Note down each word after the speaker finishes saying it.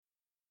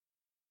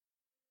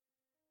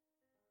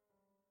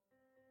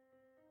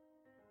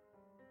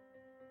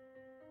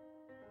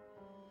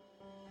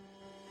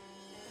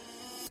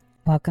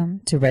Welcome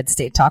to Red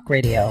State Talk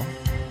Radio.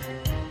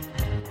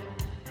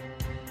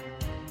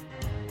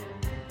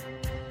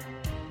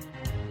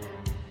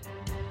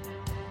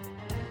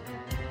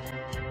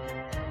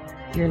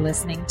 You're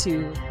listening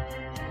to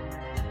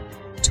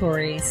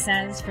Tori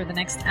Says. For the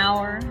next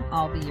hour,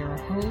 I'll be your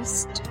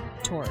host,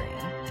 Tori.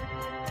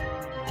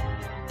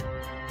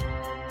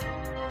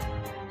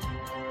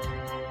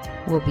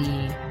 We'll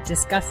be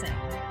discussing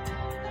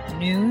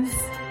news,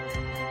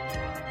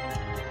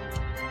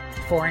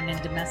 foreign and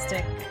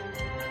domestic,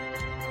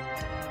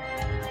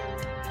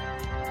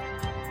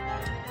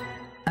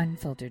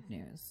 unfiltered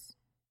news.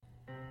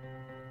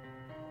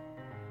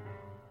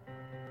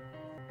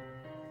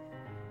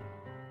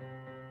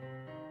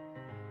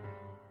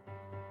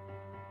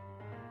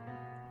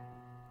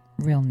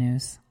 Real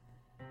news.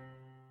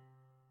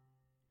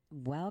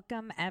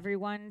 Welcome,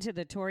 everyone, to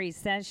the Tori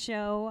Says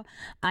Show.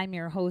 I'm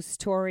your host,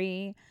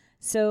 Tori.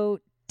 So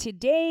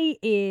today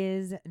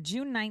is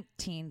June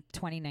 19th,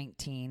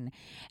 2019,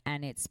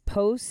 and it's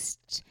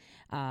post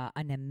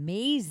an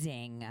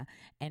amazing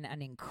and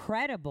an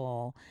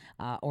incredible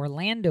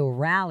Orlando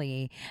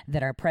rally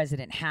that our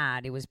president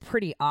had. It was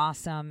pretty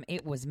awesome.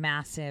 It was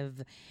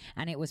massive,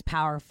 and it was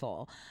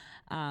powerful.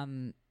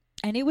 And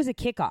it was a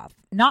kickoff,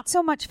 not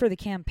so much for the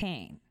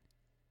campaign,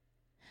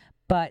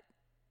 but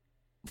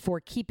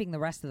for keeping the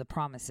rest of the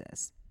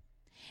promises.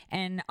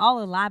 And I'll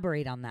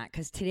elaborate on that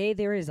because today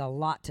there is a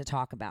lot to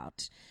talk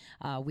about.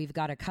 We've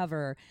got to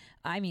cover,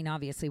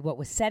 obviously what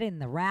was said in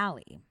the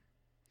rally,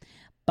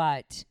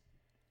 but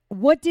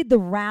what did the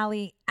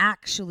rally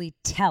actually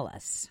tell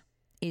us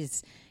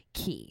is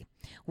key.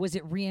 Was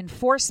it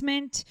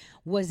reinforcement?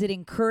 Was it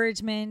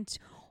encouragement?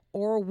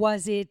 Or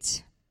was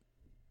it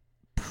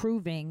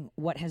proving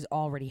what has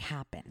already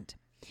happened?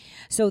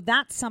 So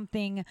that's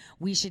something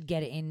we should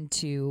get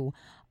into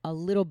a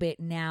little bit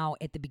now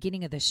at the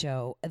beginning of the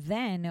show.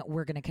 Then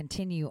we're going to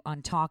continue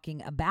on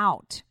talking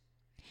about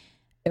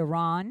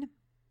Iran,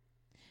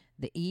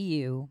 the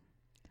EU,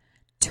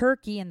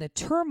 Turkey, and the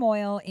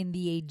turmoil in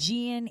the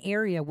Aegean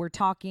area. We're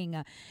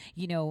talking,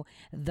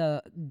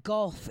 the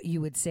Gulf,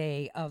 you would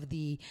say, of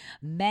the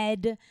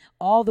Med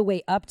all the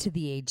way up to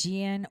the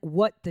Aegean,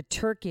 what the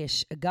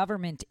Turkish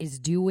government is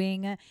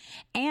doing.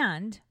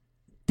 And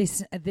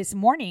this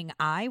morning,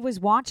 I was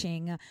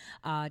watching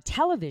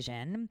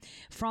television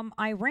from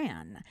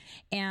Iran,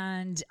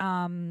 and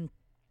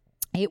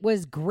it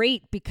was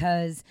great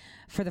because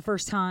for the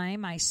first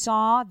time, I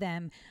saw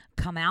them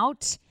come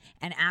out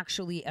and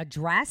actually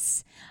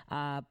address.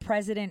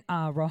 President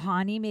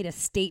Rouhani made a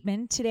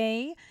statement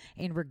today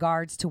in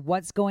regards to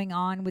what's going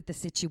on with the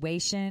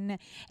situation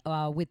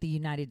with the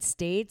United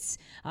States.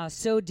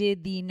 So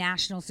did the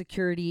National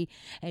Security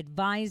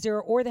Advisor,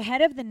 or the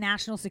head of the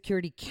National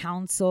Security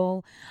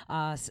Council,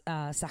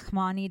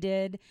 Soleimani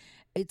did.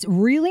 It's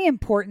really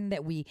important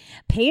that we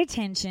pay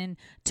attention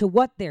to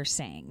what they're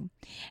saying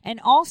and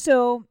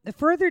also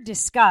further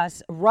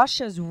discuss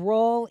Russia's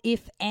role,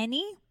 if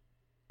any.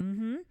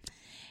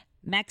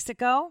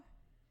 Mexico.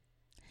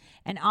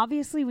 And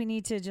obviously we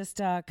need to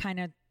just kind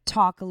of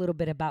talk a little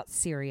bit about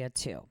Syria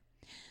too.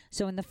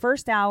 So in the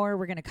first hour,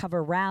 we're going to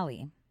cover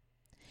rally.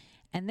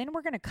 And then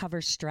we're going to cover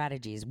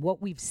strategies,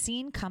 what we've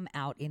seen come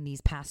out in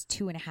these past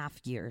 2.5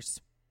 years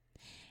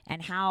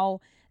and how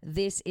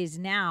this is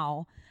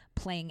now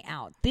playing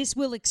out. This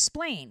will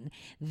explain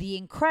the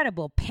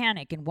incredible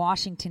panic in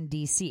Washington,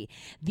 D.C.,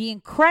 the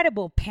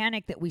incredible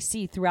panic that we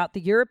see throughout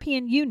the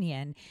European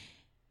Union,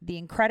 the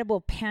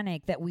incredible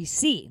panic that we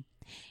see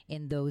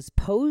in those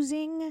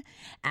posing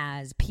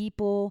as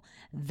people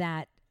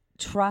that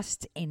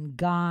trust in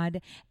God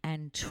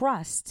and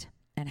trust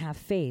and have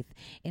faith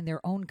in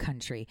their own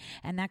country.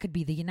 And that could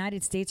be the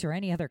United States or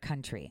any other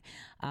country.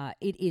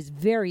 It is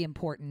very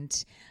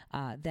important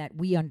that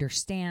we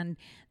understand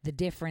the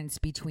difference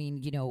between,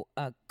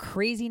 a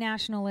crazy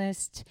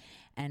nationalist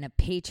and a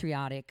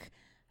patriotic.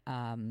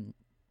 I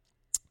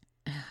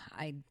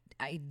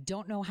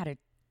don't know how to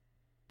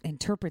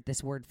interpret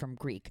this word from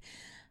Greek.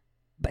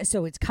 But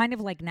so it's kind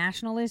of like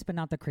nationalist, but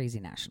not the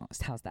crazy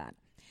nationalist. How's that?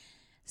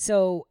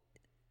 So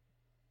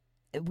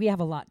we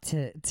have a lot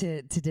to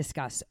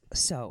discuss.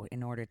 So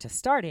in order to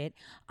start it,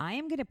 I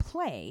am going to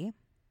play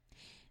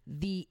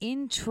the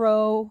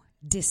intro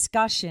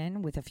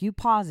discussion with a few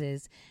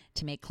pauses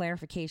to make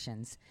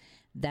clarifications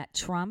that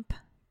Trump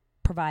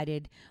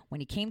provided when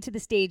he came to the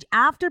stage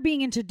after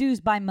being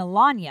introduced by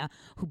Melania,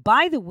 who,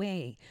 by the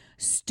way,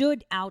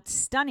 stood out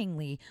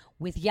stunningly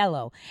with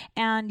yellow.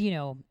 And,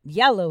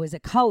 yellow is a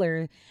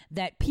color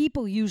that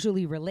people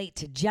usually relate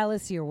to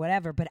jealousy or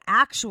whatever, but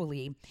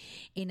actually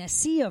in a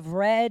sea of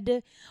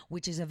red,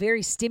 which is a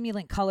very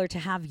stimulant color to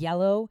have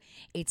yellow,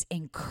 it's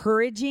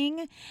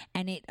encouraging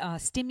and it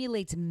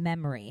stimulates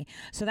memory.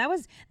 So that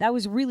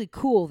was really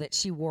cool that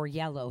she wore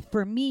yellow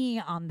for me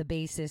on the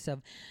basis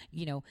of,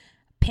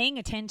 paying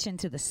attention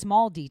to the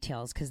small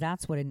details, because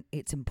that's what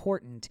it's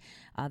important.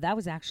 That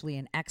was actually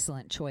an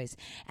excellent choice.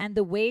 And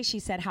the way she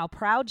said how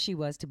proud she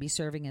was to be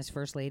serving as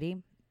First Lady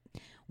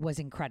was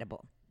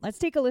incredible. Let's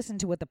take a listen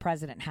to what the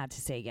president had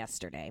to say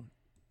yesterday.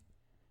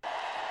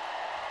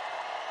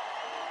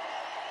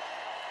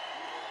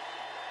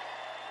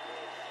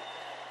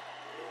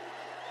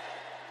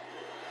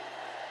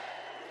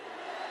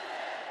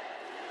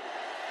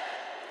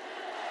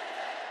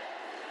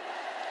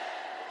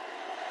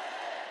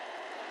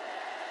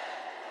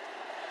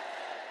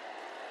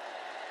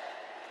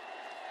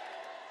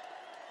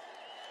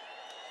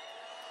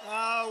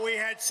 Well, we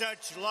had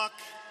such luck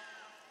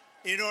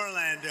in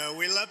Orlando.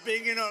 We love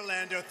being in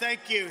Orlando.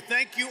 Thank you.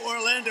 Thank you,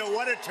 Orlando.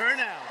 What a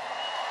turnout.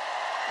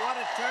 What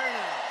a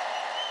turnout.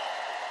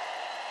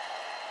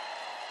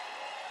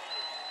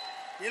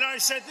 You know, I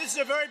said, this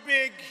is a very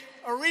big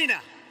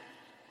arena.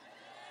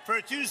 For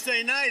a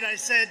Tuesday night, I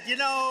said, you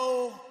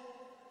know,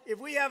 if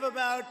we have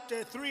about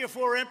 3 or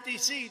 4 empty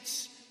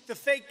seats, the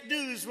fake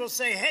news will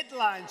say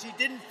headlines. He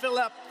didn't fill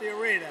up the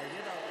arena,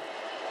 you know.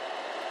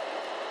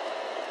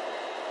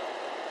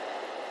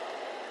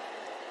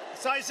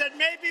 So I said,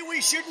 maybe we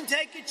shouldn't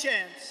take a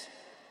chance.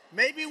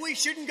 Maybe we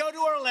shouldn't go to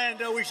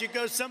Orlando. We should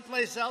go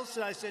someplace else.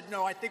 And I said,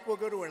 no, I think we'll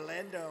go to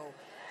Orlando.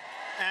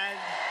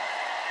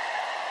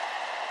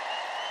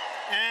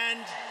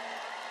 And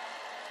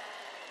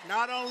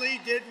not only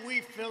did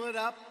we fill it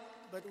up,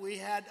 but we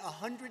had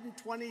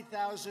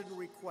 120,000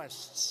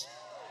 requests.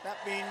 That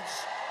means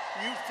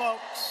you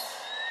folks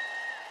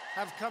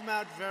have come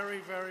out very,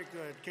 very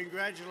good.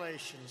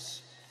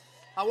 Congratulations.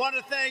 I want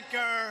to thank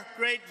our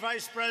great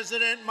Vice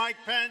President, Mike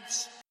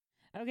Pence.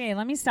 Okay,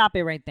 let me stop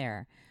it right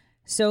there.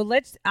 So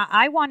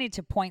I wanted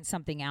to point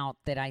something out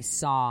that I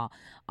saw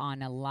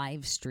on a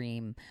live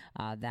stream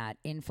that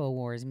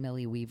InfoWars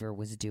Millie Weaver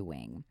was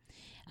doing.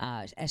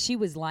 As she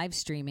was live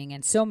streaming,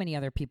 and so many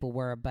other people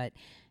were, but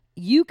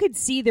you could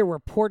see there were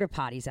porta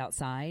potties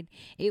outside.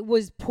 It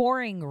was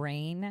pouring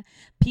rain.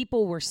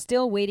 People were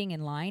still waiting in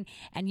line.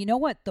 And you know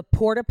what? The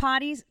porta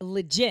potties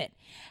legit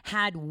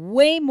had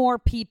way more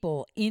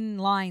people in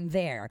line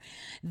there.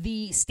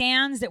 The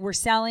stands that were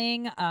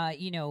selling,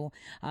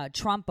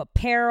 Trump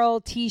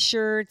apparel,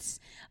 T-shirts,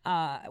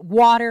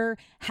 water,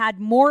 had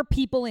more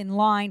people in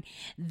line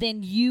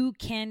than you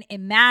can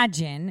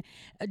imagine.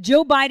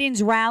 Joe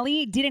Biden's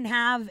rally didn't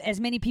have as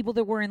many people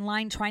that were in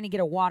line trying to get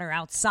a water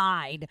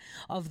outside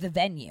of the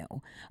venue.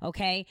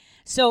 Okay.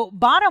 So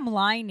bottom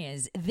line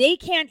is they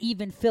can't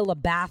even fill a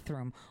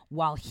bathroom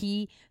while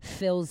he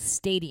fills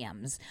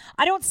stadiums.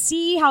 I don't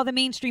see how the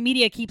mainstream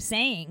media keeps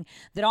saying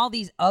that all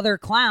these other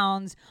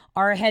clowns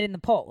are ahead in the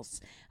polls.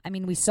 I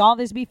mean, we saw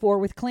this before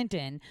with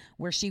Clinton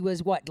where she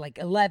was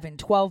 11,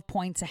 12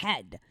 points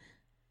ahead.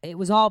 It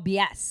was all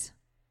BS.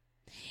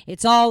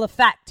 It's all a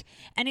fact.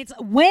 And it's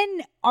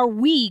when are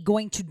we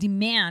going to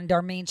demand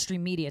our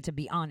mainstream media to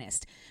be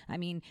honest? I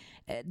mean,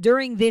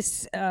 during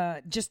this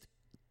just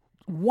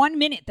 1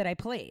 minute that I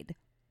played,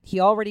 he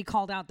already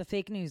called out the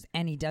fake news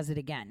and he does it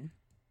again.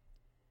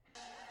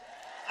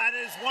 And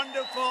his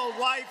wonderful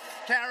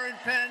wife, Karen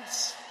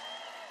Pence,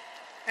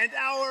 and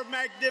our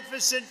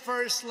magnificent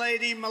First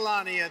Lady,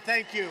 Melania.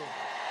 Thank you.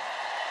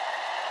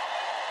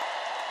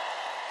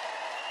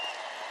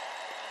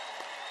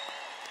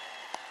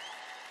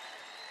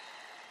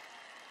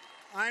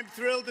 I'm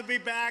thrilled to be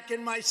back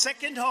in my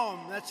second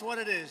home. That's what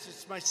it is.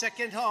 It's my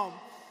second home.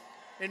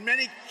 In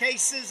many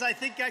cases, I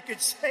think I could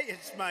say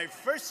it's my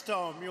first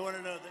home. You want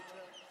to know the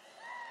truth?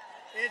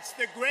 It's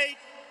the great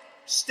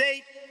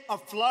state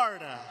of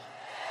Florida.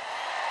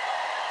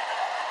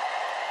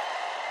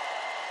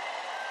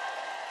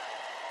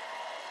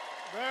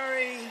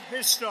 Very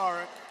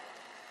historic,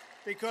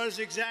 because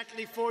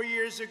exactly 4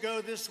 years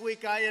ago this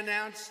week I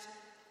announced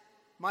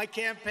my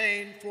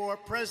campaign for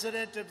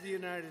President of the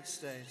United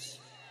States.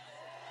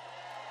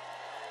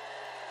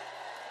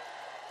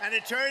 And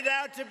it turned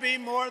out to be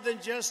more than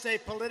just a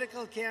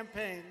political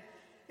campaign.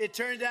 It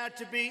turned out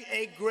to be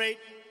a great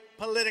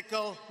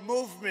political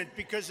movement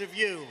because of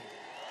you.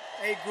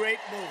 A great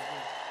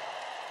movement.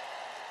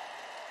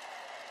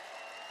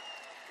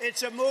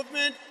 It's a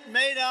movement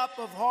made up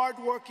of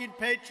hardworking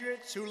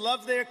patriots who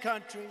love their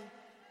country,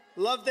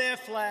 love their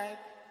flag,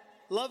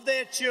 love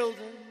their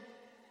children,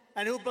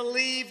 and who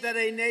believe that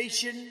a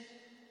nation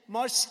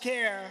must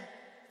care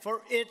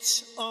for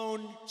its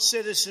own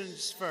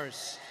citizens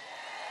first.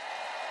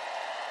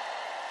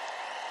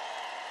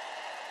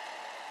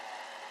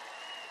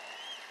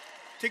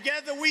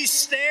 Together, we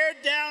stared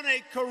down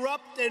a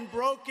corrupt and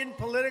broken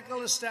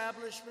political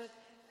establishment,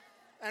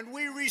 and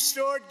we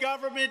restored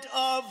government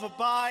of,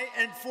 by,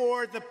 and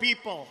for the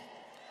people.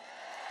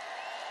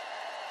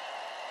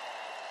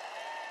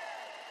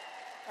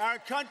 Our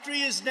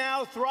country is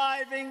now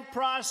thriving,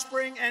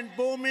 prospering, and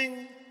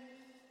booming,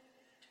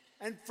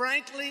 and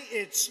frankly,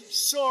 it's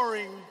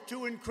soaring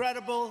to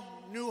incredible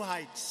new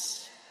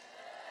heights.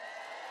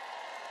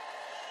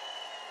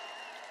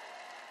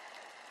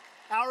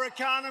 Our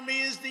economy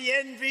is the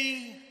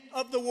envy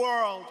of the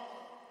world,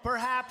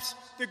 perhaps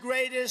the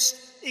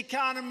greatest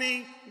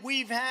economy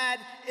we've had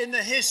in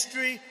the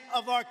history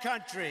of our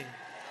country.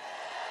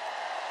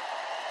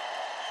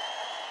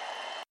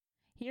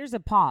 Here's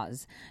a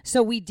pause.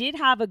 So we did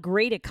have a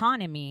great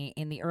economy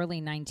in the early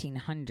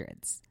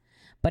 1900s.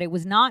 But it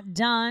was not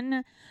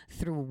done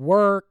through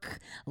work,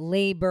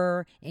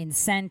 labor,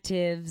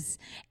 incentives,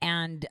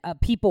 and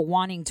people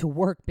wanting to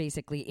work.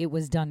 Basically, it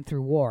was done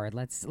through war.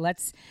 Let's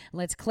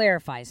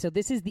clarify. So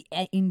this is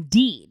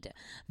indeed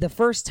the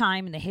first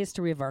time in the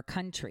history of our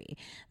country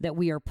that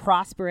we are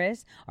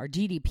prosperous. Our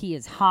GDP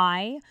is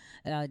high.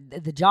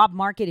 The job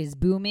market is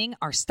booming.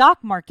 Our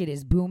stock market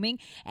is booming,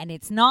 and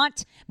it's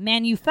not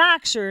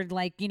manufactured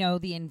like,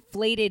 the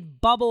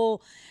inflated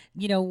bubble.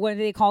 What do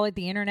they call it?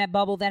 The internet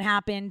bubble that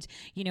happened,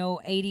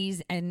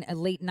 80s and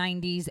late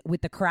 90s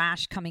with the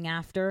crash coming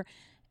after.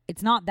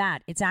 It's not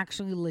that. It's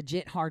actually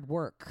legit hard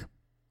work.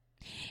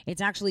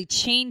 It's actually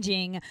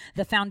changing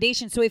the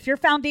foundation. So if your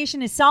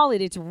foundation is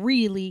solid, it's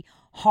really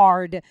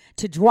hard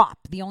to drop.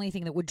 The only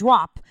thing that would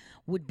drop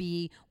would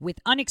be with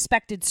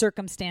unexpected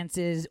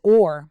circumstances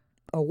or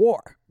a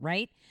war,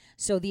 right?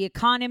 So the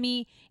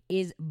economy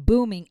is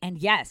booming. And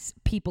yes,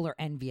 people are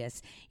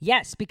envious.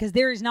 Yes, because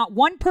there is not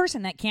one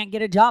person that can't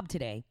get a job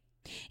today.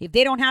 If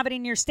they don't have it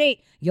in your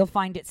state, you'll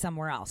find it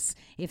somewhere else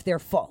if they're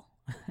full,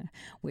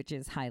 which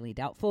is highly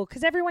doubtful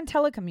because everyone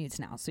telecommutes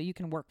now, so you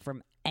can work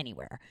from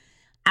anywhere.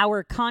 Our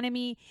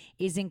economy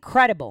is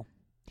incredible.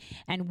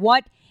 And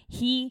what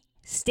he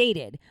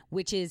stated,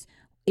 which is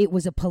it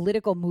was a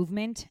political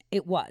movement,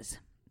 it was.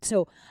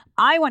 So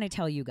I want to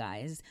tell you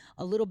guys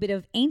a little bit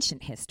of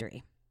ancient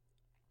history.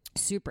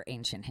 Super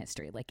ancient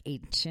history, like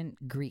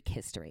ancient Greek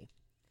history.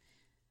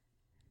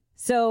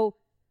 So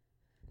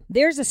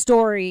there's a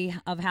story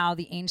of how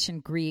the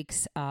ancient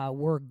Greeks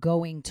were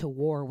going to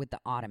war with the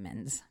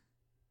Ottomans.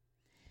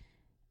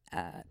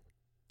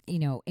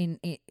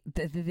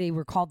 They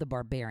were called the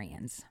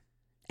barbarians.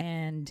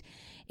 And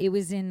it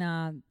was in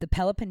the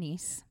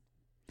Peloponnese,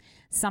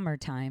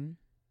 summertime.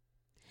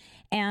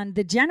 And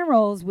the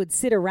generals would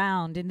sit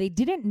around and they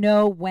didn't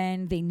know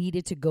when they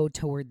needed to go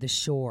toward the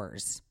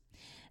shores.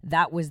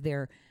 That was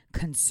their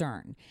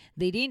concern.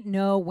 They didn't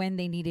know when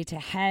they needed to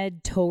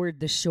head toward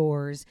the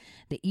shores,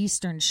 the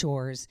eastern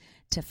shores,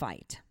 to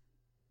fight.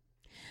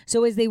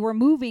 So as they were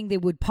moving, they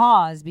would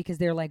pause because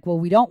they're like, well,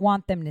 we don't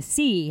want them to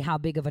see how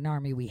big of an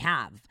army we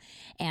have.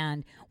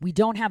 And we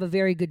don't have a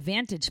very good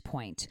vantage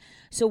point.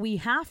 So we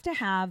have to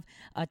have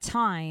a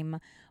time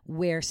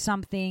where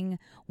something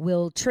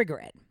will trigger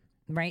it,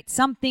 right?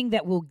 Something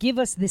that will give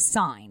us this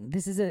sign.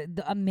 This is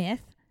a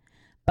myth,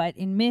 but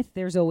in myth,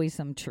 there's always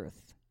some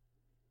truth.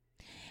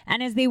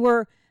 And as they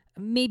were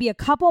maybe a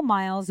couple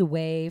miles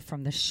away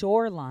from the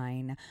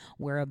shoreline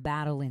where a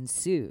battle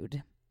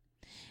ensued,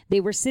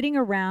 they were sitting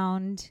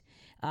around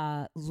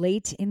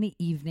late in the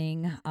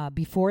evening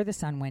before the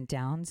sun went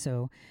down.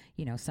 So,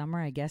 summer,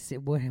 I guess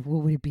what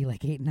would it be,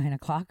 like 8, 9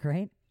 o'clock,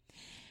 right?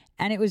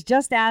 And it was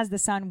just as the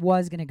sun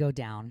was going to go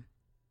down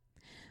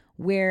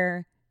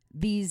where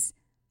these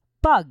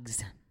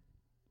bugs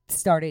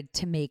started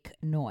to make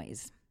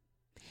noise.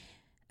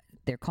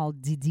 They're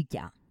called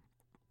dzidzikia.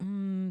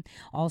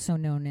 Also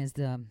known as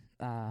the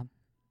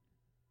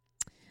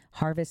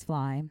harvest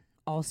fly,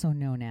 also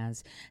known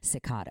as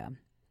cicada.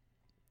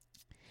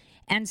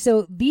 And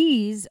so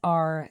these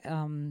are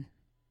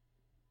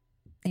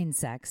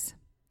insects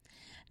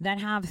that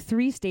have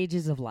 3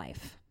 stages of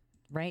life,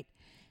 right?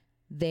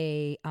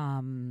 They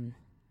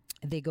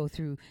go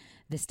through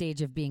the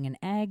stage of being an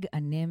egg, a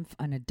nymph,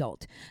 an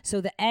adult.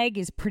 So the egg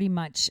is pretty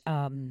much,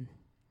 when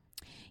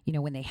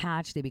they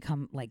hatch, they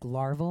become like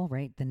larval,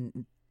 right?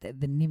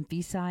 The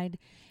nymphy side,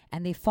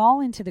 and they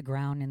fall into the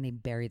ground and they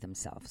bury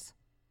themselves.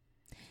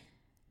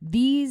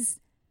 These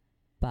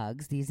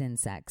bugs, these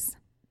insects,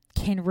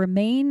 can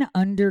remain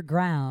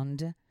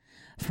underground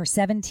for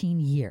 17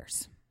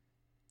 years.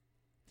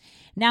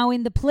 Now,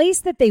 in the place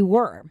that they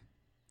were,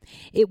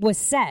 it was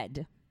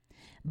said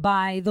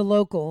by the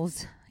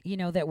locals,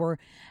 that were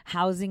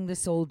housing the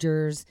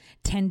soldiers,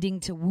 tending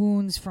to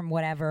wounds from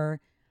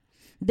whatever,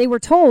 they were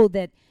told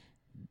that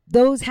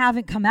those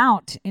haven't come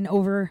out in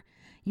over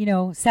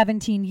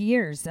 17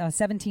 years,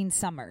 17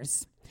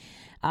 summers.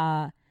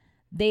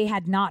 They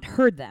had not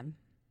heard them.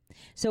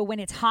 So when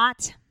it's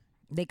hot,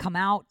 they come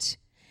out.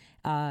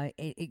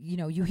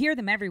 You hear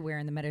them everywhere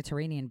in the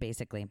Mediterranean,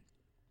 basically.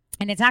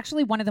 And it's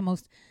actually one of the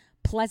most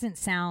pleasant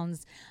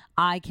sounds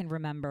I can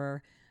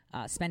remember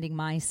spending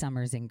my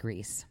summers in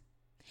Greece.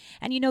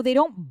 And, they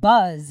don't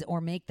buzz or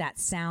make that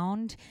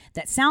sound.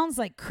 That sounds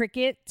like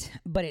cricket,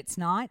 but it's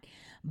not,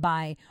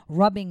 by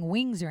rubbing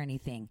wings or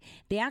anything.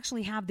 They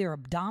actually have their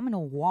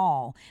abdominal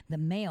wall. The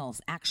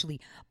males actually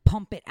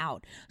pump it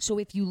out. So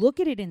if you look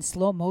at it in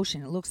slow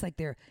motion, it looks like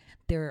they're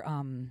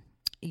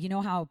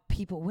how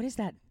people, what is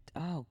that?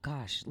 Oh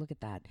gosh, look at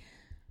that.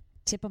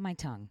 Tip of my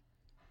tongue.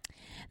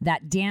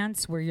 That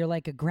dance where you're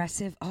like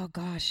aggressive. Oh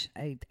gosh,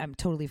 I'm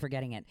totally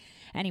forgetting it.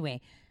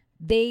 Anyway,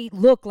 they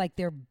look like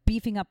they're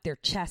beefing up their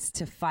chest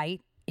to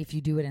fight if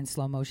you do it in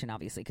slow motion,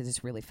 obviously, because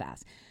it's really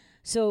fast.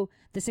 So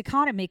the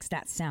cicada makes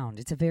that sound.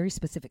 It's a very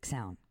specific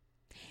sound.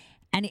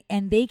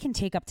 And they can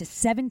take up to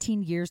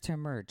 17 years to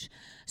emerge.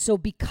 So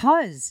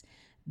because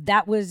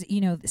that was,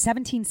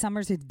 17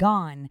 summers had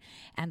gone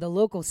and the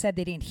locals said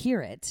they didn't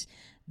hear it,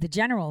 the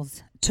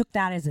generals took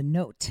that as a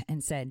note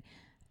and said,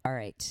 all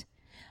right,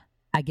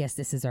 I guess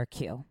this is our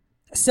cue.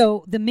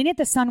 So the minute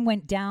the sun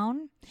went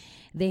down,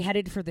 they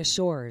headed for the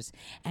shores.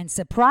 And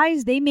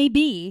surprised they may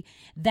be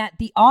that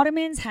the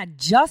Ottomans had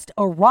just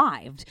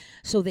arrived,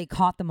 so they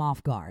caught them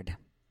off guard.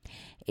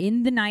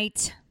 In the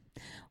night,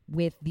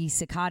 with the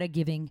cicada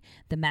giving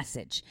the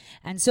message.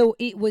 And so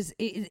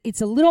it's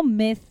a little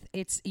myth.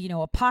 It's,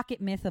 a pocket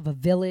myth of a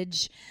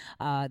village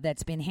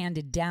that's been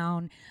handed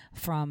down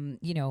from,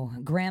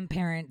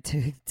 grandparent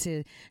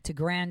to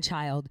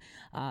grandchild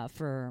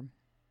for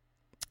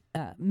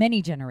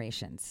many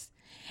generations.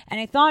 And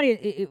I thought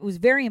it was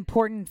very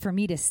important for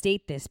me to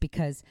state this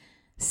because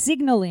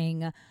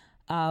signaling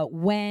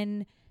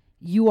when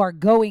you are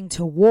going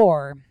to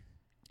war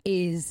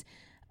is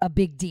a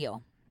big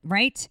deal,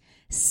 right?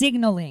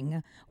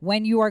 Signaling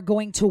when you are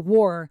going to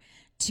war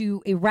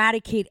to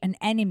eradicate an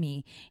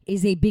enemy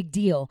is a big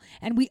deal.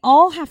 And we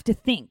all have to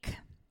think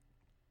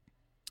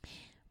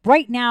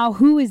right now,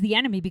 who is the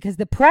enemy? Because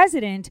the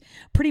president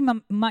pretty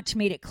much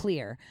made it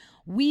clear.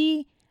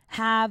 We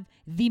have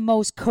the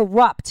most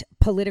corrupt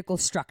political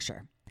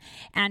structure.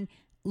 And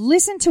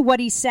listen to what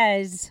he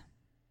says,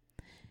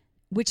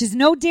 which is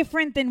no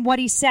different than what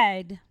he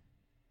said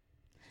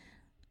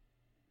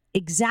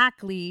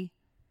exactly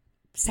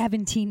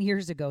 17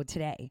 years ago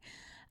today.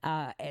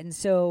 And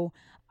so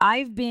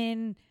I've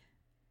been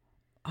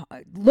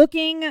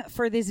looking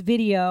for this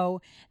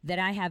video that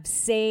I have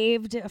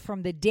saved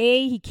from the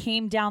day he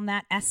came down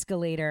that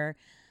escalator.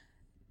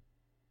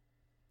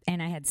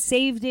 And I had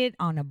saved it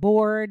on a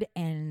board,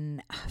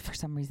 and for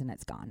some reason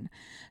it's gone.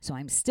 So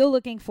I'm still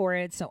looking for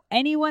it. So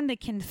anyone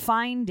that can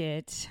find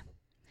it,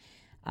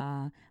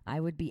 I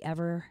would be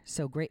ever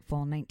so grateful.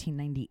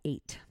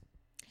 1998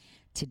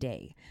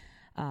 today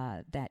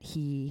that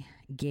he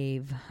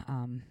gave,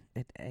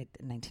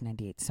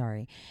 1998,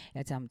 sorry.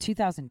 It's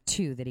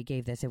 2002 that he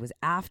gave this. It was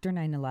after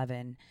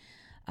 9/11,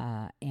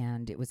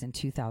 and it was in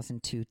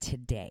 2002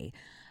 today.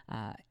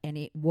 And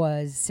it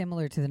was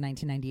similar to the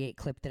 1998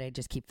 clip that I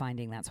just keep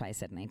finding. That's why I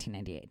said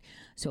 1998.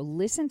 So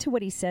listen to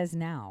what he says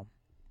now.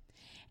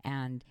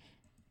 And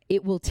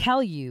it will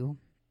tell you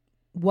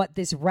what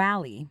this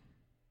rally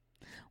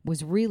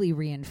was really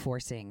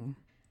reinforcing.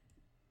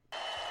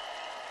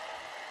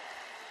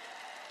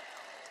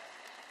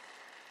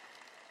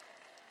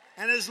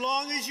 And as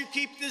long as you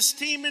keep this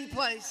team in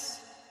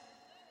place,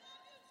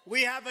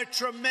 we have a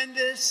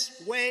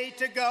tremendous way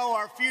to go.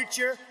 Our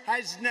future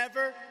has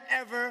never,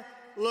 ever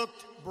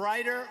looked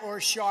brighter or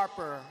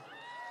sharper.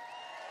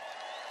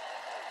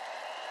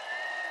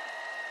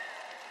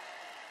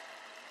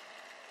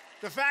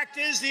 The fact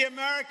is, the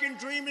American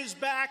dream is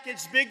back.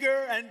 It's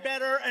bigger and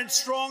better and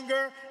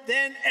stronger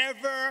than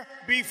ever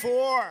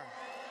before.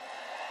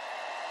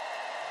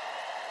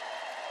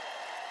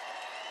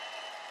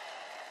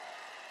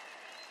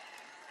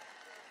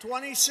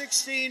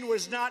 "2016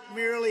 was not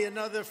merely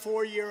another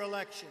four-year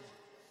election.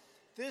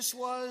 This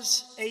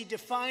was a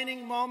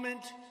defining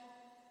moment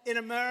in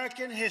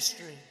American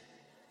history.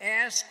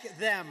 Ask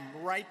them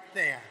right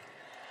there."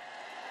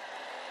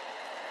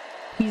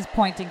 He's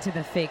pointing to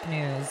the fake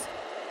news.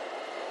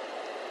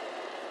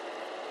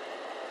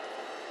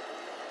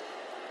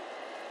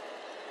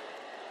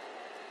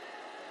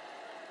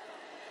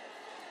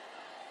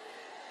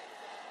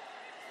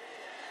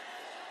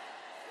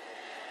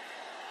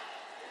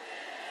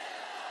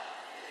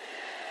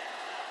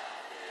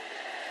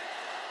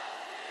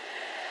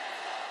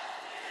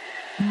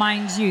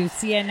 Mind you,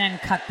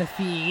 CNN cut the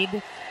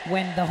feed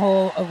when the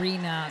whole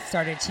arena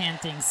started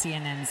chanting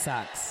CNN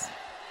sucks.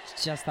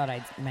 Just thought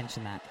I'd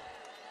mention that.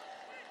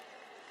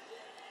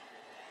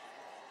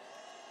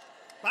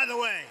 By the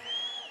way,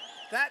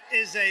 that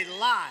is a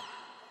lot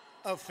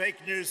of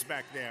fake news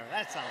back there.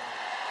 That's a lot.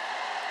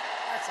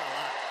 That's a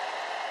lot.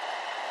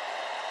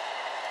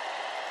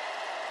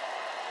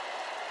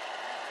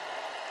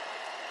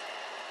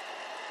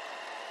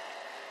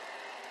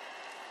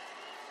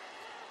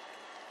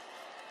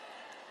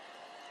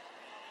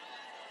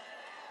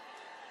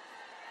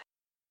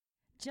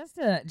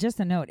 Just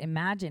a note,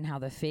 imagine how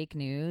the fake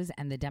news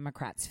and the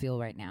Democrats feel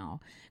right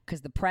now,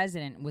 because the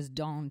president was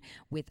done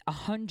with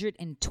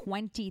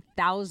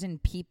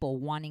 120,000 people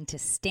wanting to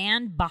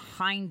stand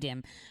behind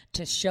him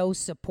to show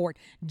support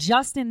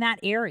just in that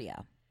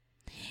area.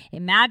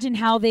 Imagine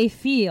how they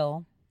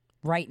feel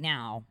right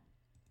now.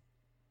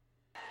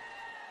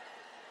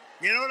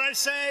 You know what I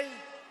say?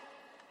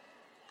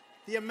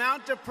 The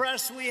amount of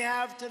press we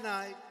have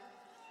tonight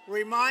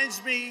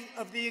reminds me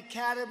of the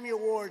Academy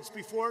Awards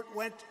before it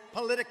went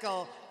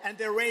political and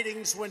their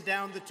ratings went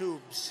down the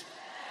tubes.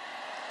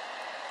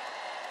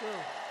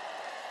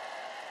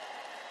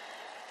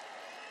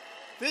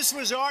 This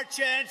was our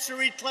chance to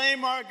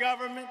reclaim our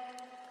government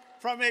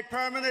from a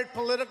permanent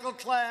political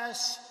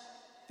class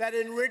that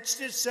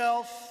enriched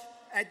itself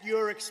at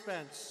your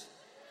expense.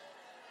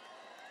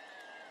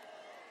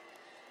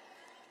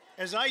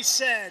 As I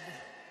said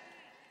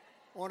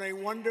on a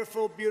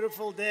wonderful,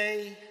 beautiful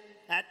day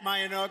at my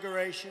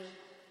inauguration,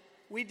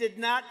 we did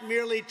not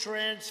merely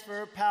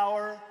transfer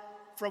power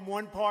from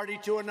one party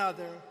to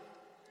another,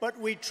 but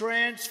we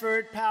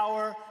transferred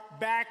power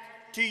back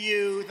to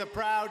you, the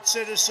proud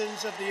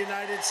citizens of the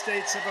United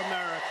States of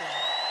America.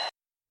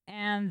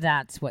 And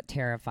that's what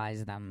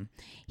terrifies them.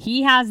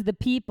 He has the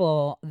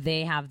people,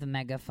 they have the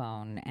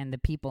megaphone, and the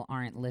people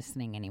aren't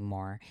listening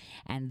anymore.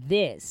 And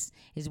this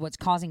is what's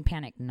causing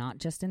panic, not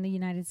just in the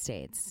United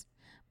States,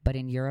 but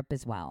in Europe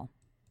as well.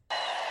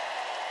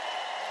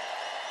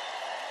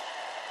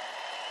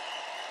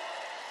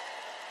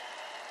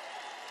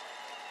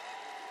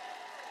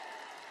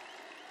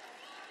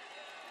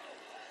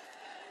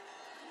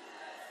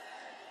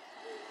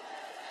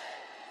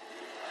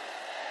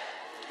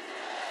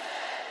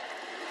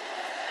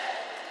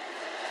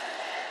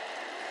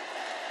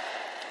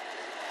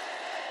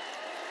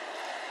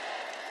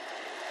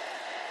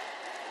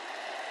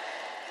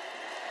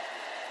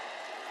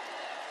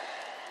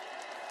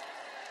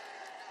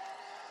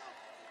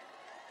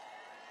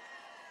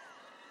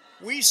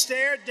 We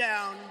stared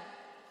down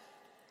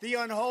the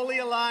unholy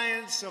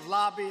alliance of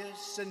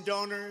lobbyists and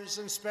donors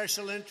and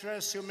special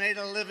interests who made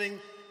a living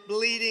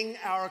bleeding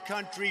our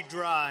country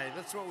dry.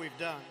 That's what we've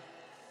done.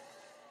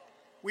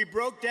 We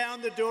broke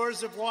down the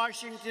doors of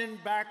Washington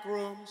back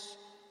rooms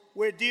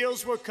where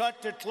deals were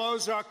cut to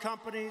close our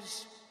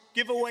companies,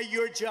 give away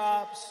your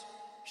jobs,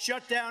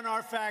 shut down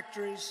our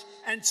factories,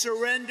 and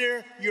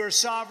surrender your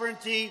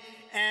sovereignty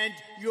and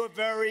your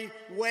very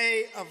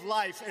way of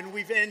life. And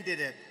we've ended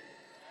it.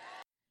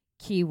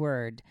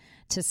 Keyword,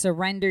 to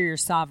surrender your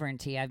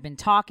sovereignty. I've been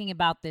talking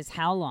about this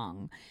how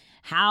long?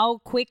 How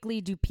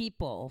quickly do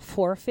people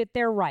forfeit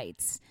their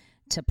rights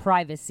to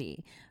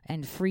privacy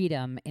and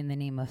freedom in the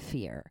name of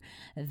fear?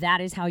 That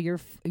is how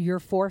you're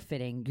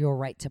forfeiting your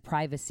right to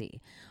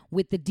privacy.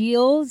 With the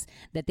deals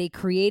that they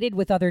created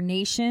with other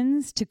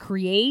nations to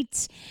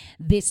create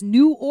this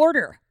new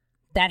order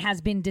that has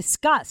been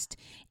discussed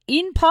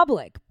in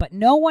public, but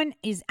no one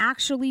is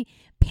actually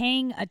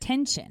paying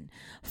attention,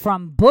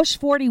 from Bush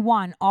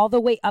 41 all the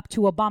way up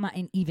to Obama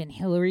and even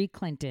Hillary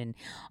Clinton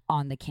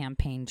on the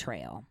campaign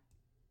trail.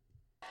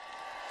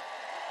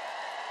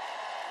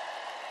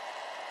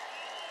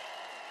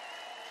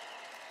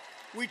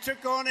 We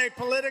took on a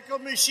political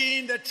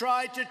machine that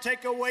tried to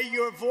take away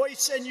your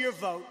voice and your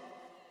vote.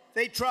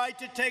 They tried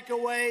to take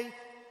away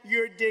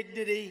your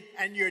dignity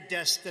and your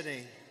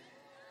destiny.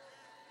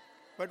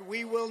 But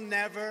we will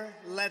never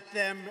let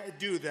them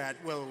do that,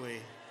 will we?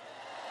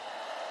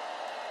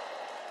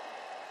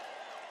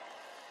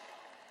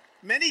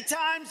 Many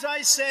times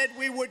I said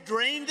we would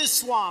drain the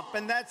swamp,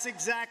 and that's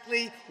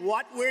exactly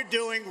what we're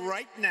doing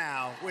right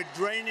now. We're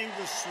draining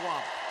the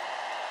swamp.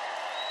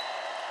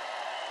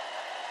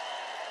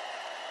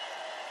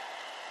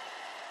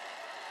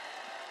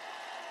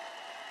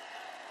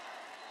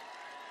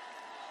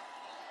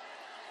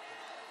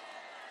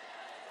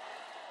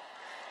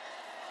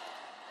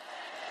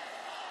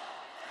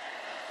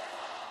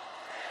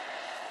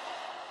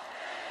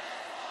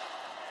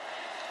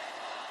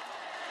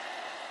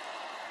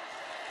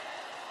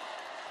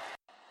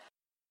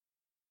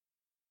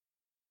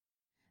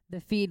 The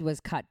feed was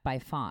cut by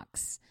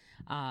Fox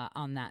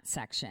on that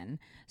section.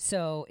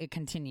 So it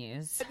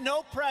continues.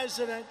 No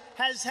president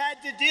has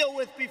had to deal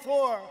with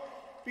before,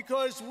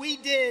 because we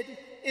did,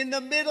 in the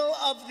middle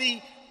of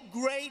the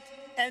great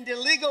and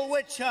illegal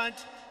witch hunt,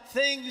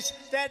 things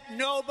that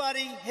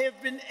nobody have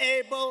been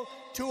able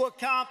to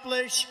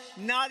accomplish,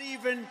 not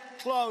even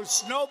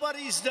close.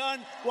 Nobody's done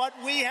what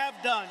we have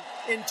done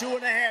in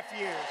 2.5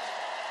 years.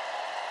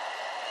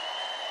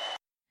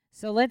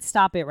 So let's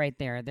stop it right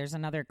there. There's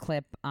another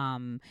clip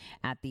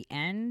at the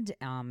end.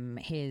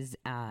 His,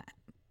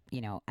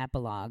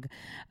 epilogue,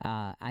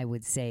 I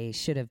would say,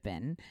 should have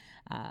been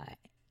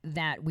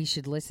that we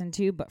should listen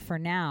to. But for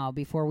now,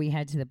 before we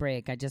head to the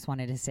break, I just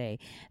wanted to say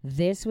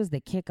this was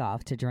the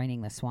kickoff to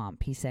Draining the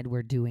Swamp. He said,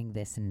 we're doing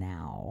this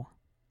now.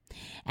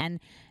 And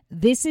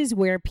this is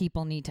where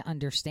people need to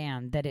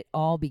understand that it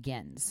all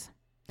begins.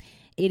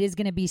 It is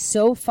going to be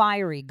so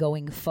fiery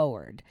going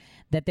forward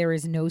that there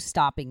is no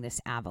stopping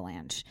this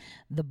avalanche.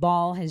 The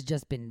ball has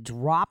just been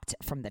dropped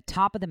from the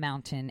top of the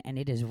mountain and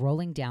it is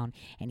rolling down.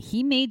 And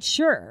he made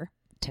sure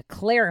to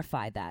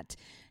clarify that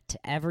to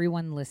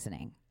everyone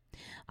listening.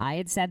 I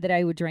had said that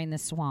I would drain the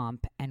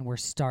swamp, and we're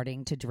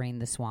starting to drain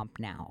the swamp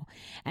now.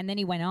 And then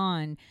he went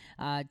on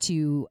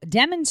to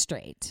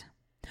demonstrate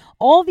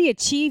all the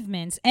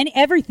achievements and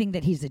everything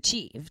that he's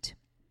achieved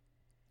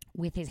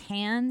with his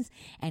hands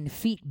and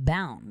feet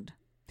bound.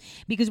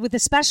 Because with a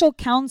special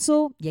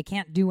counsel, you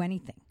can't do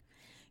anything.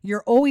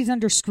 You're always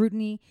under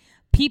scrutiny.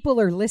 People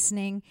are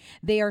listening.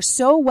 They are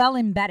so well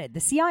embedded. The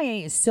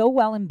CIA is so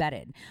well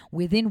embedded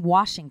within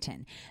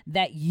Washington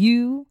that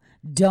you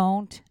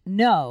don't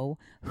know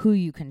who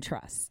you can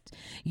trust.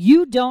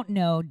 You don't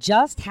know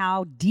just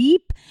how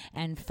deep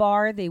and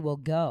far they will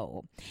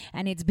go.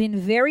 And it's been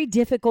very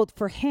difficult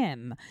for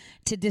him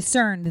to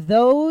discern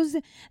those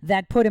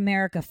that put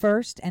America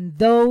first and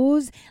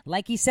those,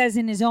 like he says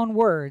in his own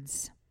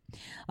words,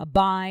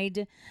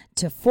 abide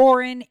to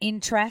foreign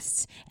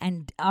interests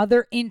and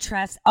other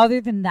interests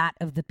other than that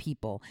of the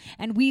people.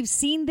 And we've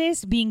seen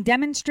this being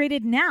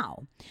demonstrated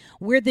now,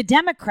 where the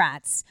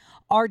Democrats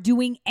are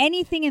doing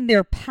anything in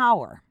their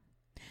power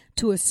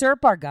to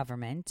usurp our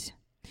government,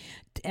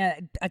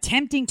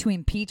 attempting to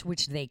impeach,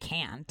 which they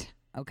can't,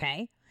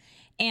 okay?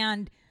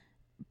 And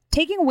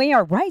taking away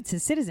our rights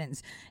as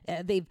citizens.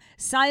 They've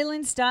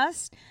silenced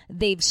us.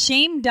 They've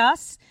shamed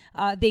us.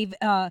 They've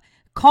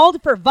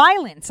called for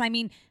violence. I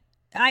mean,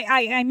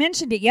 I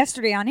mentioned it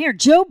yesterday on air.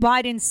 Joe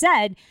Biden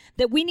said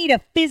that we need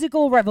a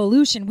physical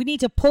revolution. We need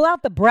to pull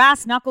out the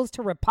brass knuckles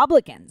to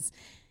Republicans.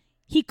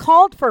 He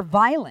called for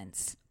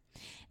violence.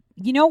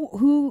 You know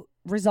who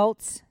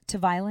results to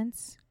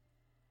violence?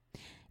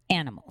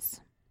 Animals.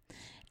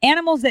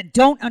 Animals that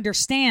don't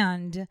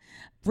understand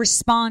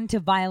respond to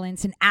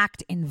violence and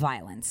act in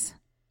violence.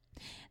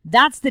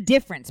 That's the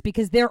difference,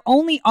 because their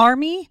only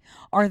army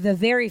are the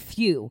very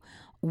few.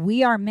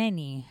 We are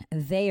many,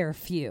 they are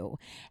few,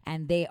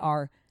 and they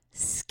are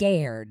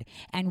scared.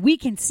 And we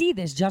can see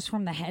this just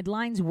from the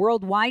headlines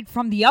worldwide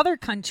from the other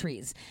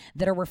countries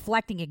that are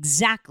reflecting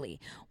exactly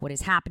what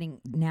is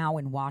happening now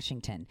in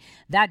Washington.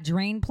 That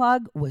drain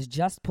plug was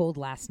just pulled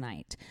last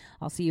night.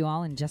 I'll see you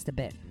all in just a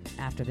bit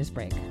after this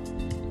break.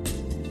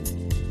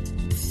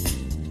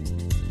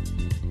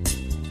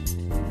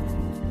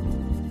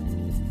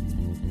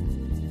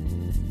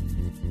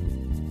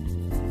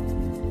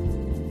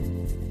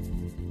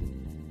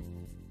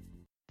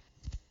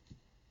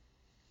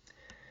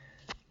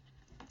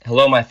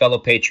 Hello, my fellow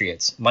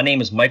patriots. My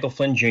name is Michael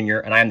Flynn Jr.,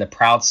 and I am the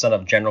proud son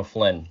of General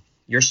Flynn.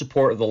 Your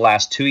support of the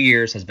last 2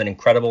 years has been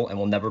incredible and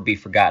will never be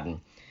forgotten.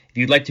 If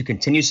you'd like to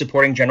continue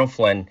supporting General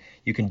Flynn,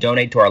 you can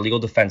donate to our Legal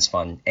Defense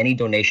Fund. Any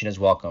donation is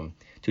welcome.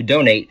 To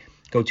donate,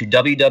 go to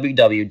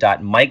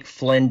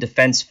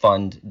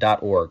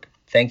www.mikeflynndefensefund.org.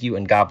 Thank you,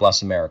 and God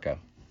bless America.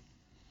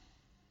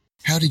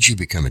 How did you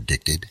become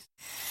addicted?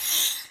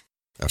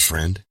 A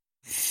friend?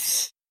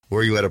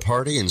 Were you at a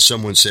party and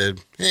someone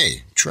said,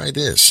 "Hey, try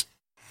this"?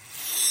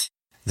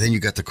 Then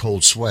you got the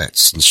cold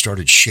sweats and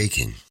started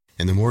shaking.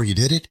 And the more you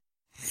did it,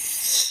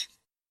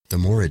 the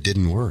more it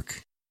didn't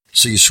work.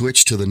 So you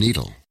switched to the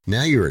needle.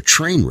 Now you're a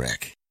train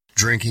wreck.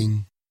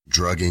 Drinking,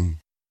 drugging,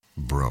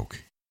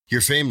 broke.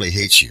 Your family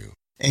hates you.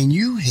 And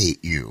you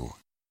hate you.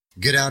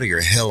 Get out of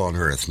your hell on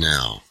earth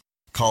now.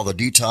 Call the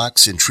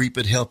Detox and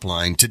Treatment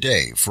Helpline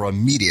today for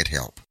immediate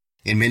help.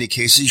 In many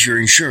cases, your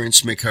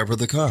insurance may cover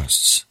the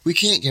costs. We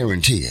can't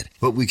guarantee it,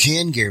 but we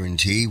can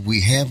guarantee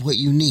we have what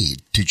you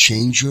need to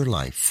change your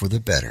life for the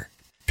better.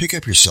 Pick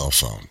up your cell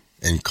phone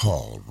and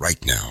call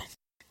right now.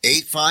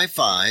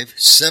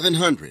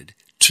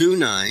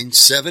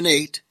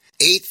 855-700-2978.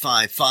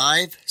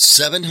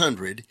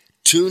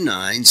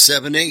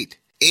 855-700-2978.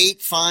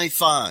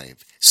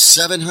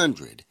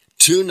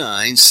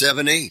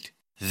 855-700-2978.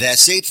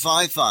 That's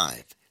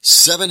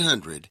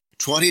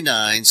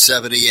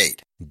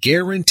 855-700-2978.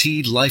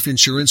 Guaranteed life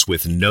insurance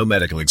with no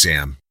medical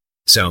exam.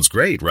 Sounds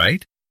great,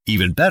 right?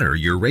 Even better,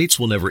 your rates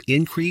will never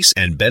increase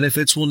and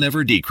benefits will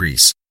never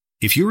decrease.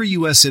 If you're a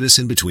U.S.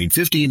 citizen between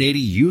 50 and 80,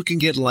 you can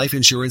get life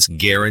insurance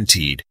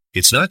guaranteed.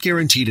 It's not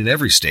guaranteed in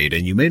every state,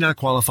 and you may not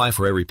qualify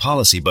for every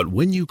policy, but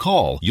when you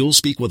call, you'll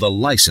speak with a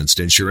licensed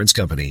insurance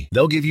company.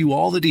 They'll give you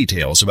all the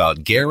details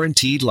about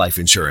guaranteed life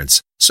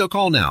insurance. So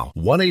call now,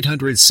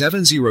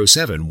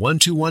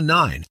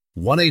 1-800-707-1219.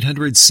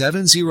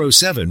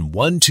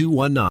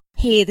 1-800-707-1219.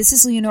 Hey, this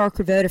is Leonora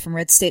Cravota from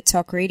Red State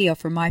Talk Radio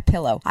for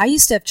MyPillow. I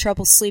used to have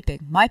trouble sleeping.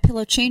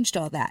 MyPillow changed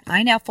all that.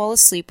 I now fall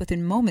asleep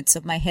within moments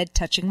of my head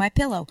touching my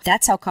pillow.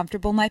 That's how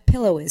comfortable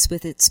MyPillow is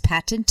with its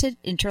patented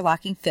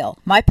interlocking fill.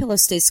 MyPillow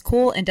stays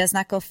cool and does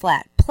not go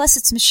flat. Plus,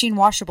 it's machine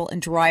washable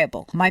and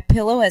dryable.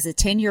 MyPillow has a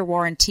 10-year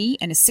warranty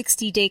and a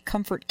 60-day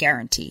comfort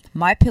guarantee.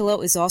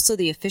 MyPillow is also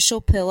the official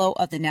pillow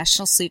of the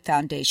National Sleep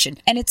Foundation,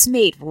 and it's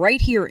made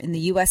right here in the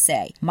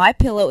USA.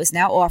 MyPillow is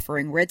now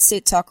offering Red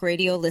State Talk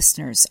Radio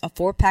listeners a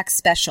 4-pack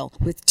special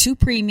with 2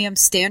 premium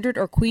standard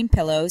or queen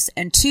pillows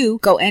and 2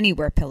 go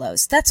anywhere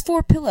pillows. That's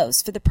 4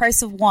 pillows for the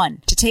price of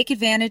 1. To take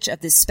advantage of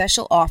this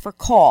special offer,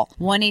 call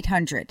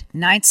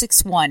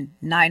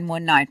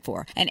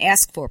 1-800-961-9194 and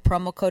ask for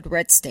promo code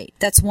RedState.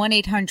 That's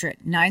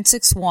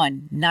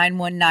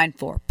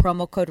 1-800-961-9194,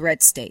 promo code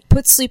RedState.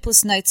 Put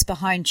sleepless nights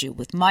behind you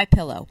with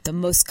MyPillow, the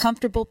most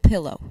comfortable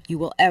pillow you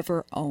will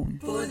ever own.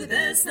 For the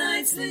best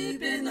night's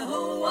sleep in the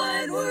whole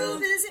wide world,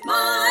 visit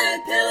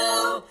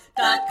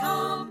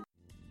MyPillow.com.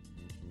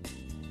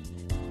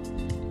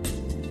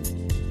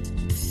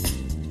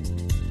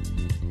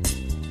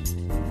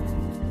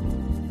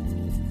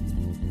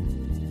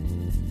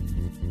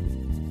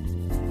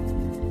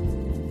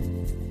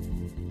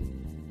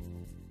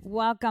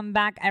 Welcome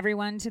back,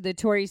 everyone, to the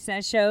Tori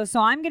Says Show. So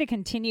I'm going to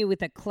continue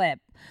with a clip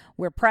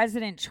where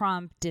President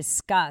Trump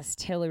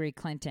discussed Hillary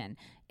Clinton.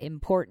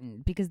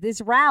 Important, because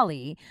this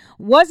rally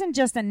wasn't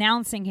just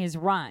announcing his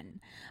run,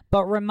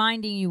 but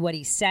reminding you what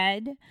he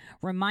said,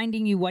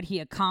 reminding you what he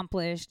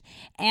accomplished,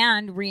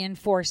 and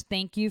reinforced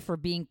thank you for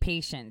being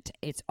patient.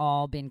 It's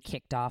all been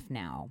kicked off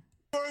now.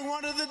 During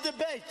one of the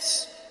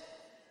debates,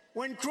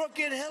 when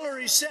crooked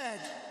Hillary said,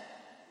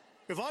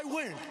 "If I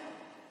win,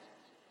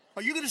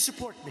 are you going to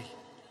support me?"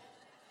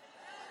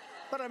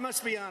 But I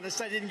must be honest,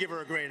 I didn't give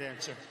her a great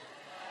answer.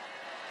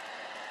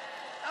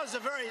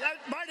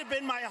 That might have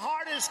been my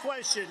hardest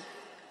question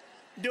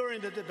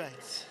during the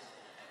debates.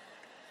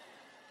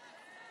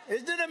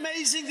 Isn't it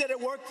amazing that it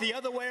worked the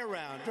other way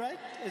around, right?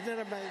 Isn't it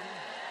amazing?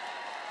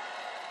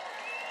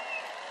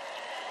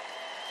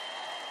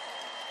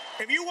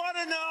 If you want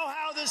to know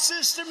how the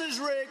system is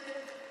rigged,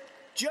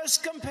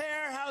 just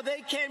compare how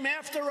they came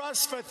after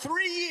us for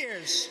 3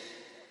 years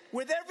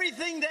with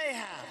everything they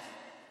have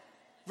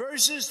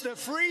versus the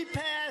free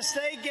pass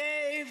they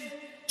gave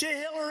to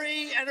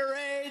Hillary and her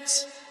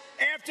aides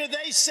after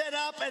they set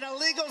up an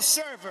illegal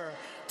server,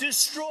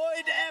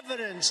 destroyed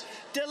evidence,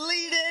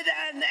 deleted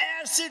and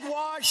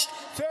acid-washed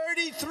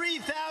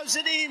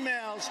 33,000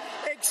 emails,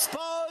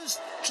 exposed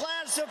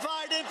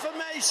classified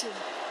information,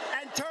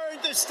 and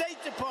turned the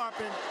State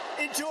Department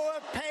into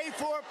a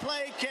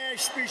pay-for-play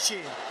cash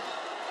machine.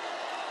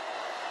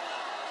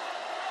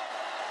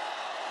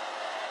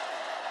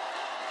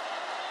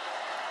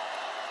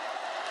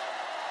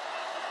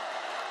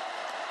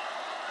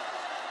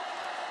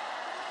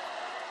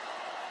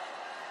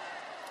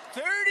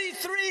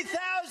 $33,000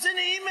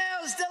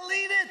 emails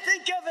deleted.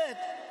 Think of it.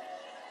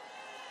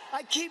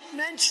 I keep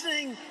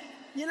mentioning,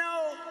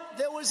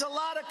 there was a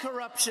lot of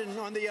corruption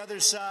on the other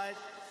side.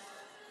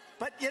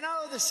 But,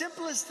 the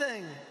simplest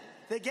thing,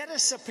 they get a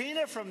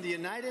subpoena from the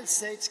United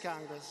States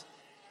Congress,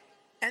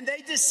 and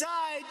they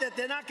decide that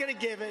they're not going to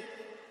give it.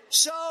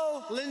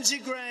 So, Lindsey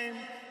Graham,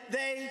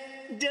 they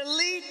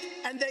delete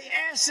and they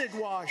acid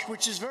wash,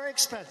 which is very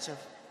expensive.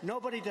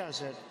 Nobody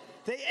does it.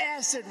 They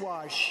acid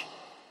wash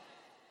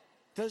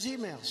those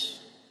emails,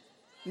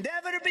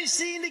 never to be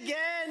seen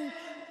again,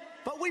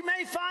 but we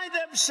may find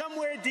them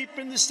somewhere deep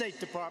in the State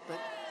Department.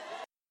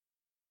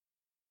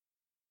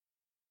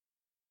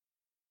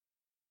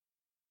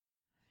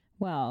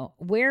 Well,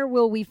 where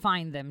will we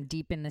find them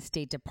deep in the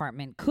State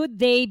Department? Could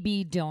they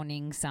be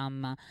donning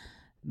some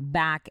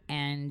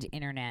back-end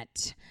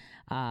internet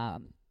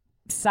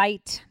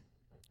site,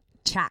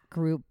 chat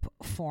group,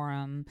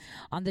 forum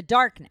on the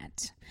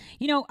darknet?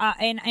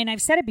 And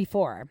I've said it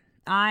before,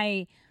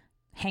 I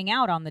hang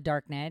out on the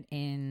darknet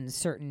in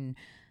certain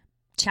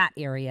chat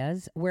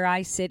areas where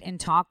I sit and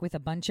talk with a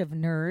bunch of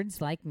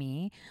nerds like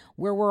me,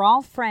 where we're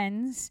all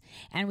friends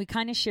and we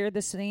kind of share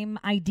the same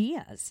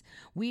ideas.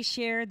 We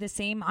share the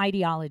same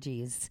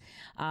ideologies,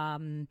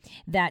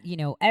 that,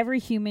 every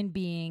human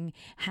being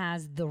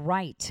has the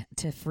right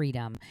to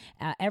freedom.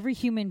 Every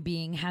human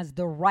being has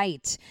the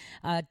right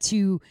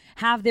to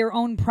have their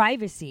own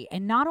privacy.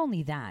 And not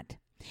only that,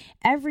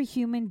 every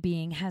human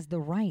being has the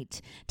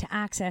right to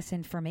access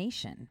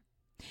information.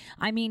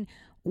 I mean,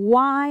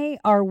 why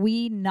are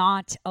we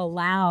not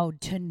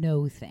allowed to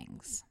know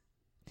things?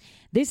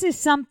 This is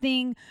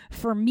something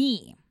for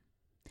me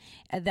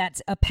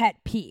that's a pet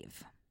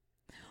peeve.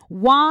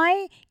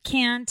 Why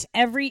can't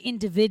every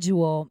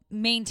individual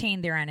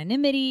maintain their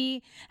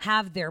anonymity,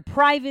 have their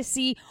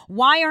privacy?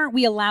 Why aren't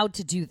we allowed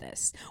to do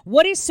this?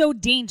 What is so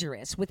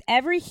dangerous with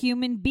every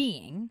human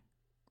being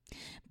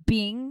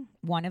being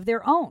one of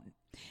their own?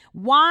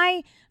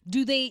 Why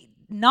do they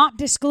not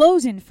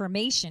disclose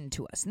information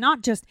to us,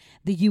 not just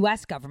the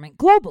U.S. government,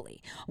 globally?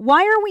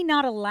 Why are we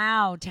not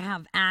allowed to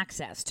have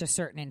access to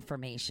certain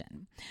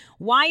information?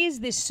 Why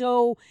is this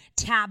so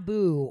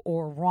taboo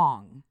or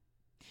wrong?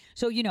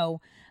 So,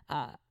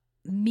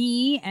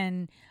 me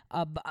and,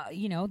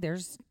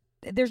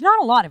 there's not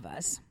a lot of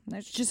us.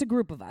 There's just a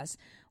group of us.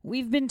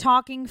 We've been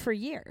talking for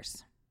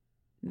years,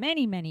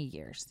 many, many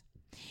years.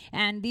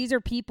 And these are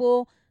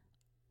people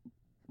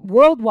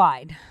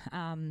worldwide,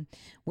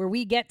 where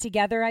we get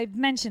together. I've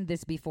mentioned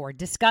this before,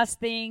 discuss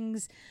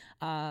things,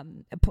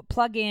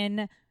 plug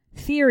in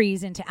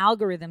theories into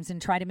algorithms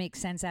and try to make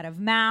sense out of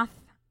math,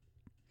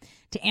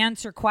 to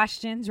answer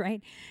questions,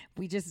 right?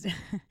 We just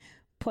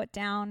put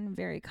down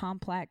very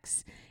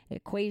complex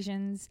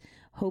equations,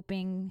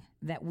 hoping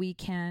that we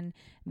can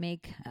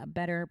make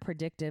better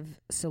predictive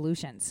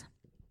solutions.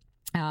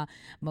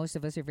 Most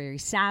of us are very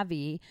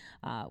savvy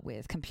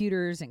with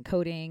computers and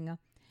coding.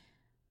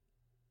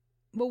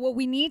 But what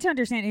we need to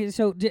understand is,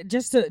 so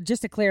just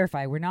to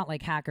clarify, we're not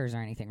like hackers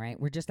or anything, right?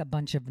 We're just a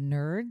bunch of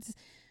nerds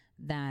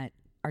that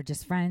are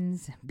just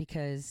friends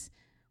because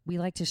we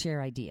like to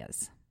share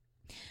ideas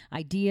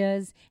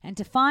and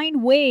to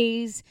find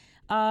ways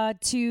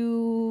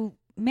to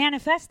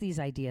manifest these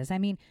ideas. I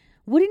mean,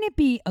 wouldn't it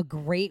be a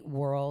great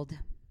world,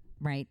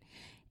 right,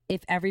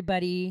 if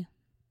everybody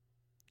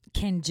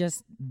can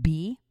just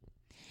be?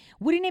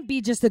 Wouldn't it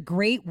be just a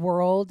great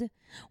world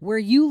where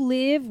you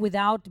live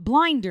without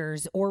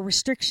blinders or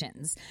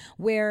restrictions,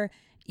 where,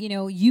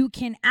 you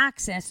can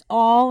access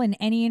all and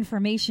any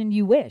information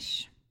you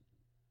wish?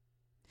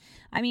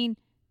 I mean,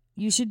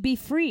 you should be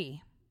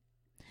free.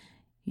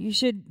 You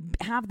should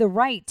have the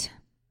right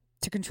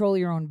to control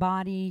your own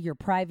body, your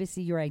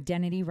privacy, your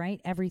identity, right?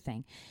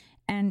 Everything.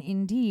 And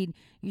indeed,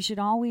 you should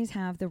always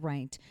have the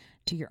right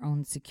to your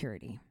own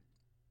security.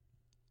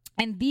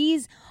 And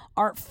these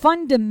are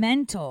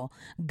fundamental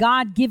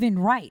God-given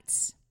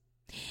rights.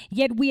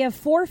 Yet we have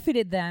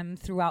forfeited them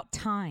throughout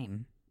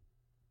time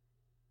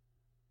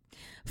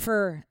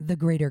for the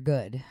greater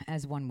good,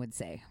 as one would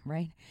say,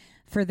 right?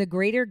 For the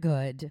greater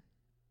good,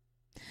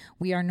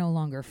 we are no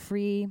longer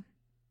free.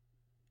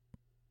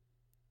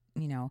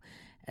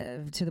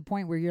 to the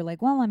point where you're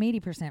like, well, I'm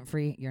 80%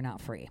 free. You're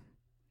not free.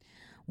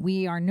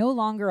 We are no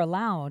longer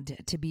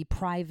allowed to be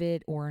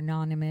private or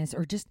anonymous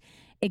or just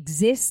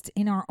exist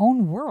in our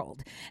own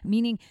world.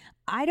 Meaning,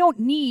 I don't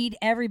need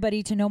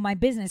everybody to know my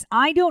business.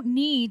 I don't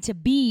need to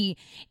be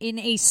in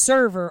a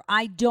server.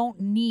 I don't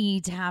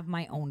need to have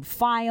my own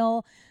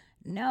file.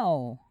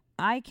 No,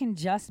 I can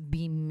just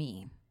be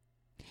me.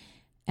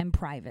 And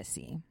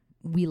privacy,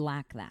 we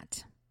lack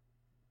that.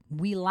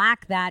 We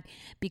lack that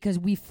because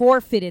we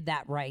forfeited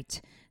that right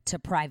to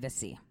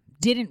privacy.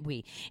 Didn't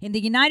we? In the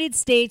United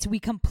States, we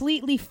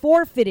completely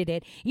forfeited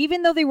it,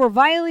 even though they were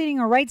violating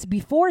our rights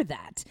before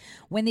that.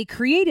 When they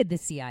created the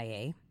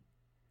CIA,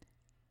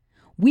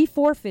 we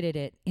forfeited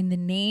it in the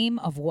name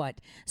of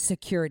what?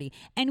 Security.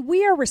 And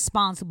we are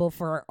responsible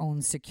for our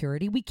own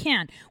security. We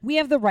can. We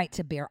have the right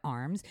to bear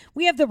arms.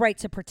 We have the right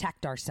to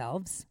protect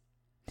ourselves.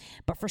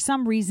 But for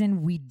some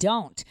reason, we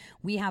don't.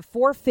 We have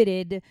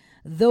forfeited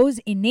those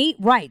innate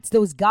rights,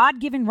 those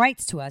God-given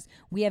rights to us.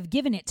 We have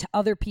given it to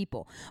other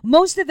people.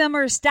 Most of them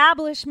are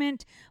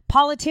establishment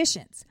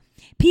politicians,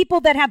 people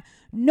that have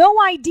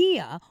no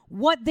idea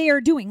what they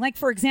are doing. Like,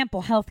 for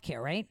example,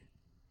 healthcare, right?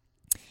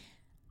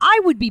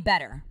 I would be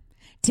better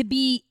to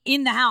be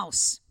in the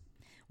House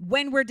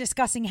when we're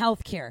discussing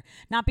healthcare,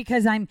 not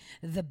because I'm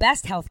the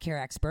best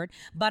healthcare expert,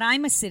 but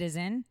I'm a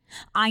citizen.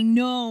 I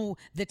know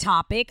the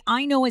topic.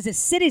 I know as a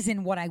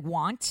citizen what I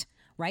want,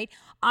 right?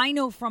 I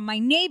know from my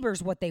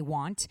neighbors what they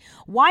want.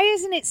 Why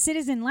isn't it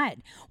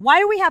citizen-led? Why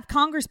do we have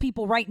Congress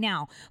people right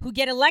now who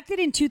get elected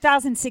in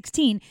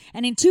 2016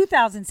 and in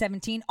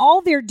 2017,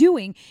 all they're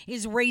doing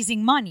is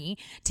raising money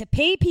to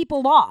pay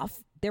people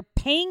off. They're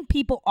paying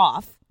people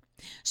off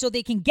so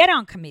they can get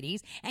on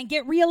committees and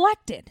get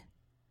reelected.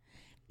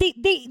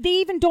 They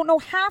even don't know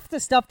half the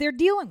stuff they're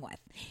dealing with.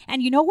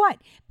 And you know what?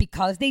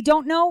 Because they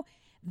don't know,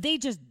 they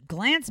just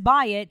glance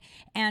by it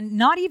and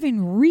not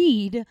even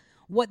read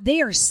what they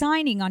are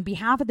signing on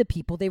behalf of the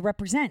people they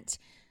represent.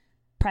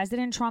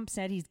 President Trump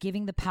said he's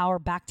giving the power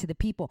back to the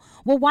people.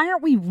 Well, why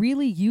aren't we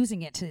really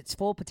using it to its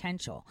full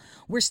potential?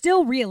 We're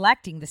still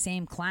reelecting the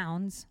same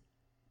clowns.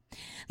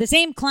 The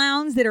same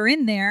clowns that are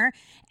in there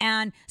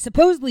and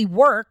supposedly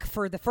work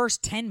for the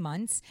first 10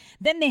 months.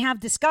 Then they have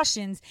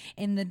discussions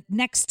in the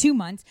next 2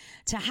 months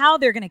to how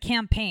they're going to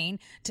campaign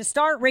to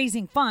start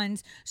raising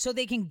funds so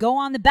they can go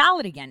on the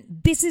ballot again.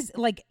 This is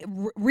like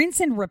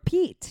rinse and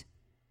repeat.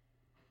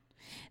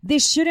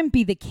 This shouldn't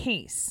be the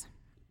case.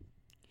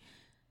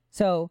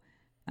 So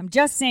I'm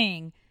just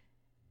saying,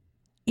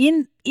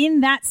 in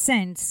that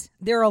sense,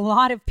 there are a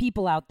lot of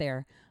people out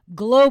there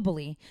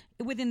globally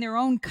within their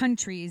own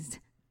countries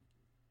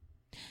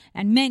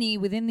and many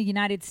within the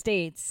United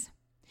States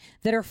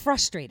that are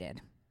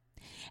frustrated.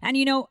 And,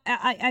 you know,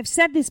 I've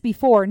said this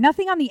before,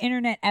 nothing on the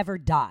internet ever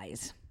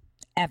dies,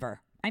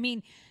 ever. I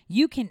mean,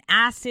 you can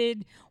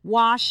acid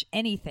wash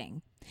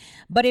anything.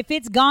 But if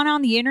it's gone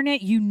on the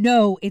internet, you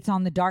know it's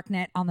on the dark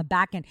net, on the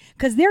back end.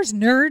 Because there's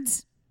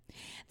nerds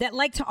that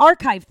like to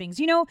archive things.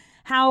 You know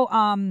how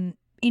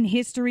in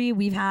history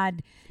we've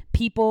had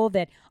people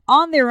that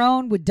on their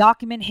own would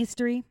document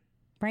history,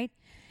 right?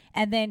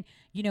 And then,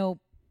 you know,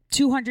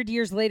 200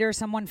 years later,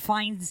 someone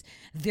finds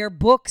their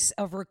books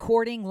of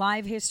recording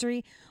live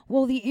history.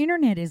 Well, the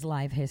internet is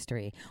live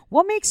history.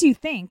 What makes you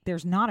think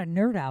there's not a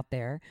nerd out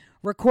there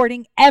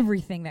recording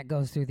everything that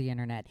goes through the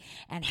internet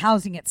and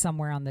housing it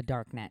somewhere on the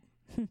dark net?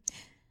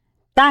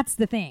 That's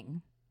the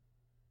thing.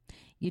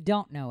 You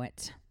don't know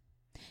it.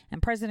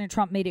 And President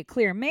Trump made it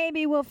clear,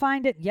 maybe we'll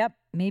find it. Yep,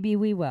 maybe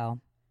we will.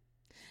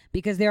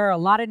 Because there are a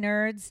lot of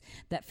nerds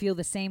that feel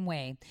the same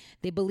way.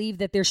 They believe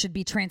that there should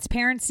be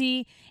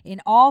transparency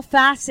in all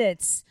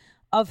facets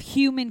of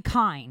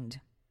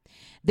humankind.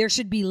 There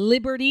should be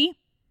liberty,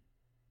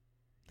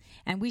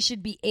 and we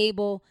should be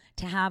able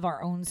to have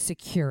our own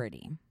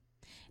security.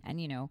 And,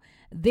 you know,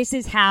 this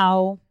is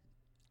how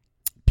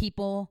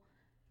people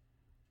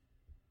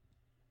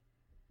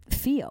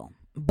feel,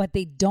 but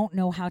they don't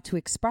know how to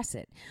express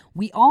it.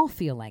 We all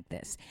feel like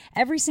this.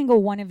 Every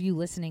single one of you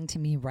listening to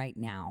me right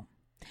now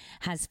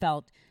has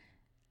felt,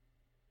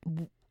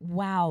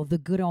 wow, the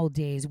good old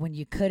days when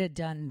you could have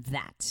done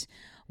that.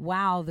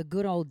 Wow, the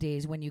good old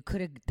days when you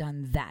could have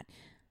done that.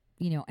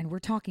 You know, and we're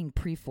talking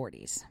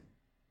pre-40s,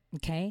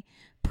 okay?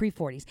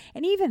 Pre-40s.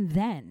 And even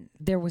then,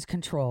 there was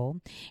control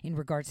in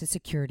regards to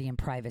security and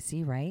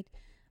privacy, right?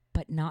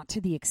 But not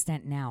to the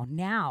extent now.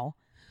 Now,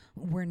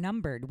 we're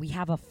numbered. We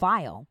have a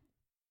file.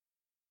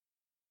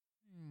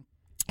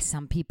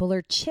 Some people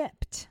are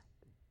chipped.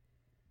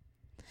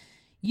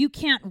 You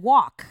can't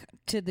walk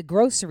to the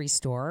grocery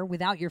store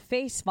without your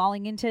face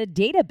falling into a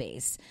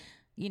database.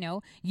 You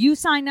know, you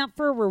sign up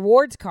for a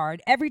rewards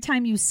card. Every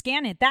time you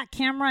scan it, that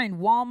camera in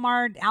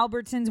Walmart,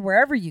 Albertsons,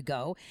 wherever you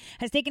go,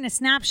 has taken a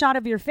snapshot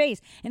of your face.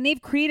 And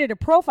they've created a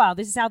profile.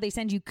 This is how they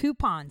send you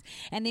coupons.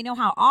 And they know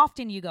how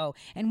often you go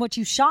and what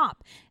you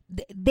shop.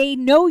 They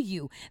know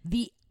you.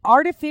 The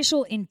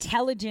artificial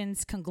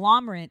intelligence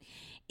conglomerate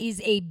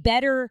is a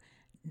better...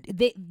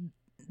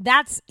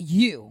 That's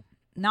you.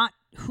 Not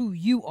who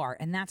you are,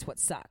 and that's what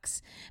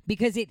sucks,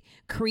 because it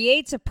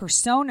creates a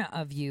persona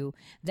of you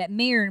that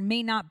may or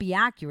may not be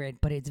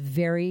accurate, but it's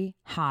very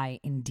high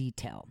in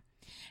detail.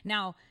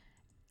 Now,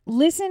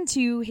 listen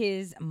to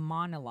his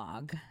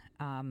monologue,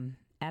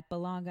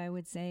 epilogue, I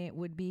would say it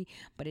would be,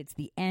 but it's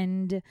the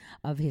end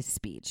of his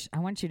speech. I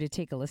want you to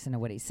take a listen to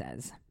what he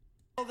says.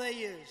 They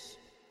use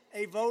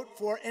a vote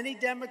for any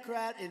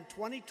Democrat in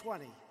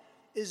 2020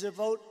 is a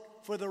vote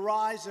for the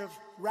rise of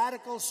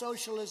radical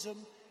socialism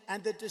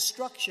and the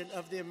destruction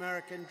of the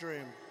American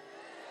dream.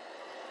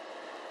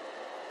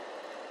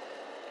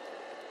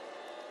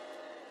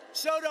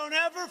 So don't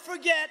ever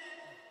forget,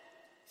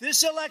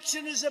 this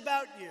election is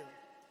about you.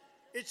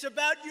 It's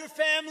about your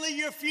family,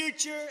 your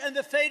future, and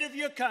the fate of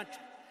your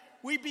country.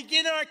 We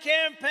begin our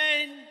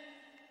campaign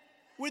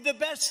with the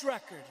best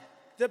record,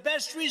 the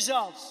best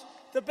results,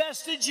 the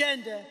best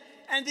agenda,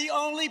 and the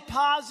only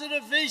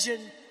positive vision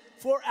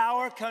for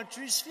our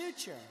country's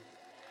future.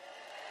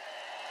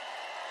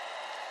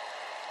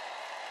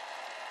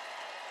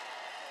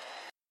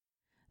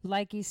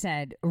 Like he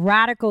said,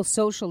 radical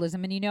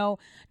socialism. And, you know,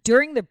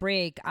 during the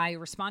break, I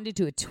responded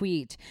to a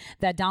tweet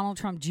that Donald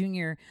Trump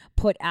Jr.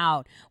 put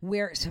out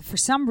where, so for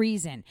some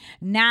reason,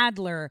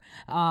 Nadler,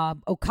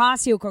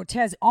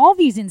 Ocasio-Cortez, all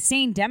these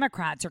insane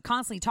Democrats are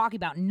constantly talking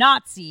about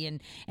Nazi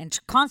and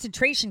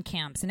concentration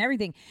camps and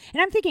everything.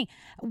 And I'm thinking,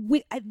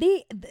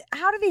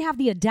 how do they have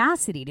the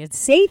audacity to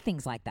say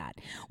things like that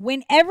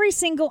when every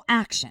single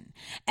action,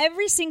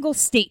 every single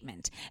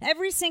statement,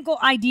 every single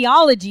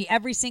ideology,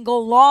 every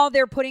single law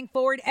they're putting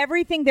forward,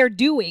 everything they're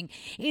doing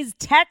is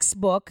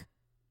textbook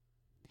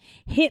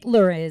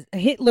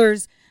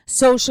Hitler's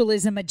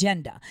socialism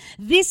agenda.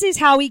 This is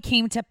how he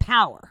came to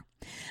power,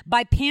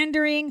 by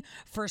pandering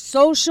for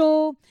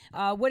social,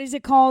 what is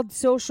it called?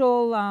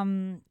 Social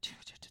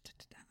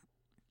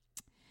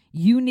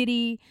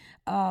unity.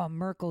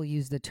 Merkel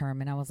used the term,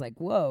 and I was like,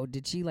 whoa,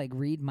 did she like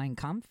read Mein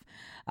Kampf?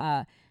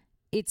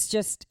 It's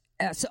just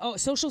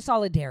social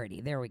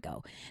solidarity. There we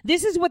go.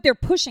 This is what they're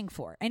pushing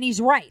for. And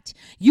he's right.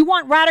 You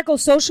want radical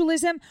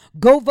socialism?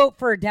 Go vote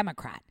for a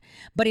Democrat.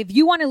 But if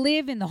you want to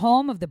live in the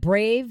home of the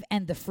brave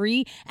and the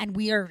free, and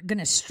we are going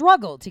to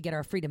struggle to get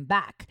our freedom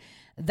back,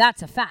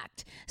 that's a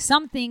fact.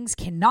 Some things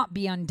cannot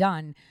be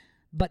undone,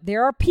 but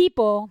there are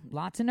people,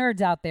 lots of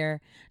nerds out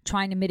there,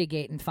 trying to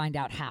mitigate and find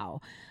out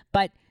how.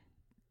 But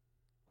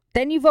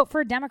then you vote for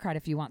a Democrat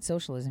if you want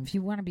socialism. If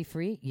you want to be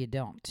free, you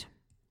don't.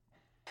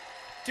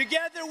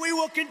 Together, we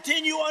will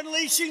continue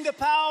unleashing the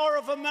power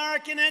of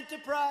American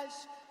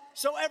enterprise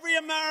so every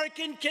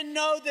American can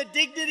know the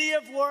dignity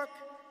of work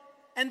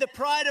and the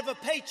pride of a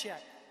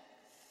paycheck.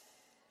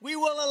 We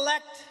will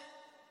elect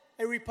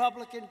a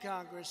Republican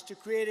Congress to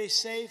create a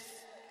safe,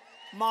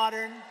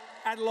 modern,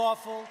 and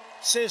lawful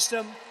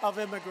system of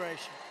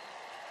immigration.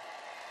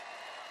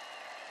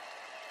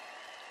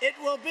 It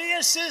will be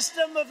a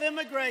system of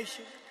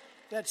immigration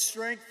that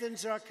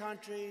strengthens our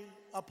country,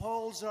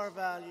 upholds our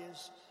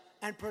values,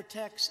 and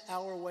protects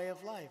our way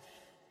of life.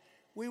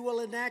 We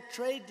will enact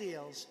trade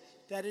deals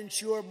that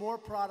ensure more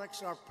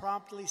products are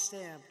promptly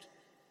stamped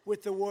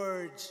with the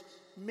words,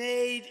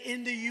 "Made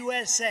in the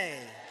USA."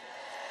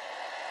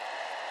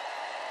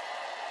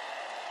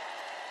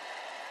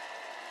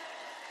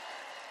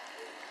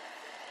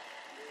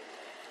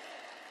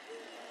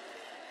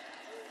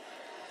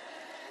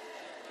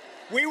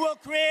 We will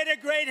create a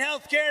great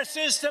healthcare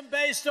system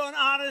based on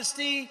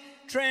honesty,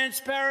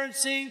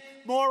 transparency,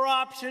 more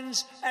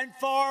options, and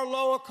far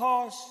lower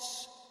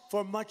costs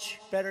for much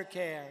better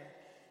care.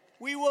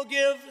 We will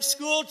give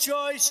school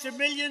choice to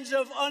millions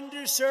of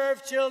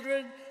underserved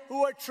children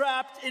who are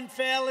trapped in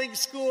failing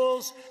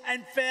schools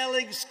and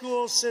failing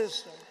school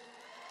systems.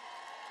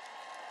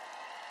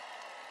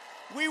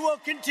 We will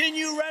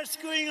continue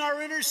rescuing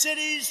our inner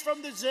cities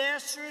from the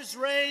disastrous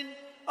reign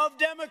of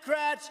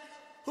Democrats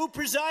who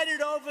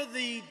presided over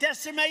the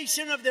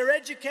decimation of their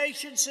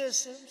education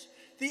systems,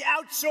 the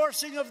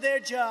outsourcing of their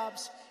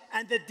jobs,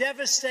 and the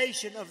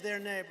devastation of their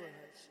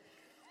neighborhoods.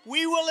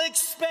 We will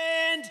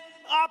expand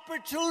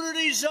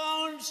opportunity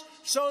zones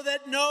so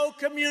that no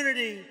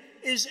community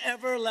is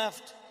ever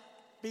left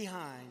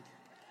behind.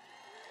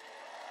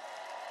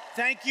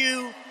 Thank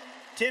you,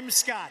 Tim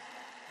Scott.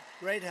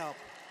 Great help.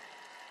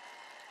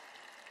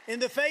 In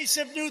the face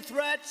of new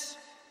threats,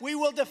 we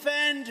will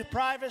defend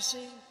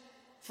privacy,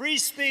 free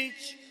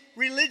speech,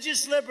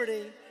 religious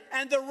liberty,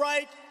 and the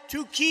right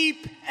to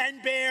keep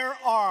and bear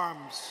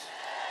arms.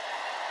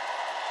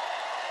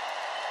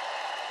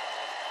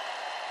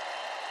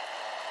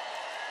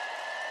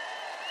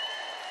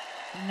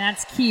 And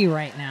that's key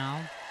right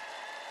now.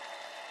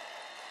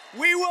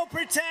 We will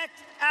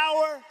protect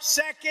our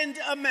Second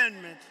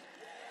Amendment.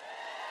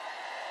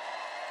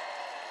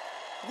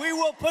 We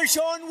will push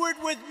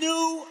onward with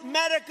new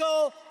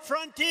medical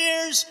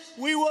frontiers.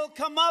 We will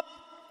come up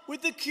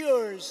with the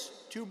cures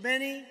to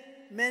many,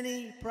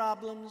 many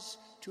problems,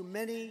 to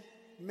many,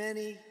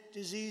 many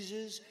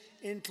diseases,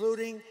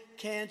 including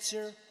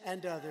cancer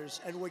and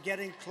others. And we're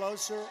getting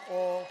closer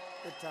all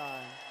the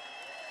time.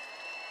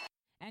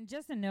 And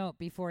just a note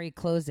before he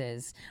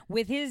closes,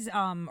 with his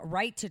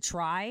right to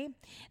try,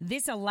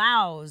 this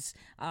allows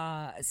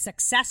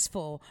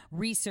successful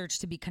research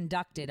to be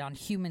conducted on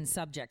human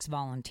subjects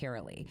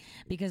voluntarily.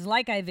 Because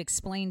like I've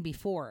explained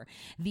before,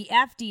 the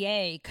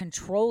FDA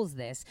controls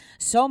this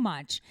so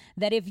much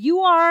that if you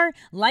are,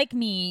 like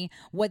me,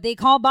 what they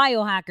call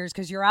biohackers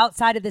because you're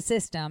outside of the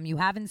system, you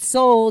haven't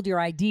sold your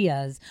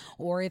ideas,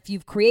 or if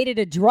you've created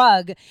a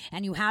drug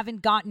and you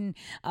haven't gotten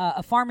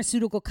a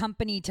pharmaceutical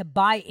company to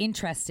buy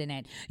interest in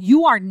it,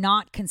 you are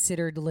not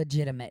considered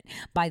legitimate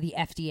by the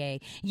FDA.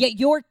 Yet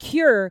your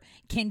cure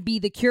can be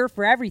the cure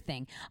for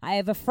everything. I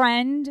have a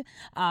friend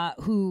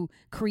who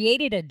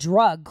created a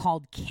drug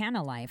called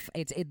Canalife.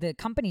 The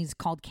company's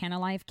called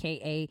Canalife,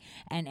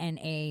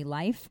 Kanna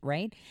Life,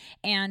 right?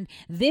 And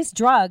this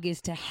drug is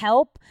to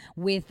help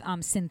with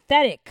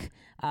synthetic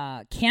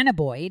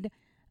cannabinoid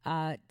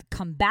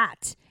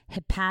combat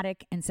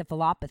hepatic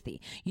encephalopathy,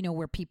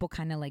 where people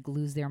kind of like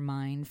lose their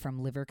mind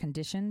from liver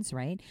conditions,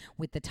 right?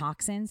 With the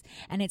toxins.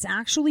 And it's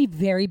actually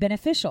very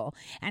beneficial.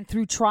 And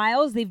through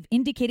trials, they've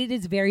indicated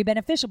it's very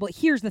beneficial. But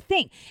here's the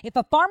thing. If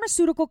a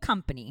pharmaceutical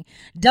company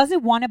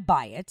doesn't want to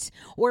buy it,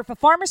 or if a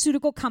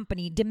pharmaceutical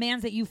company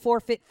demands that you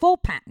forfeit full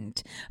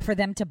patent for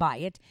them to buy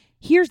it,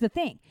 here's the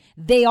thing.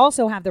 They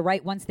also have the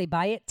right, once they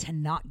buy it, to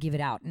not give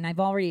it out. And I've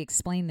already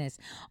explained this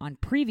on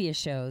previous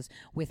shows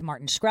with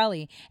Martin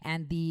Shkreli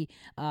and the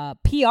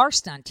PR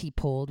stunt he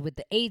pulled with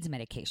the AIDS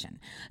medication.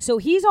 So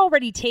he's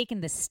already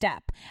taken the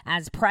step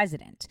as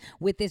president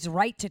with this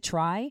right to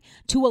try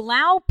to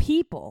allow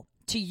people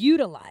to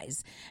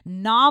utilize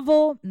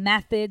novel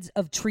methods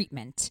of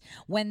treatment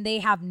when they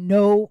have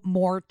no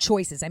more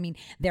choices. I mean,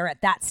 they're at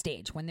that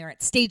stage, when they're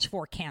at stage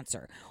 4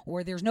 cancer,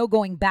 or there's no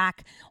going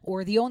back,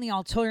 or the only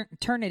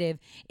alternative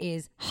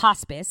is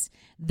hospice.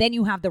 Then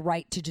you have the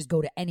right to just go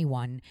to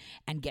anyone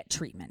and get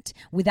treatment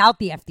without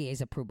the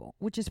FDA's approval,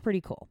 which is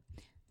pretty cool.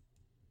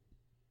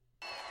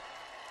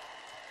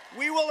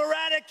 We will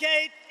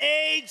eradicate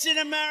AIDS in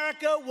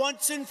America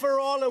once and for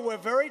all, and we're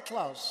very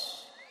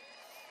close.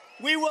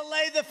 We will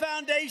lay the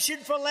foundation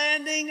for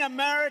landing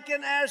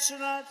American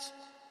astronauts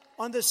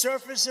on the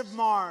surface of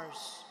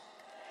Mars.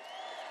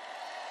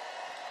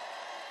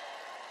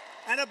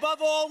 And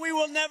above all, we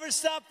will never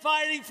stop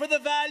fighting for the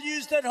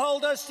values that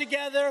hold us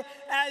together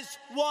as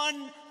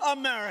one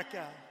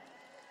America.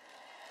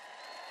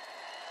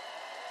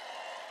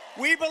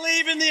 We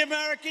believe in the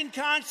American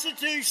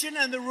Constitution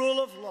and the rule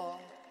of law.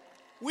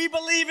 We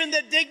believe in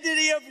the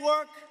dignity of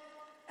work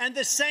and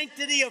the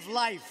sanctity of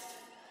life.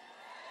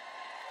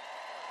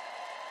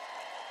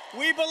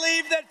 We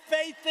believe that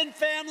faith and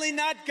family,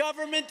 not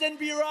government and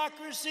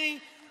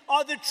bureaucracy,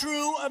 are the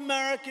true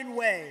American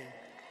way.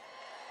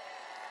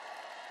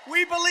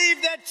 We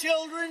believe that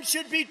children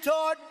should be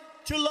taught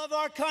to love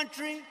our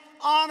country,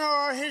 honor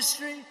our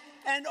history,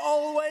 and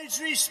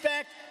always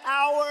respect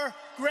our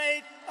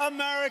great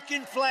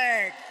American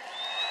flag.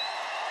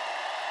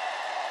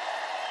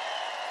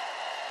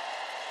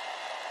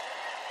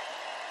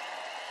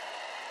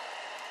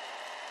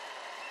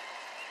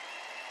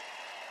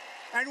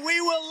 And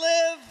we will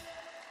live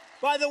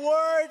by the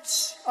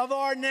words of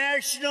our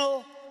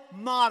national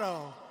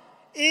motto,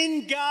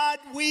 "In God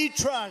we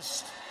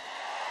trust."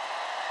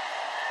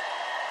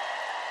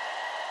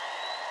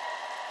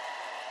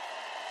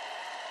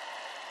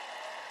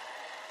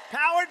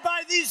 Powered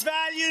by these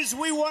values,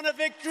 we won a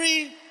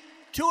victory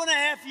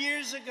 2.5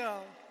 years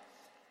ago.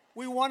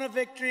 We won a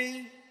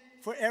victory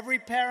for every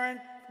parent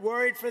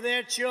worried for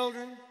their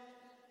children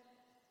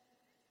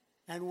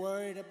and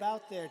worried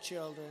about their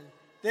children.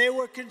 They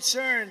were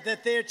concerned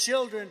that their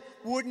children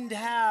wouldn't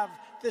have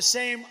the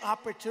same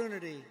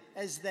opportunity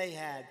as they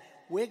had.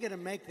 We're going to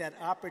make that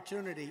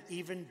opportunity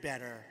even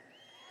better.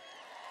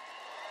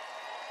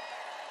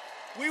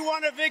 We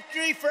won a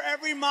victory for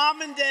every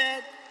mom and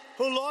dad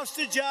who lost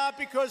a job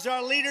because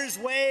our leaders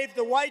waved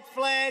the white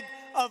flag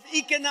of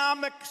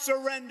economic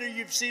surrender.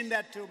 You've seen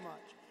that too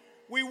much.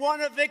 We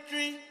won a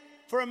victory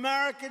for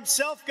American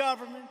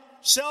self-government,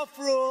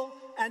 self-rule,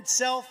 and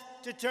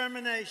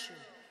self-determination.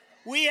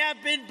 We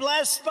have been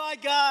blessed by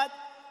God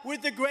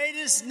with the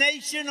greatest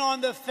nation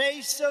on the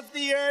face of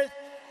the earth,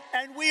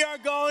 and we are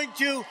going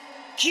to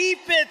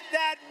keep it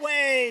that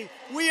way.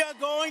 We are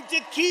going to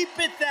keep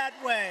it that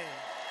way.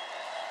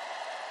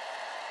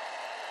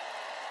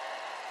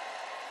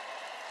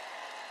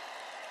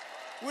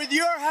 With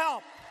your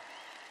help,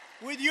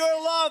 with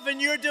your love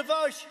and your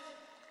devotion,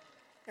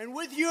 and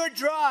with your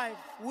drive,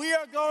 we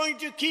are going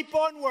to keep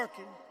on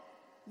working.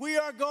 We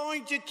are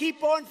going to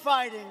keep on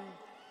fighting.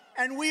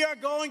 And we are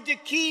going to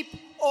keep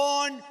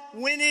on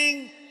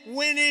winning,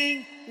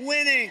 winning,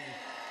 winning.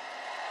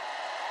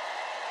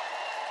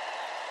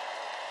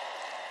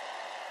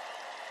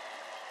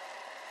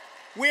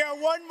 We are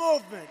one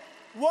movement,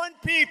 one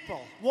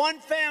people, one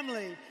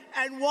family,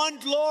 and one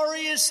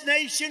glorious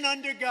nation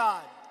under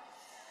God.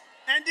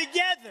 And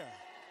together,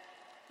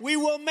 we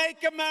will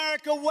make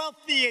America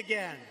wealthy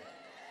again.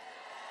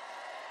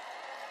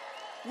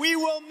 We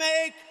will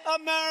make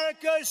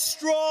America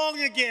strong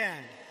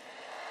again.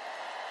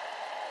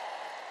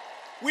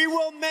 We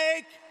will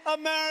make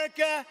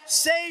America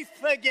safe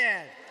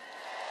again.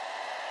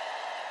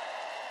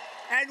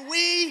 And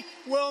we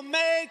will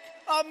make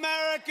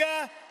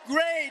America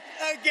great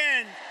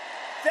again.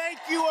 Thank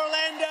you,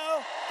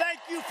 Orlando. Thank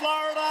you,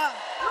 Florida.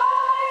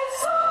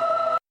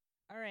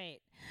 All right.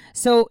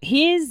 So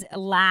his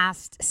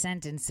last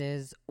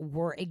sentences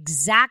were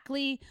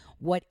exactly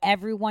what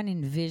everyone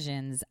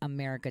envisions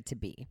America to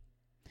be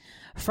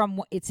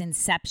from its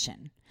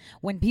inception.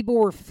 When people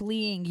were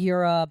fleeing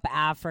Europe,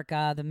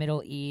 Africa, the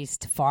Middle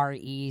East, Far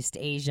East,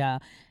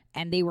 Asia,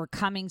 and they were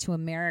coming to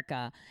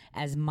America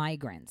as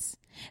migrants.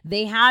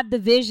 They had the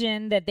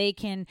vision that they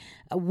can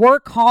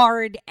work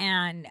hard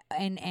and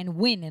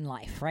win in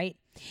life, right?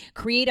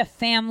 Create a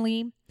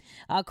family,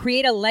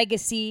 create a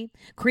legacy,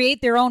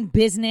 create their own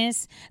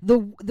business.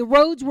 The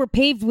roads were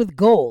paved with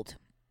gold.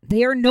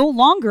 They are no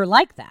longer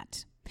like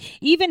that.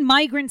 Even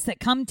migrants that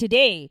come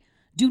today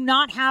do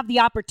not have the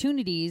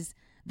opportunities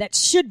that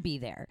should be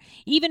there.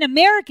 Even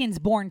Americans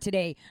born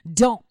today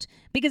don't,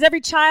 because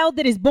every child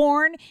that is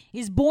born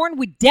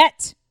with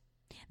debt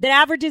that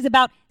averages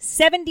about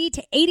 $70,000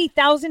 to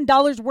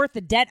 $80,000 worth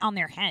of debt on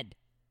their head.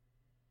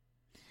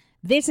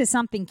 This is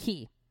something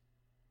key.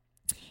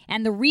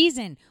 And the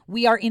reason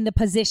we are in the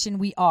position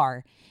we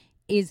are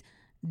is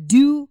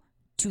due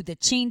to the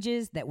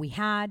changes that we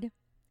had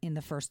in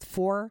the first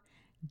 4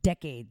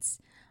 decades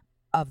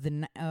of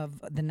the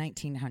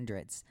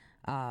 1900s.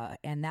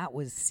 And that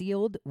was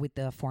sealed with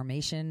the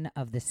formation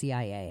of the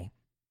CIA.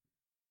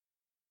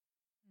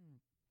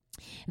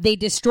 They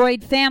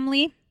destroyed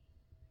family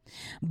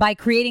by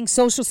creating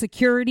Social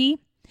Security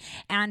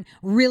and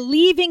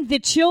relieving the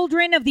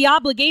children of the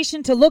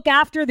obligation to look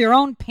after their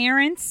own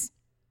parents.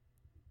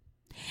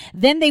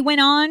 Then they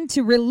went on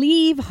to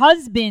relieve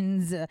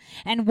husbands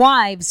and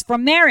wives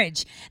from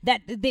marriage,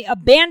 that they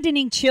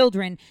abandoning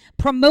children,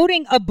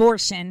 promoting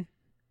abortion.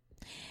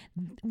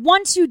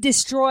 Once you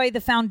destroy the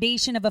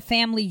foundation of a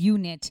family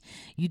unit,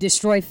 you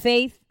destroy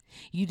faith,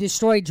 you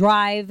destroy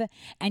drive,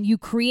 and you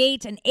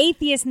create an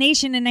atheist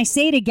nation. And I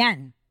say it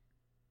again.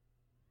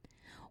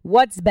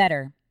 What's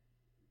better?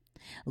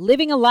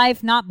 Living a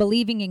life not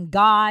believing in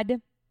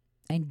God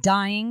and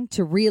dying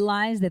to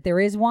realize that there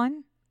is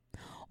one?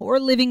 Or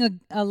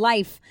living a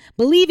life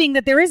believing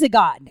that there is a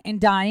God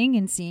and dying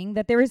and seeing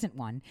that there isn't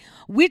one?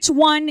 Which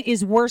one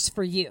is worse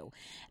for you?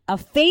 A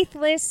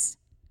faithless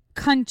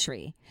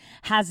country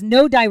has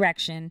no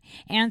direction,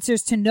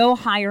 answers to no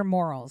higher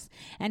morals.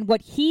 And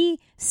what he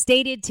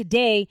stated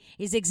today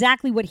is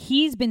exactly what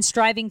he's been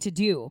striving to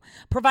do.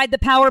 Provide the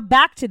power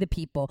back to the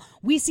people.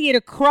 We see it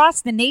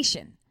across the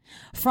nation,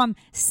 from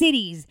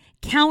cities,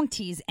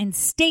 counties, and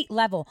state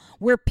level,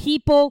 where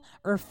people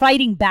are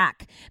fighting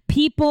back.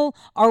 People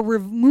are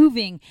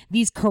removing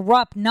these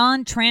corrupt,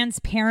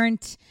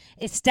 non-transparent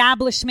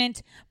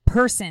establishment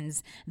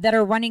persons that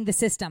are running the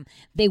system.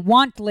 They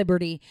want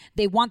liberty.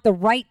 They want the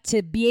right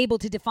to be able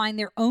to define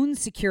their own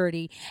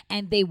security,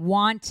 and they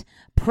want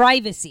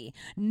privacy.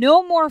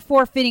 No more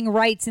forfeiting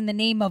rights in the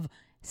name of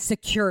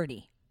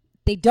security.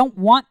 They don't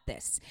want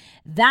this.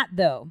 That,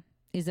 though,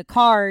 is a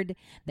card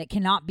that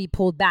cannot be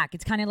pulled back.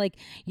 It's kind of like,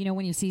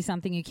 when you see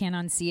something, you can't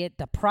unsee it.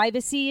 The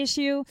privacy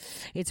issue,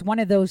 it's one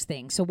of those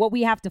things. So what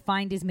we have to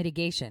find is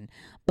mitigation.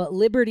 But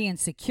liberty and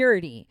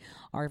security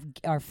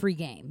are free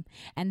game.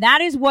 And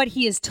that is what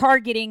he is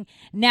targeting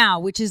now,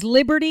 which is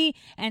liberty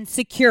and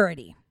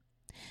security.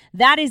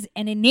 That is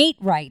an innate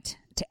right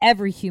to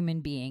every human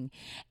being.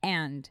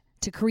 And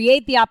to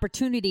create the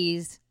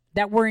opportunities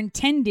that were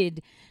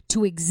intended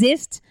to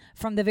exist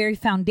from the very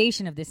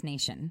foundation of this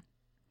nation.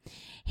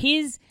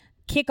 His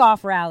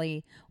kickoff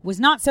rally was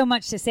not so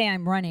much to say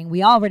I'm running.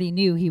 We already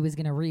knew he was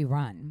going to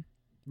rerun,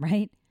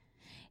 right?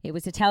 It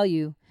was to tell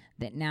you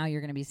that now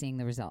you're going to be seeing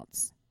the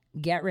results.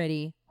 Get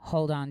ready.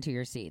 Hold on to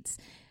your seats.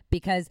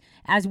 Because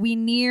as we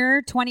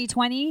near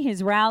 2020,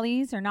 his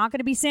rallies are not going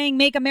to be saying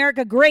make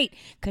America great,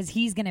 because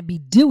he's going to be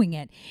doing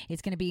it.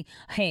 It's going to be,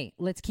 hey,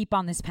 let's keep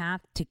on this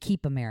path to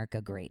keep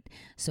America great.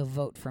 So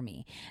vote for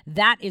me.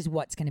 That is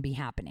what's going to be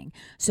happening.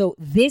 So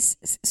this,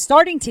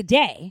 starting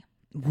today,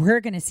 we're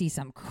going to see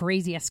some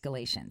crazy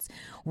escalations.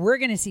 We're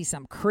going to see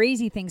some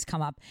crazy things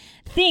come up,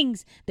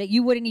 things that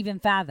you wouldn't even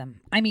fathom.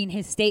 I mean,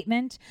 his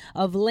statement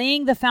of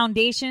laying the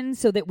foundation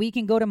so that we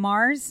can go to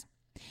Mars,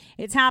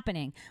 it's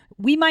happening.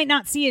 We might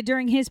not see it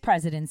during his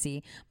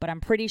presidency, but I'm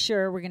pretty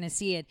sure we're going to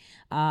see it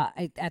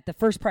at the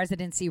first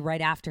presidency right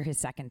after his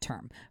second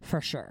term,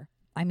 for sure.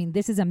 I mean,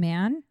 this is a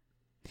man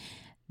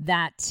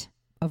that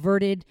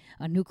averted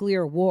a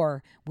nuclear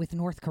war with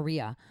North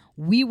Korea.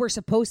 We were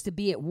supposed to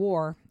be at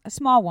war, a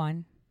small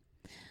one,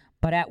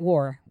 but at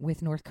war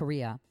with North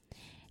Korea.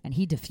 And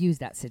he diffused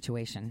that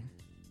situation.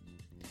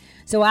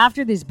 So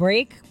after this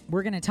break,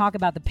 we're going to talk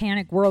about the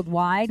panic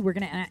worldwide. We're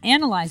going to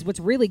analyze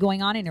what's really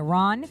going on in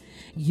Iran,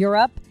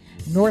 Europe,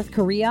 North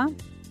Korea,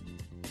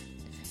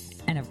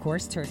 and of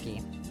course,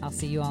 Turkey. I'll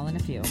see you all in a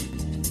few.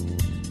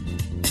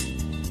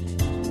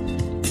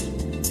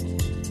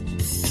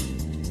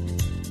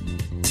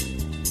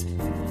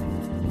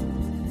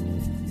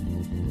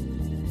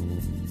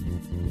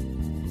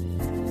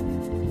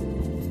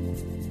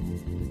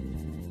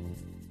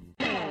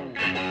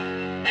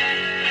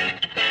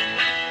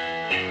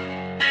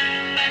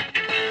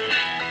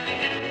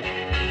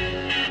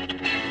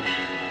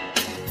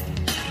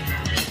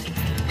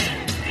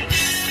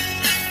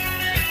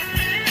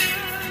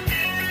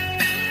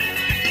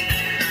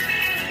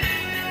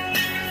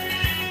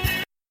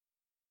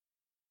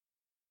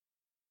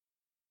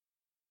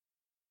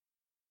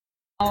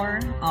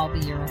 I'll be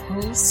your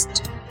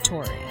host,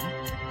 Tori.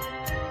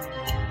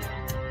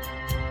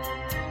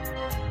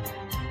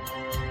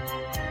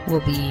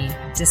 We'll be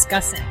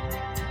discussing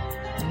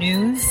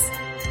news,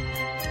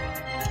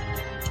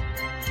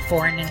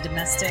 foreign and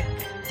domestic,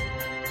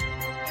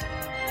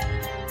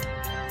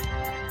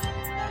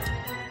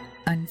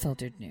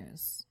 unfiltered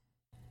news.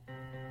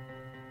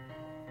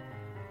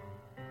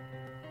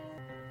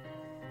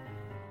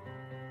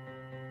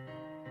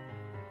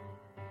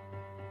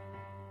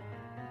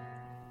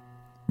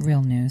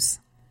 Real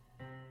news.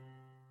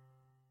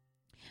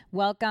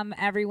 Welcome,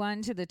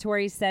 everyone, to the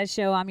Tori Says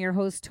Show. I'm your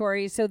host,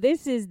 Tori. So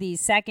this is the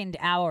second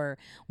hour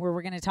where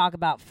we're going to talk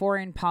about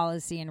foreign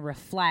policy and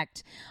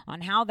reflect on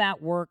how that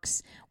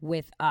works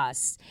with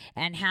us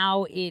and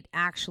how it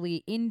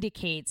actually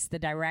indicates the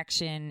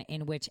direction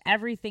in which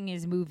everything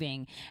is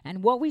moving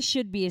and what we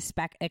should be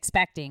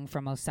expecting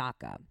from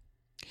Osaka.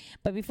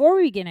 But before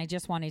we begin, I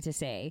just wanted to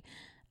say,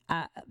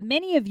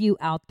 many of you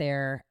out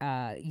there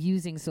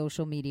using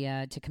social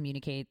media to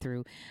communicate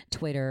through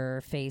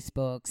Twitter,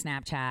 Facebook,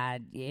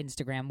 Snapchat,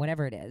 Instagram,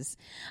 whatever it is,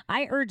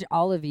 I urge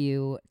all of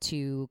you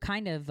to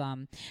kind of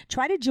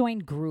try to join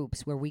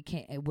groups where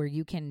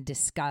you can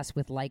discuss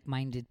with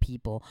like-minded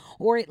people,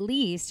 or at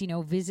least,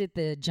 visit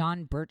the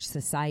John Birch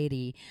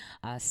Society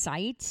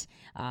site.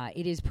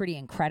 It is pretty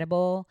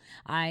incredible.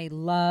 I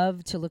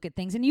love to look at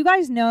things, and you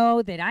guys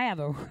know that I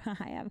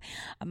have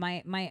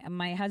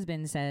my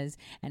husband says,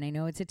 and I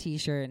know it's a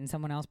t-shirt and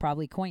someone else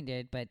probably coined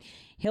it, but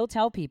he'll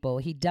tell people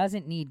he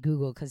doesn't need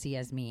Google because he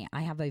has me.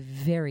 I have a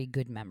very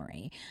good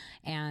memory.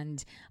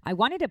 And I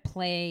wanted to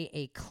play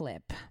a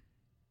clip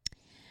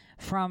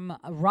from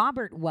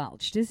Robert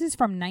Welch. This is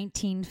from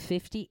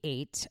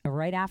 1958,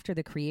 right after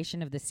the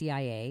creation of the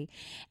CIA.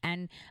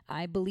 And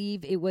I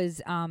believe it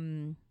was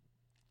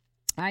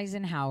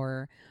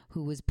Eisenhower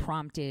who was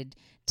prompted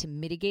to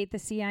mitigate the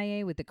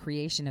CIA with the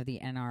creation of the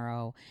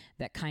NRO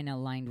that kind of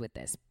aligned with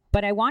this.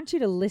 But I want you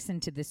to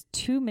listen to this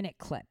 2-minute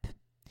clip.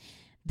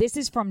 This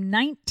is from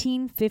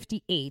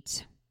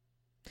 1958,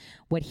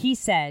 what he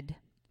said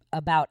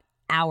about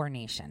our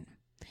nation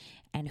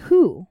and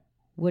who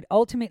would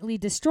ultimately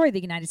destroy the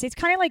United States.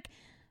 Kind of like,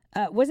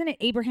 wasn't it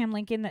Abraham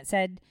Lincoln that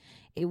said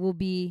it will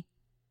be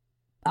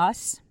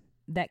us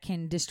that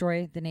can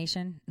destroy the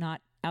nation,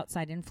 not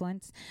outside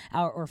influence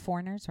or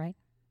foreigners, right?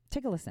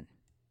 Take a listen.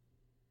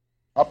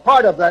 A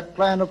part of that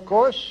plan, of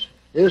course,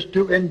 is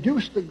to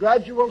induce the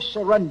gradual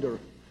surrender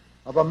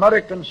of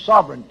American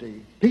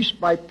sovereignty, piece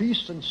by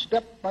piece and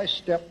step by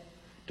step,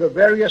 to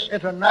various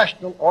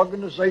international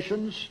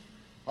organizations,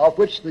 of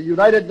which the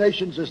United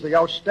Nations is the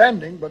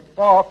outstanding but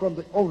far from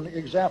the only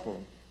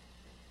example.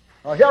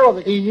 Now, here are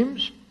the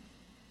aims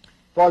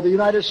for the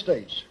United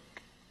States.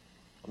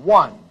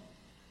 1,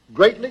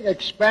 greatly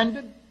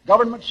expanded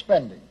government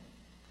spending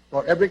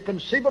for every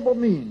conceivable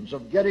means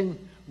of getting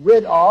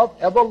rid of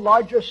ever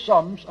larger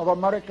sums of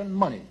American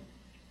money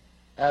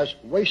as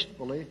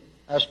wastefully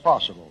as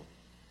possible.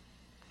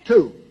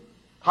 2,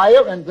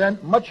 higher and then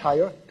much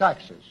higher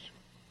taxes.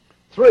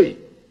 3,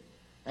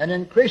 an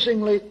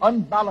increasingly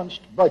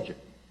unbalanced budget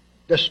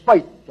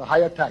despite the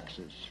higher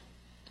taxes.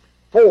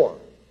 4,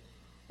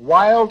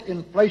 wild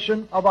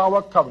inflation of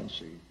our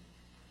currency.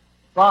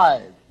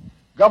 5,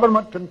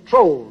 government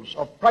controls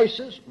of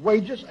prices,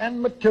 wages,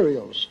 and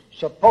materials,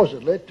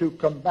 supposedly to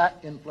combat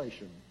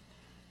inflation.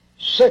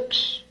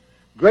 6,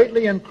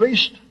 greatly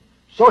increased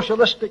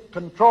socialistic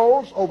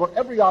controls over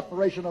every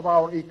operation of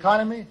our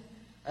economy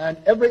and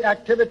every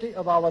activity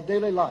of our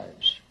daily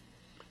lives.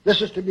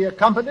 This is to be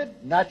accompanied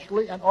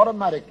naturally and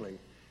automatically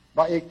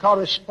by a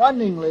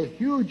correspondingly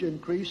huge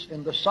increase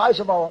in the size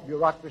of our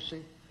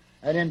bureaucracy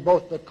and in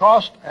both the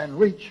cost and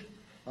reach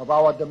of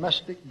our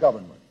domestic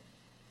government.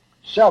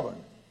 7,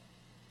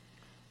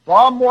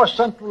 far more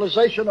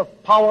centralization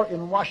of power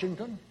in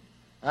Washington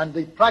and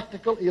the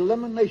practical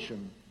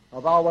elimination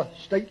of our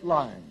state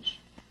lines.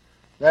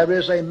 There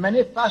is a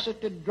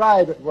many-faceted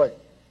drive at work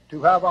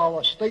to have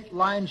our state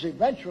lines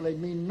eventually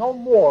mean no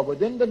more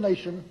within the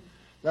nation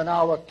than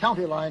our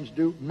county lines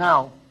do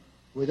now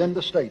within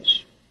the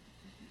states.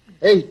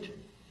 8,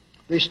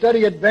 the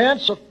steady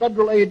advance of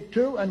federal aid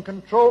to and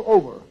control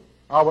over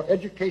our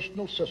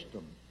educational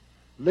system,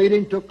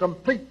 leading to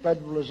complete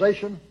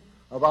federalization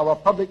of our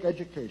public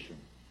education.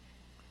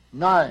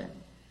 9,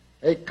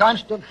 a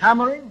constant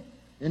hammering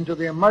into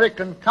the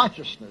American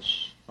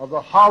consciousness of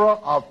the horror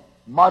of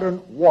modern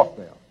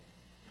warfare,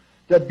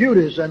 the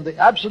beauties and the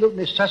absolute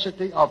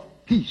necessity of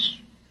peace.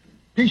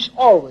 Peace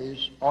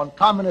always on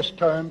communist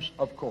terms,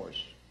 of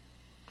course.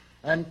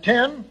 And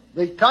 10,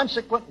 the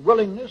consequent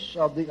willingness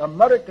of the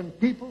American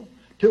people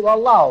to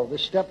allow the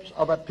steps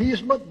of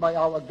appeasement by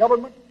our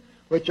government,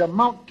 which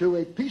amount to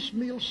a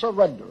piecemeal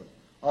surrender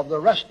of the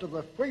rest of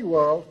the free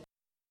world.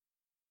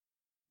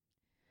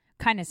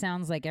 Kind of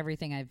sounds like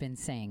everything I've been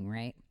saying,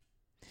 right?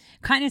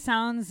 Kind of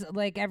sounds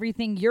like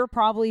everything you're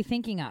probably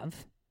thinking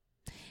of.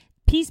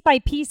 Piece by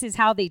piece is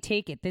how they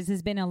take it. This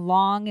has been a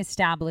long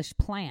established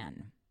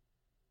plan.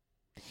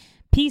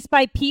 Piece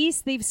by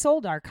piece, they've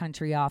sold our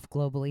country off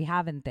globally,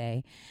 haven't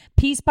they?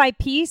 Piece by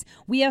piece,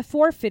 we have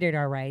forfeited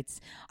our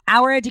rights.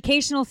 Our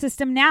educational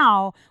system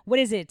now, what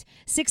is it?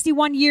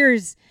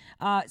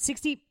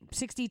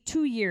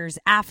 62 years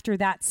after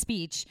that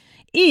speech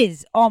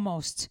is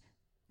almost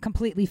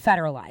completely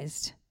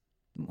federalized.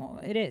 Well,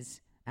 it is,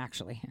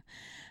 actually.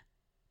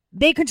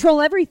 They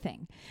control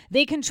everything.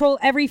 They control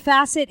every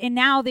facet, and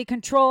now they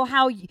control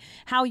how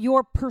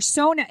your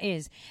persona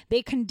is.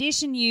 They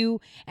condition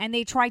you, and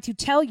they try to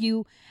tell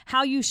you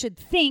how you should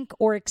think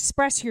or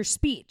express your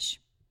speech.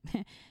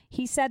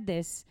 He said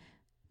this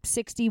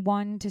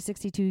 61 to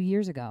 62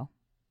 years ago.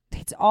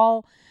 It's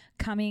all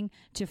coming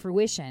to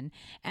fruition.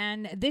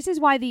 And this is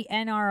why the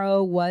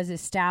NRO was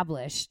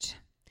established.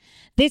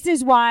 This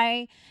is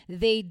why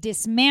they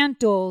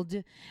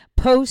dismantled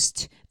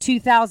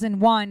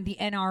post-2001 the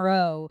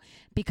NRO,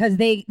 because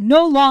they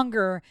no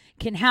longer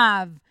can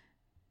have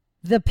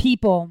the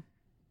people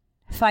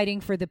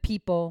fighting for the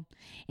people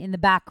in the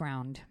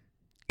background.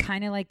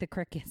 Kind of like the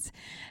crickets,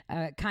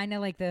 kind of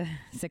like the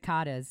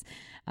cicadas,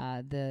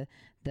 the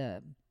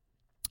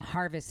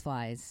harvest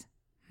flies.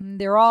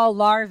 They're all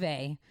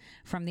larvae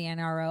from the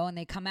NRO, and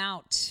they come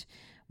out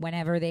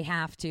whenever they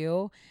have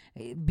to,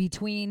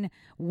 between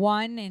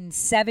 1 and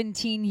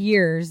 17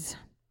 years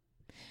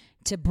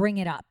to bring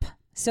it up.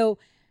 So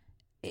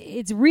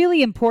it's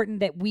really important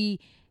that we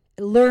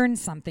learn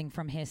something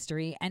from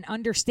history and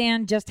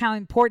understand just how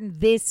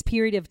important this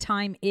period of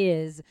time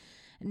is,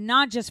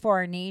 not just for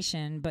our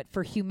nation, but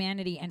for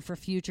humanity and for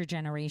future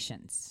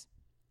generations.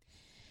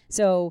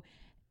 So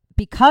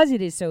because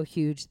it is so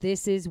huge,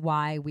 this is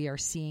why we are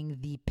seeing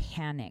the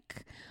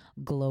panic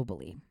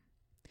globally.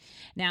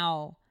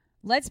 Now,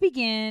 let's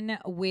begin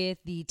with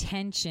the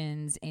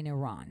tensions in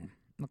Iran,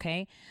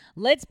 okay?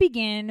 Let's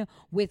begin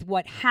with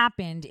what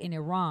happened in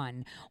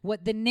Iran,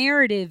 what the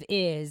narrative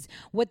is,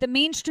 what the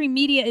mainstream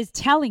media is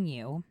telling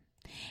you,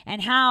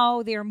 and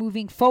how they're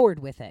moving forward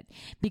with it.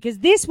 Because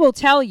this will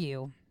tell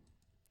you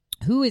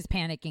who is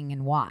panicking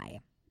and why.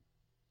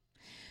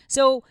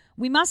 So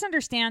we must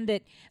understand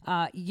that,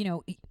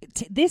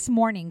 this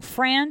morning,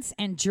 France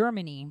and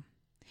Germany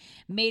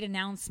made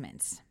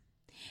announcements.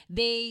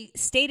 They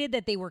stated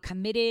that they were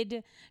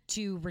committed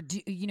to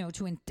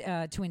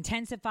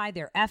intensify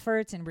their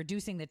efforts in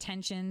reducing the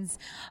tensions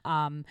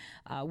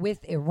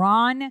with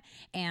Iran,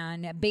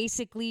 and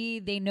basically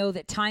they know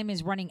that time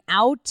is running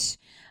out,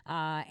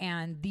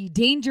 and the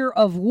danger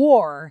of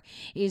war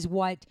is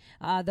what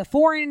the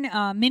foreign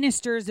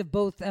ministers of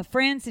both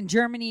France and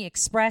Germany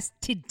expressed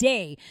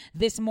today,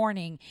 this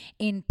morning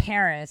in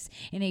Paris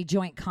in a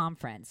joint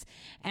conference.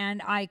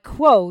 And I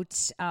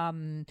quote,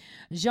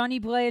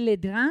 Jean-Yves Le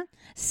Drian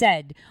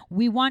said,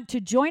 "We want to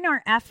join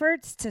our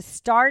efforts to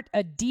start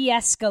a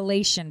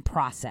de-escalation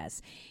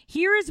process."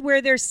 Here is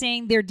where they're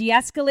saying they're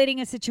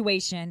de-escalating a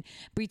situation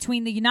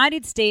between the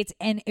United States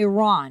and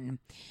Iran.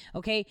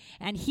 Okay.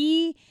 And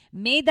he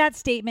made that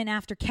statement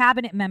after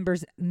cabinet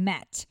members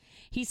met.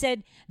 He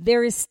said,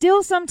 "There is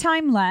still some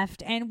time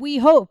left, and we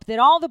hope that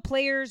all the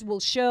players will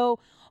show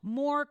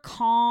more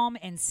calm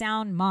and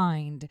sound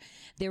mind.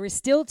 There is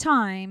still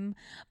time,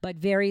 but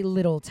very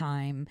little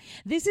time."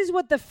 This is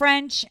what the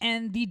French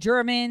and the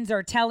Germans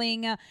are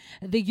telling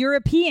the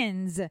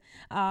Europeans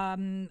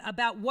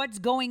about what's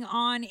going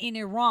on in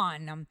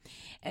Iran.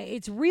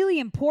 It's really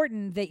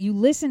important that you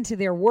listen to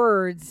their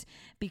words,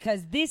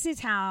 because this is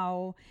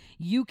how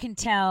you can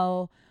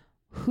tell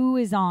who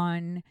is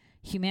on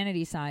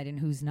humanity's side and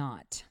who's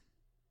not.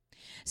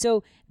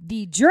 So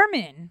the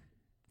German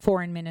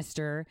Foreign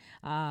Minister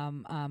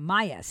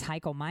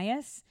Heiko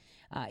Maas,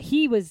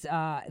 he was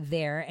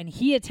there, and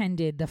he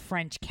attended the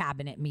French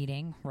cabinet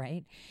meeting,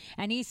 right?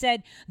 And he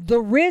said, "The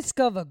risk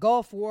of a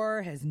Gulf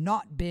War has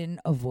not been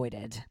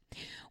avoided.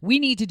 We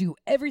need to do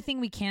everything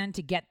we can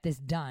to get this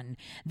done.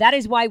 That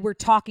is why we're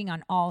talking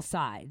on all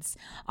sides.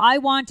 I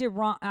went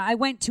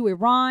to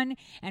Iran,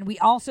 and we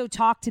also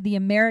talked to the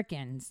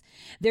Americans.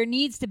 There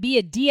needs to be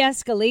a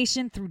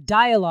de-escalation through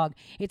dialogue.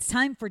 It's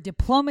time for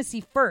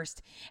diplomacy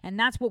first, and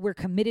that's what we're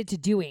committed to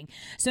doing."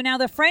 So now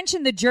the French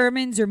and the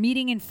Germans are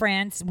meeting in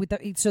France.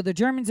 So the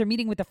Germans are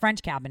meeting with the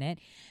French cabinet.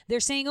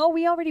 They're saying, "Oh,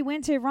 we already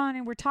went to Iran,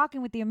 and we're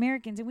talking with the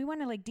Americans, and we want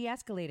to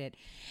de-escalate it."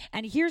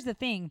 And here's the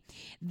thing.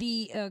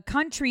 The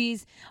countries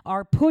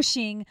are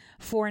pushing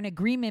for an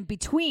agreement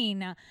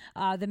between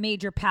the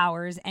major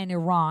powers and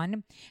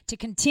Iran to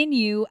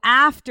continue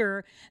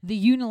after the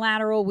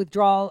unilateral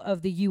withdrawal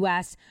of the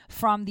U.S.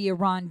 from the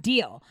Iran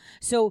deal.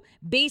 So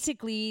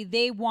basically,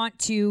 they want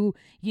to,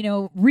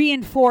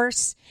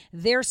 reinforce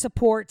their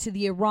support to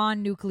the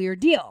Iran nuclear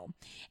deal.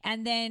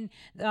 And then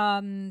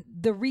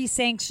the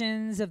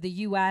re-sanctions of the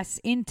U.S.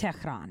 in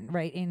Tehran,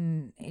 right,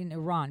 in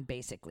Iran,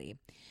 basically.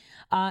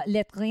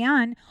 Le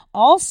Drian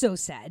also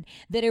said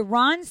that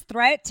Iran's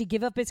threat to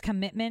give up its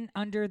commitment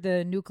under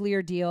the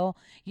nuclear deal,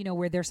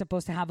 where they're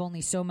supposed to have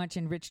only so much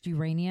enriched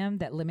uranium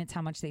that limits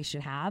how much they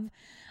should have,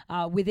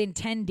 within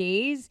 10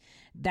 days,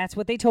 that's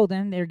what they told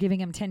him. They're giving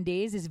him 10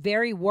 days, is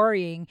very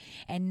worrying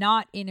and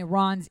not in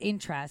Iran's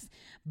interest.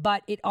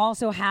 But it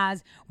also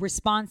has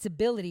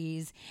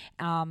responsibilities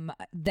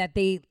that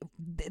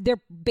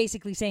they're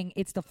basically saying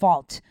it's the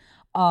fault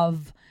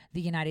of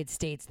the United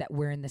States that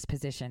we're in this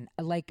position.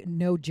 Like,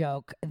 no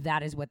joke,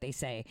 that is what they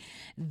say.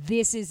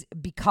 This is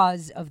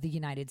because of the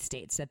United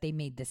States that they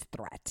made this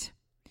threat.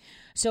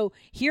 So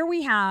here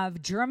we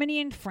have Germany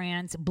and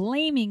France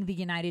blaming the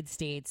United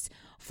States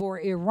for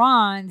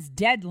Iran's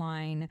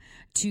deadline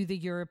to the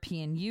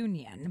European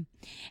Union.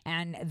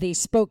 And they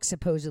spoke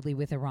supposedly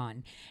with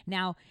Iran.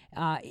 Now,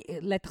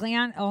 Le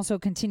Drian also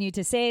continued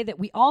to say that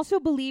we also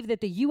believe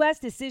that the U.S.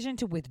 decision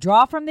to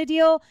withdraw from the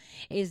deal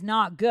is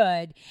not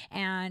good.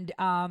 And,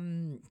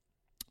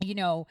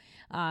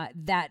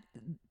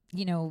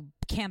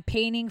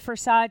 campaigning for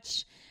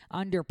such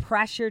under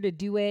pressure to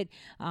do it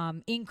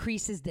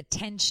increases the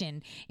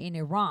tension in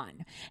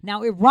Iran.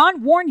 Now,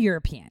 Iran warned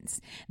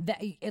Europeans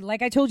that,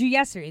 like I told you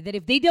yesterday, that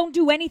if they don't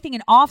do anything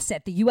and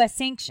offset the U.S.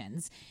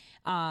 sanctions,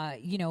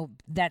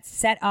 that's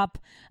set up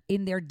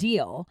in their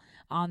deal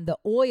on the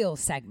oil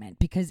segment,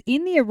 because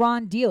in the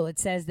Iran deal, it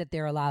says that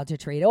they're allowed to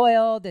trade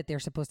oil, that they're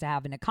supposed to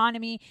have an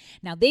economy.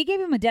 Now, they gave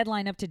him a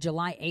deadline up to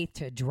July 8th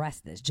to address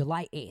this,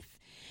 July 8th.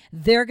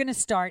 They're going to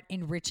start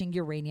enriching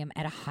uranium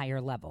at a higher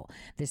level.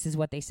 This is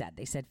what they said.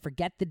 They said,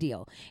 forget the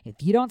deal.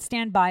 If you don't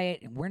stand by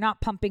it, and we're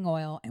not pumping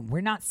oil, and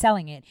we're not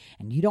selling it,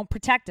 and you don't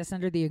protect us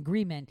under the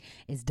agreement,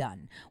 is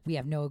done. We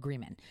have no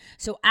agreement.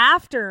 So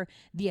after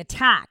the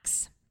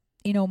attacks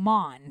in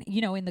Oman,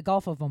 in the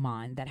Gulf of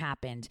Oman that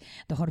happened,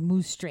 the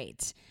Hormuz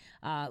Strait,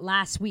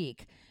 last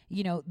week,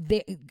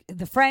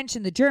 the French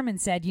and the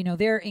Germans said,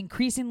 they're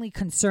increasingly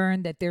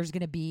concerned that there's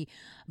going to be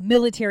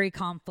military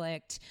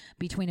conflict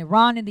between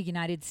Iran and the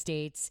United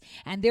States.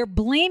 And they're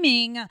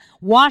blaming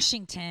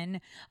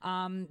Washington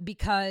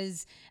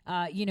because,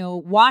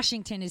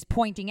 Washington is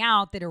pointing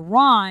out that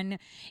Iran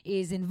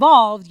is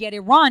involved, yet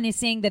Iran is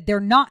saying that they're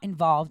not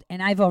involved.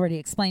 And I've already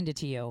explained it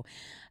to you.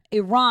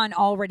 Iran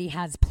already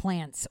has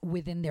plants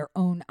within their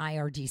own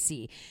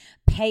IRGC.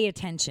 Pay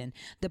attention.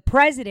 The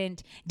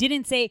president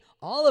didn't say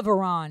all of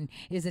Iran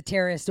is a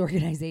terrorist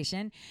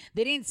organization.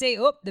 They didn't say,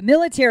 the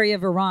military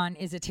of Iran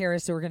is a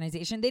terrorist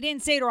organization. They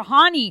didn't say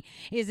Rouhani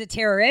is a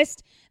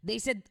terrorist. They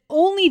said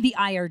only the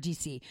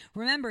IRGC.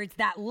 Remember, it's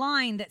that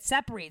line that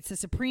separates the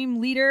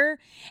supreme leader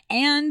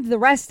and the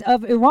rest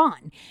of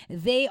Iran.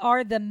 They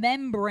are the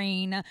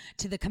membrane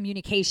to the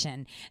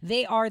communication.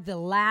 They are the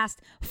last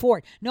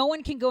fort. No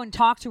one can go and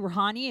talk to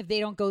Rouhani if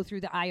they don't go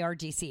through the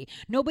IRGC.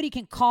 Nobody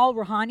can call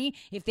Rouhani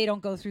if they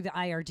don't go through the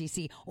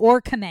IRGC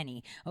or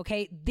Khamenei.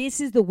 Okay,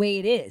 this is the way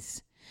it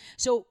is.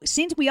 So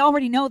since we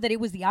already know that it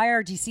was the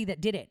IRGC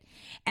that did it,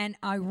 and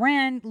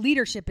Iran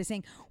leadership is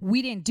saying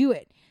we didn't do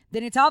it,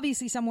 then it's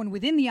obviously someone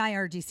within the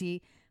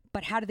IRGC.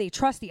 But how do they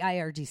trust the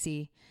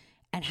IRGC?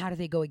 And how do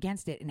they go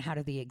against it? And how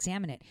do they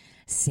examine it?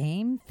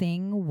 Same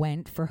thing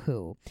went for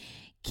who?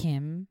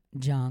 Kim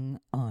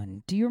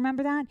Jong-un. Do you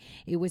remember that?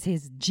 It was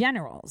his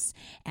generals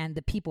and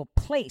the people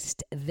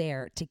placed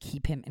there to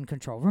keep him in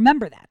control.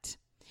 Remember that.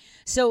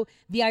 So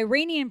the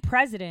Iranian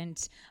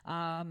president,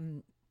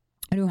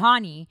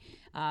 Rouhani,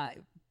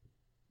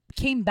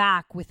 came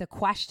back with a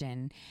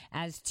question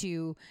as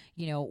to,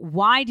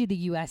 why did the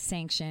U.S.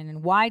 sanction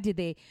and why did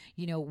they,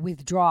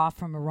 withdraw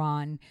from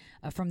Iran,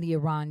 from the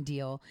Iran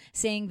deal,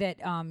 saying that,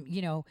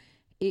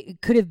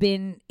 it could have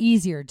been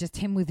easier just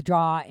him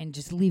withdraw and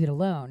just leave it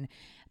alone.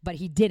 But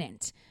he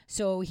didn't.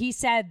 So he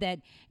said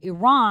that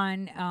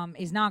Iran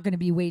is not going to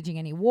be waging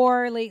any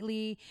war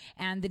lately.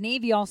 And the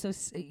Navy also,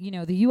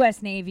 the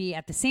U.S. Navy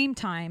at the same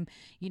time,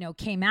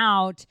 came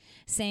out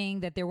saying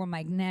that there were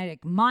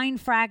magnetic mine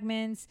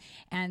fragments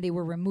and they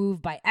were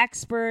removed by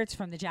experts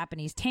from the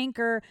Japanese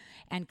tanker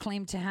and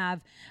claimed to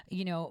have,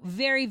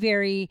 very,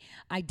 very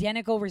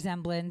identical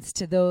resemblance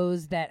to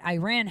those that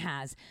Iran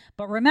has.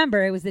 But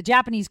remember, it was the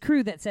Japanese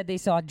crew that said they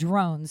saw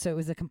drones. So it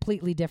was a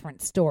completely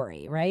different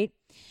story, right?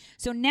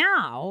 So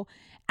now,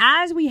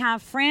 as we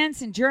have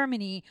France and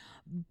Germany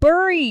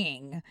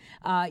burying,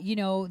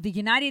 the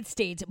United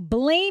States,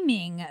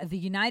 blaming the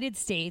United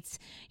States,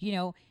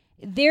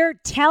 they're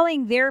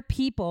telling their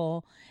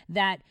people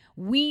that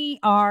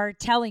we are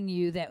telling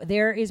you that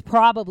there is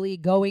probably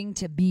going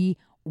to be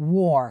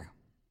war.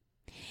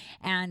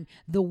 And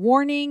the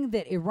warning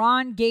that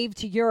Iran gave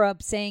to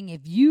Europe saying,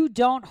 if you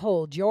don't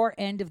hold your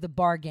end of the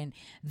bargain,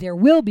 there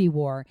will be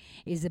war,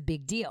 is a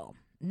big deal.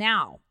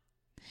 Now,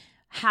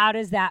 how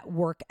does that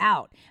work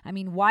out? I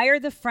mean, why are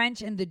the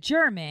French and the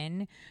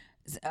German,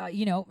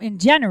 in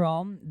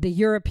general, the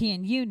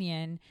European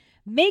Union,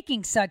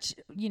 making such,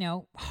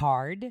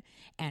 hard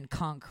and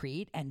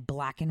concrete and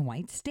black and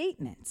white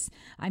statements.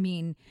 I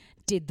mean,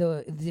 did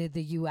the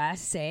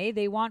U.S. say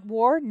they want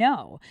war?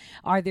 No.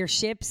 Are there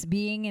ships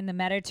being in the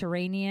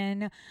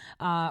Mediterranean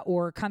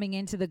or coming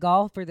into the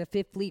Gulf, or the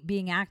Fifth Fleet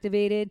being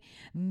activated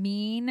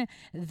mean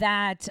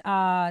that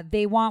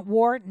they want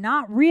war?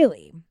 Not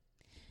really.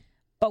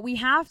 But we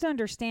have to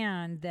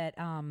understand that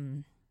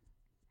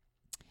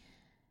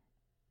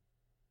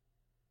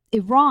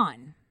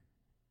Iran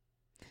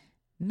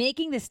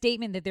making the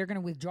statement that they're going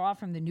to withdraw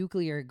from the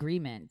nuclear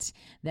agreement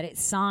that it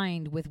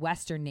signed with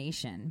Western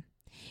nation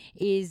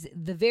is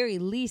the very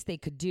least they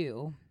could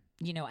do,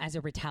 as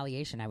a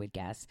retaliation, I would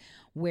guess,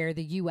 where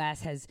the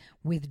U.S. has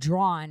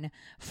withdrawn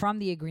from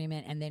the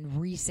agreement and then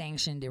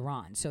re-sanctioned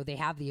Iran. So they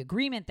have the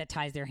agreement that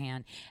ties their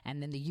hand,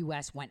 and then the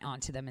U.S. went on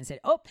to them and said,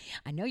 oh,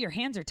 I know your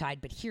hands are tied,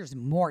 but here's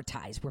more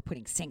ties. We're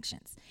putting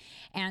sanctions.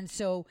 And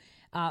so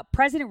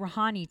President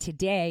Rouhani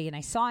today, and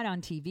I saw it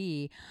on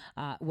TV,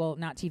 well,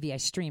 not TV, I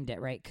streamed it,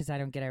 right, because I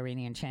don't get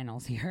Iranian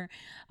channels here,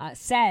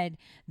 said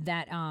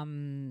that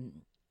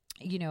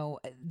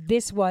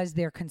this was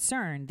their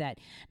concern, that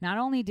not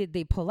only did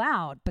they pull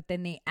out, but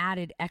then they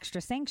added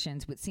extra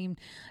sanctions, which seemed,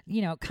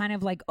 kind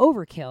of like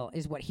overkill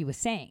is what he was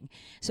saying.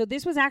 So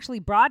this was actually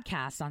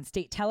broadcast on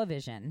state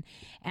television.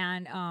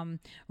 And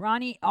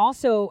Rouhani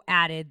also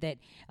added that,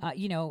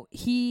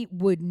 he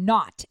would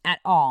not at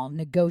all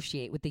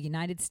negotiate with the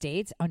United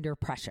States under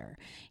pressure.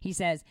 He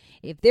says,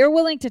 if they're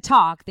willing to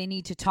talk, they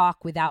need to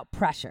talk without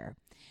pressure.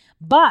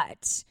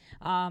 But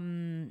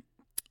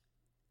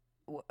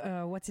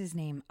what's his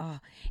name?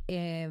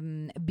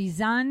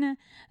 Bizan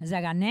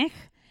Zaganeh.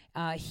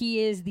 He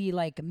is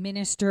the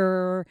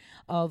minister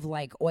of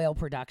oil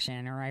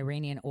production or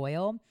Iranian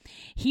oil.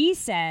 He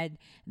said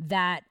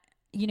that,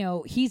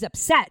 he's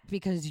upset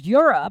because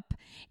Europe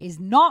is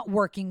not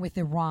working with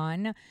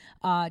Iran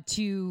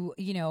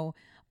to,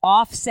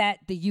 offset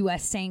the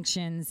U.S.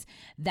 sanctions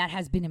that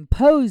has been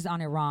imposed on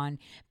Iran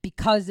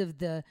because of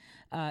the,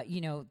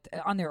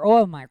 on their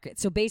oil market.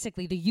 So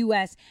basically, the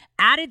U.S.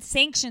 added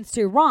sanctions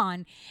to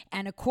Iran,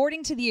 and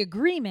according to the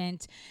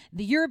agreement,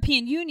 the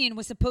European Union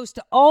was supposed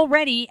to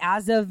already,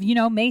 as of,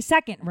 May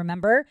 2nd,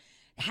 remember,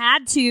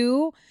 had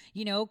to,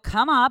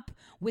 come up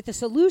with a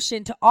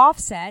solution to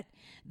offset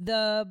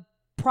the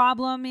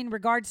problem in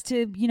regards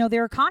to,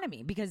 their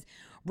economy, because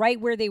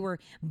right where they were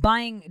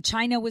buying,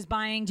 China was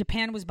buying,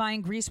 Japan was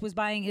buying, Greece was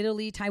buying,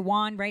 Italy,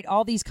 Taiwan, right?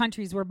 All these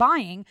countries were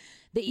buying.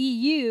 The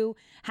EU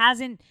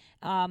hasn't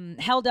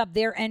held up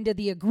their end of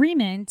the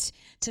agreement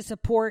to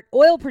support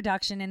oil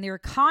production and their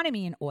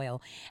economy in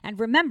oil. And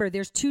remember,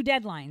 there's two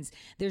deadlines.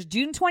 There's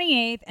June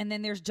 28th and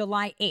then there's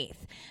July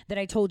 8th that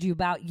I told you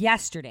about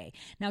yesterday.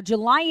 Now,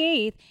 July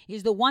 8th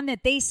is the one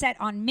that they set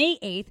on May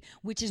 8th,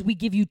 which is we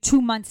give you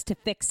 2 months to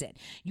fix it.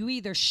 You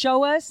either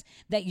show us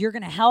that you're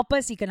going to help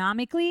us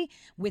economically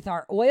with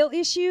our oil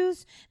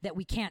issues, that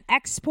we can't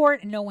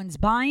export and no one's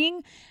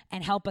buying,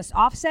 and help us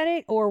offset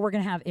it, or we're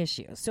going to have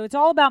issues. So it's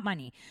all about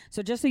money.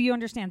 So just so you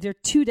understand, there are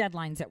two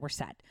deadlines that were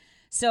set.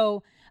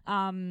 So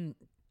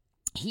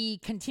he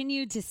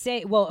continued to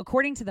say, well,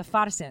 according to the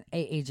Fars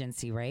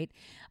agency, right,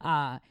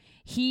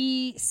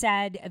 he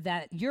said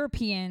that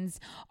Europeans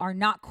are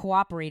not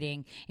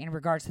cooperating in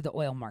regards to the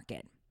oil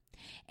market.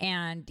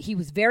 And he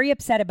was very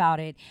upset about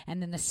it.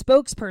 And then the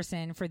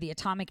spokesperson for the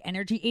Atomic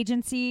Energy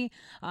Agency,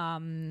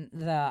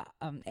 the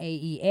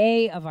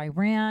AEA of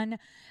Iran,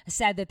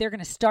 said that they're going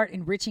to start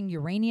enriching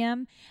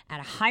uranium at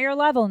a higher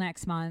level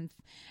next month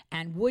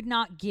and would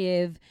not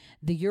give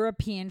the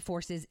European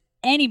forces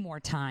any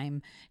more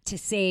time to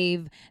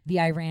save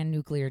the Iran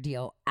nuclear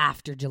deal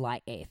after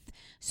July 8th.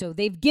 So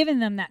they've given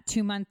them that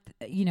 2-month,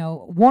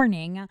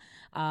 warning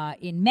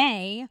in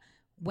May,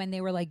 when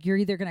they were like, you're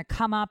either going to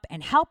come up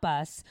and help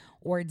us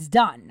or it's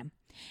done.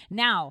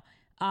 Now,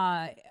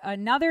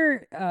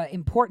 another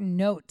important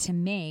note to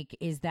make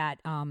is that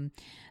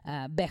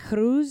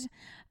Behruz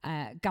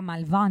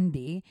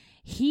Kamalvandi,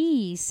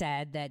 he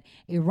said that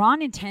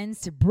Iran intends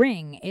to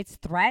bring its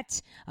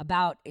threat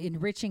about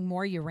enriching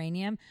more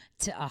uranium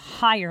to a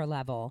higher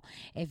level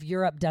if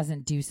Europe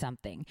doesn't do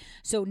something.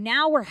 So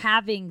now we're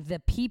having the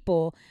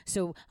people.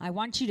 So I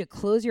want you to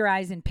close your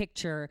eyes and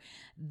picture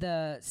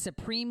the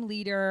supreme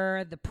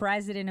leader, the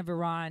president of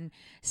Iran,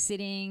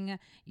 sitting,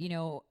 in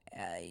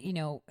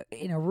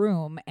a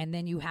room, and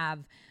then you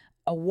have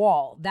a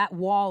wall. That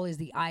wall is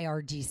the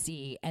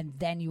IRGC, and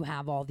then you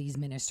have all these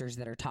ministers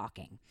that are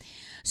talking.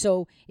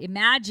 So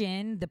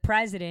imagine the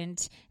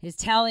president is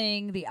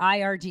telling the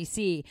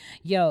IRGC,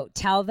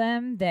 tell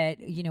them that,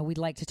 we'd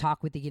like to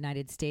talk with the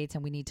United States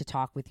and we need to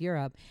talk with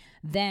Europe.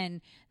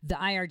 Then the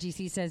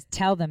IRGC says,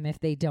 tell them if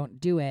they don't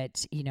do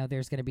it,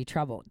 there's going to be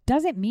trouble.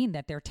 Doesn't mean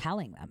that they're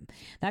telling them.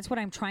 That's what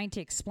I'm trying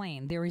to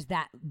explain. There is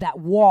that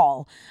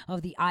wall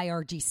of the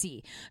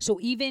IRGC. So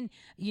even,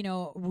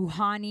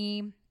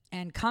 Rouhani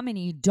and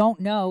Khamenei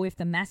don't know if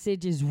the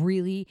message is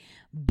really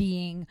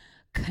being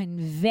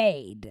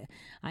conveyed.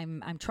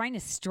 I'm trying to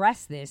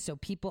stress this so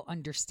people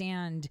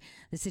understand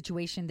the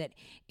situation that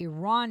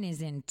Iran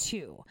is in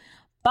too.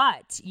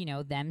 But,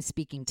 them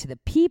speaking to the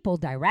people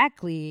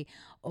directly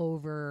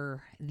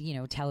over,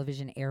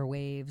 television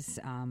airwaves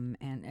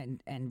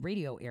and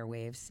radio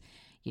airwaves,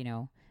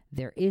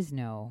 there is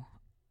no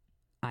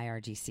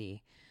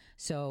IRGC.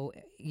 So,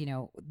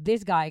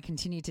 this guy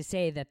continued to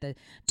say that the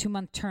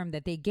 2-month term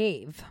that they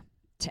gave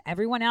to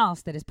everyone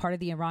else that is part of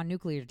the Iran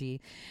nuclear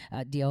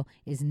deal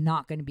is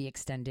not going to be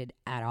extended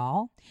at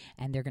all.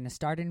 And they're going to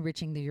start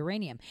enriching the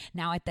uranium.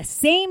 Now, at the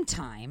same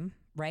time,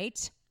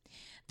 right,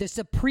 the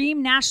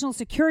Supreme National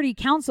Security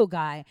Council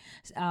guy,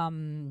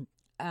 Ali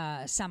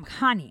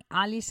Samkhani,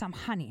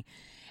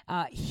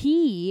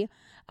 he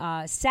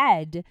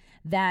said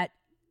that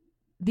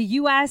the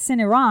U.S. and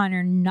Iran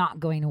are not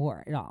going to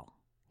war at all.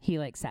 He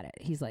said it.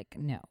 He's like,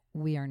 no,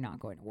 we are not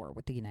going to war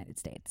with the United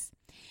States.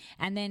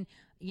 And then,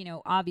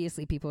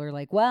 obviously people are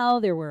like,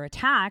 well, there were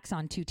attacks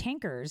on 2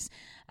 tankers.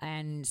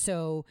 And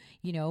so,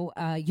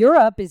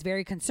 Europe is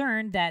very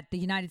concerned that the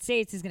United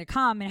States is going to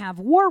come and have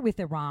war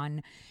with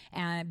Iran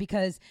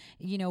because,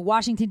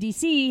 Washington,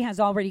 D.C. has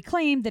already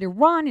claimed that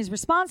Iran is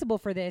responsible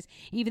for this,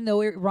 even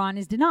though Iran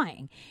is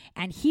denying.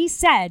 And he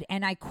said,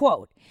 and I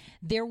quote,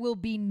 there will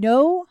be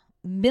no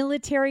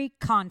military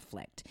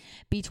conflict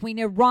between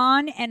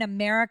Iran and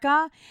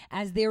America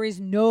as there is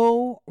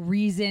no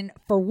reason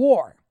for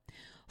war.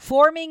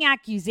 Forming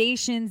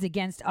accusations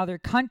against other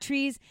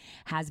countries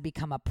has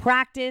become a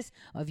practice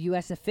of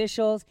U.S.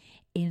 officials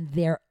in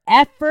their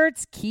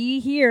efforts, key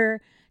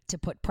here, to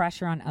put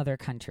pressure on other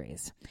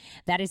countries.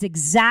 That is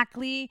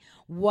exactly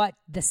what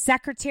the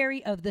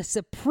Secretary of the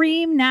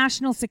Supreme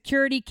National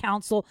Security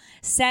Council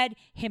said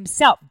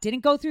himself.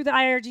 Didn't go through the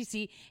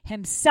IRGC,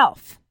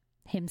 himself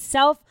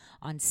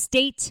on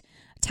state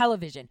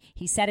television.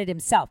 He said it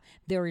himself.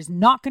 There is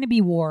not going to be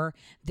war.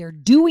 They're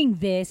doing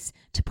this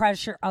to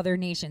pressure other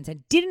nations.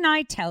 And didn't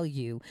I tell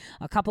you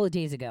a couple of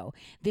days ago,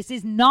 this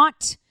is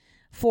not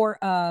for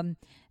a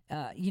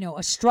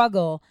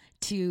struggle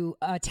to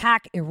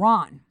attack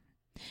Iran,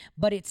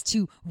 but it's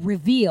to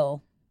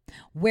reveal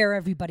where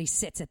everybody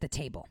sits at the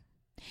table.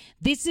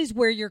 This is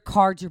where your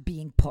cards are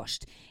being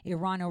pushed.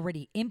 Iran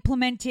already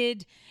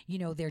implemented,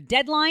 their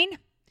deadline.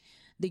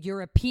 The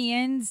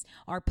Europeans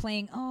are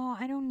playing,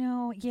 I don't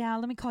know. Yeah,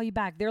 let me call you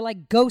back. They're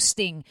like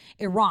ghosting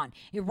Iran.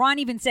 Iran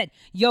even said,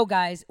 yo,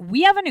 guys,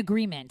 we have an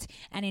agreement.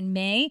 And in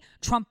May,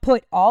 Trump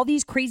put all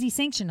these crazy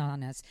sanctions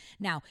on us.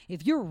 Now,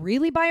 if you're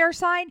really by our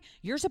side,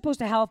 you're supposed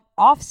to help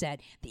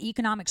offset the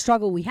economic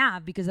struggle we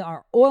have because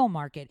our oil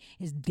market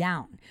is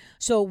down.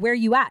 So where are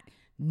you at?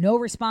 No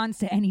response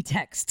to any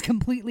text,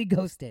 completely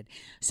ghosted.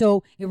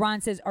 So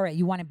Iran says, all right,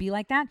 you want to be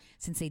like that?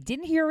 Since they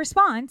didn't hear a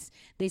response,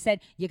 they said,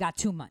 you got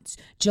 2 months.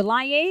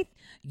 July 8th,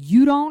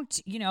 you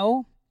don't,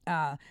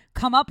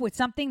 come up with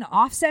something to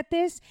offset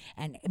this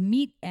and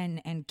meet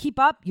and keep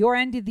up your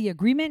end of the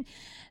agreement,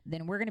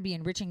 then we're going to be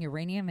enriching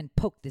uranium and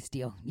poke this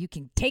deal. You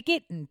can take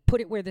it and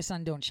put it where the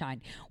sun don't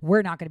shine.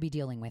 We're not going to be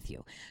dealing with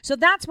you. So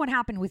that's what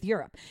happened with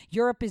Europe.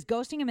 Europe is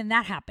ghosting him, and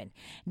that happened.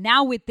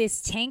 Now with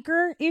this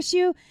tanker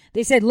issue,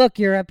 they said, look,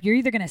 Europe, you're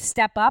either going to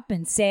step up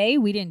and say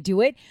we didn't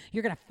do it.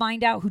 You're going to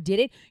find out who did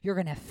it. You're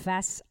going to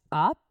fess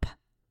up,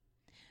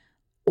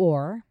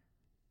 or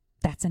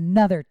that's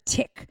another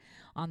tick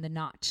on the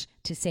notch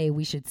to say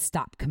we should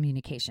stop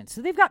communication.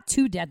 So they've got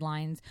 2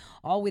 deadlines,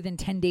 all within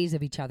 10 days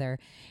of each other.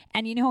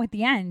 And at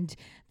the end,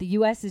 the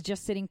U.S. is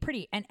just sitting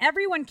pretty. And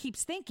everyone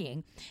keeps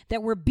thinking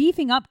that we're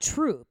beefing up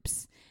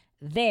troops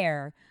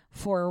there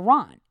for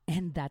Iran.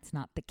 And that's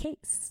not the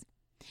case.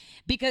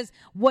 Because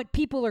what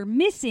people are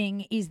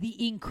missing is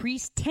the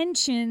increased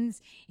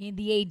tensions in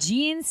the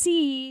Aegean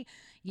Sea,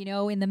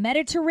 in the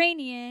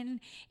Mediterranean,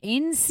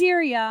 in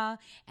Syria,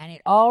 and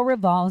it all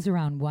revolves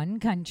around one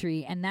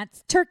country, and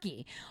that's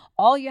Turkey.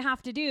 All you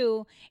have to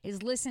do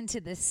is listen to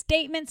the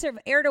statements of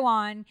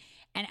Erdogan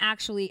and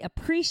actually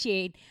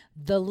appreciate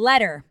the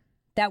letter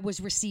that was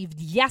received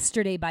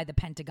yesterday by the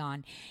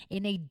Pentagon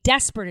in a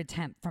desperate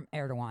attempt from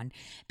Erdogan,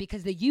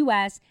 because the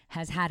U.S.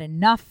 has had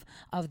enough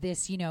of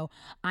this,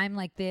 I'm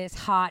like this,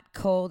 hot,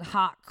 cold,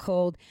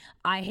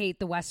 I hate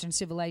the Western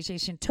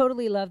civilization,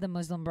 totally love the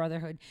Muslim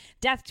Brotherhood,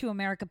 death to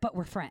America, but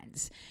we're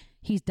friends.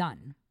 He's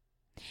done.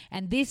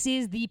 And this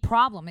is the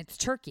problem. It's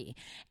Turkey.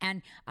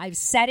 And I've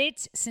said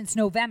it since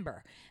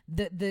November.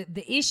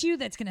 The issue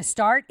that's going to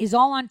start is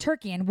all on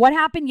Turkey. And what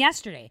happened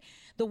yesterday?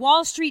 The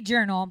Wall Street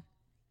Journal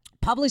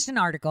published an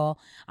article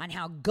on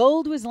how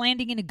gold was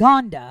landing in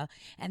Uganda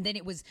and then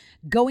it was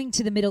going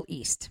to the Middle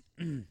East.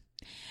 And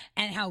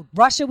how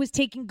Russia was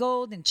taking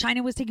gold and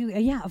China was taking.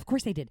 Yeah, of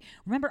course they did.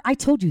 Remember, I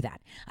told you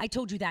that. I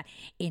told you that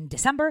in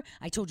December.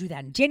 I told you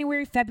that in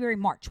January, February,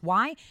 March.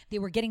 Why? They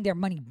were getting their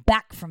money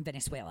back from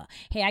Venezuela.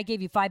 Hey, I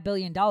gave you $5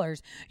 billion.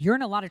 You're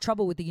in a lot of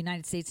trouble with the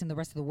United States and the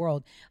rest of the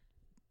world.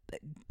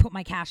 Put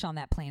my cash on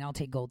that plane. I'll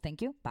take gold.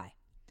 Thank you. Bye.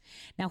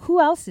 Now, who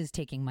else is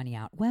taking money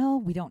out? Well,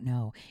 we don't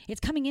know.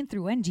 It's coming in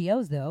through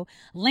NGOs, though.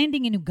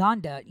 Landing in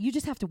Uganda, you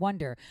just have to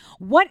wonder,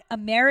 what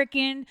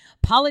American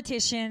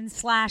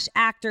politicians /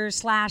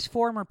 actors /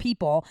 former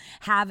people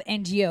have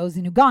NGOs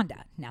in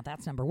Uganda? Now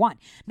that's number one.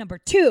 Number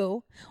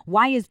two,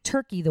 why is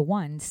Turkey the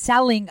one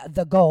selling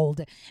the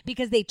gold?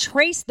 Because they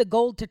trace the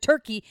gold to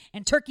Turkey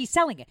and Turkey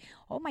selling it.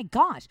 Oh my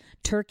gosh,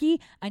 Turkey,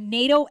 a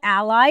NATO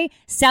ally,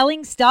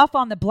 selling stuff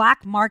on the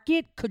black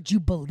market. Could you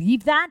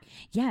believe that?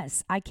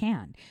 Yes, I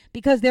can,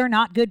 because they're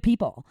not good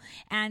people.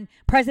 And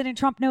President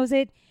Trump knows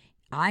it.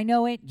 I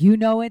know it. You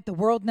know it. The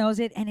world knows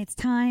it. And it's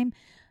time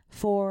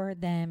for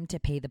them to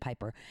pay the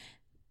piper.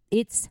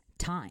 It's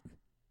time,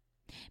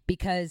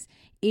 because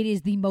it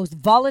is the most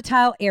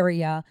volatile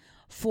area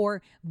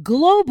for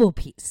global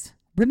peace.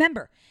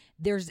 Remember,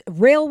 there's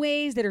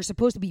railways that are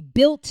supposed to be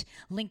built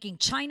linking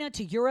China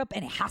to Europe,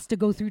 and it has to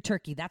go through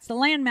Turkey. That's the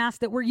landmass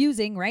that we're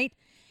using, right?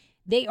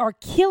 They are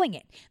killing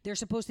it. There's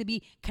supposed to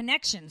be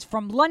connections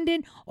from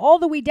London all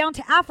the way down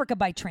to Africa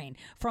by train,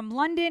 from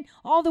London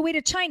all the way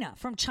to China,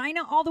 from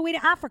China all the way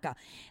to Africa.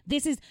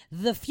 This is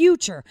the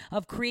future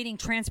of creating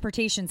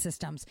transportation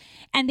systems,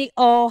 and they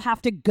all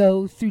have to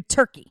go through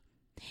Turkey.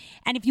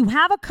 And if you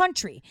have a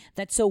country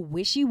that's so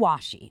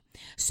wishy-washy,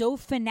 so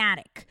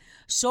fanatic,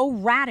 so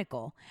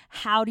radical,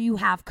 how do you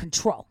have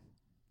control?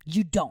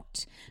 You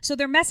don't. So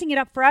they're messing it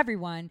up for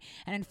everyone.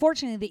 And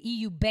unfortunately, the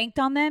EU banked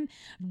on them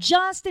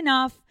just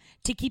enough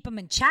to keep them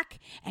in check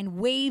and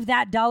wave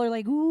that dollar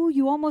like, ooh,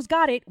 you almost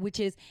got it, which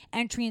is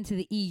entry into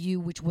the EU,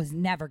 which was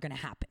never going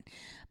to happen.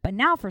 But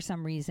now, for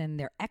some reason,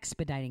 they're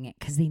expediting it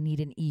because they need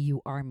an EU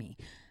army.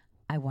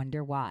 I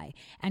wonder why.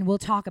 And we'll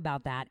talk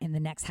about that in the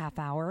next half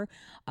hour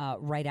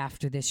right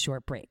after this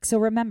short break. So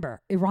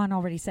remember, Iran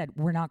already said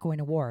we're not going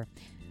to war.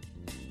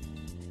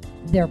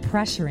 They're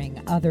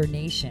pressuring other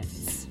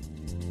nations.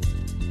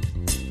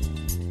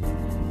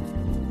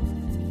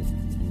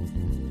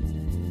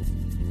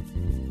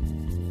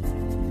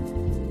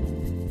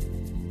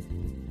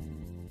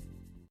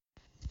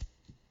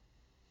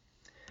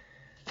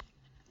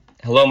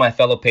 Hello, my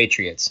fellow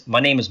patriots.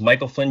 My name is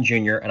Michael Flynn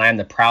Jr., and I am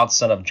the proud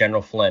son of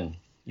General Flynn.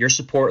 Your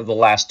support of the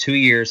last 2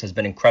 years has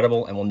been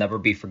incredible and will never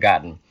be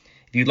forgotten.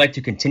 If you'd like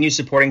to continue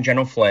supporting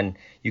General Flynn,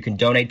 you can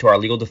donate to our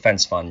Legal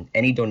Defense Fund.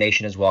 Any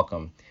donation is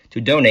welcome.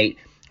 To donate,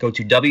 go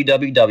to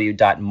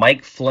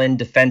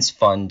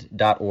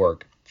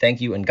www.mikeflynndefensefund.org.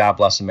 Thank you, and God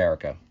bless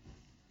America.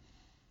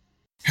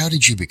 How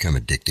did you become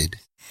addicted?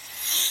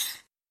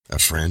 A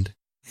friend?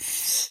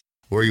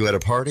 Were you at a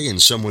party and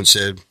someone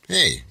said,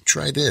 hey,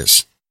 try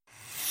this?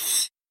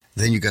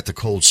 Then you got the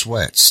cold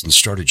sweats and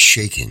started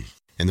shaking.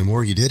 And the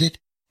more you did it,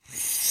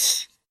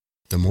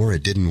 the more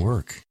it didn't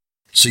work.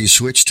 So you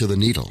switched to the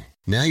needle.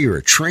 Now you're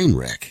a train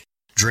wreck.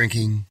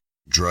 Drinking,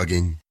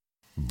 drugging,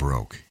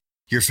 broke.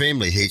 Your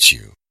family hates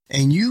you.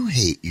 And you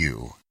hate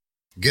you.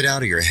 Get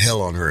out of your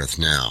hell on earth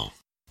now.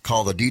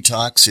 Call the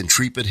Detox and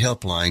Treatment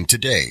Helpline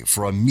today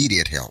for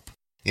immediate help.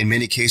 In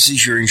many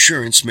cases, your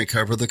insurance may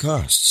cover the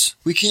costs.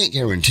 We can't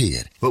guarantee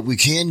it, but we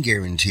can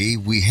guarantee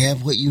we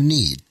have what you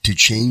need to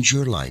change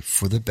your life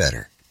for the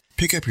better.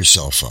 Pick up your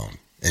cell phone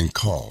and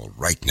call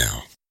right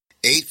now.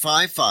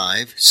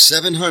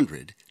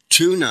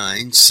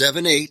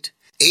 855-700-2978.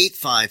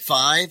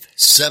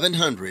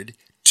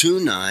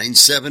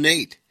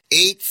 855-700-2978.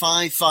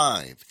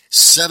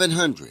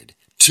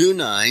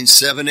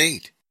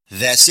 855-700-2978.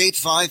 That's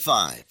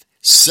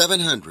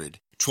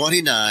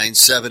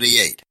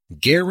 855-700-2978.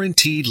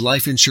 Guaranteed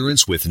life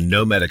insurance with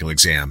no medical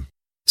exam.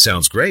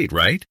 Sounds great,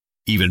 right?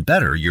 Even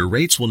better, your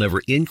rates will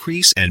never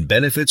increase and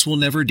benefits will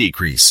never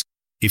decrease.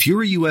 If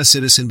you're a U.S.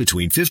 citizen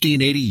between 50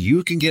 and 80,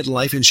 you can get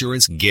life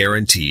insurance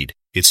guaranteed.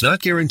 It's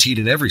not guaranteed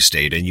in every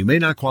state, and you may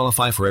not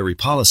qualify for every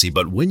policy,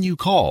 but when you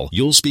call,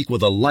 you'll speak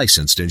with a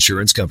licensed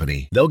insurance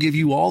company. They'll give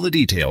you all the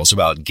details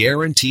about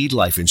guaranteed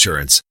life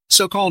insurance.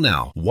 So call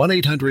now,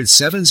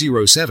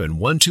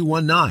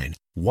 1-800-707-1219.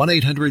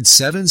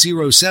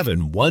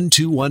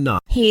 1-800-707-1219.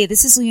 Hey,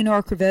 this is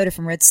Leonora Cravota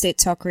from Red State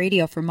Talk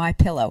Radio for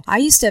MyPillow. I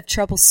used to have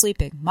trouble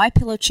sleeping.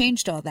 MyPillow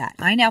changed all that.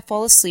 I now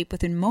fall asleep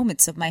within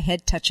moments of my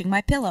head touching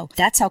my pillow.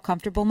 That's how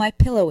comfortable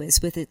MyPillow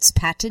is with its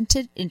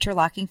patented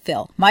interlocking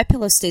fill.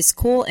 MyPillow stays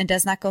cool and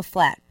does not go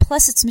flat.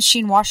 Plus, it's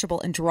machine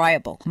washable and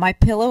dryable.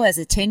 MyPillow has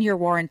a 10-year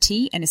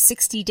warranty and a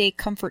 60-day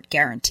comfort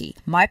guarantee.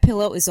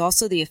 MyPillow is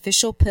also the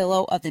official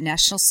pillow of the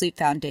National Sleep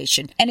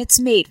Foundation, and it's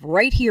made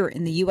right here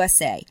in the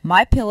USA.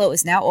 MyPillow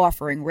is now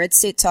offering Red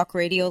State Talk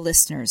Radio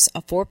listeners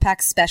a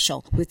 4-pack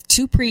special with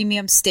 2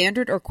 premium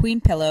standard or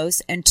queen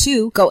pillows and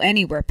 2 go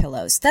anywhere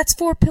pillows. That's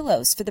 4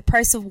 pillows for the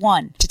price of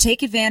 1. To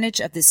take advantage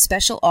of this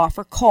special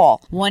offer,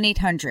 call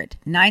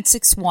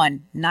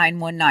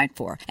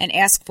 1-800-961-9194 and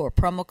ask for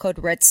promo code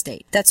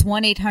RedState. That's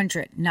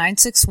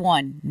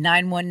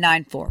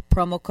 1-800-961-9194,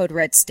 promo code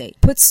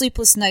RedState. Put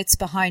sleepless nights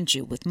behind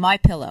you with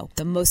MyPillow,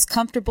 the most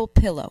comfortable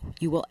pillow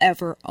you will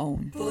ever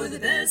own. For the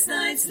best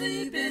night's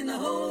sleep in the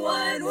whole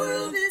wide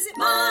world, visit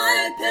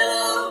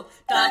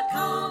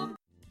MyPillow.com.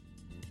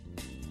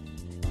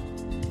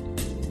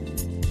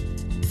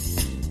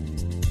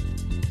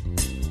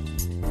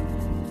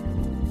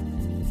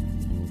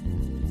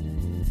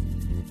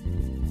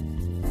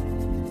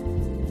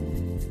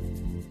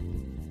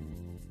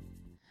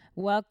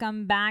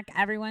 Welcome back,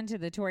 everyone, to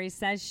the Tori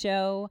Says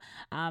Show.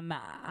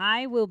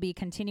 I will be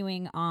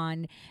continuing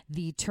on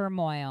the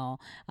turmoil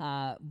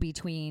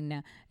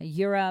between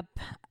Europe,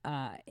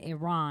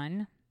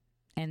 Iran,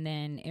 and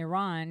then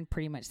Iran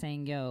pretty much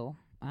saying, yo,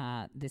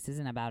 this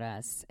isn't about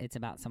us. It's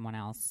about someone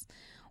else.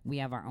 We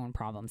have our own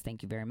problems.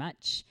 Thank you very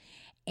much.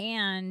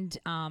 And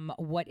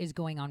what is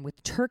going on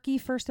with Turkey,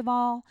 first of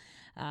all.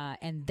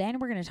 And then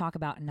we're going to talk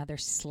about another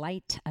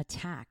slight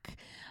attack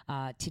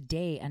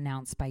today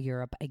announced by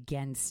Europe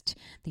against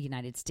the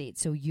United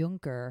States. So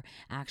Juncker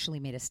actually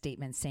made a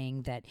statement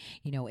saying that,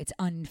 you know, it's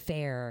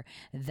unfair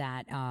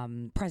that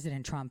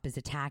President Trump is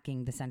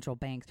attacking the central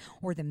banks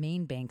or the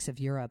main banks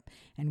of Europe.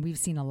 And we've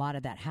seen a lot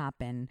of that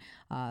happen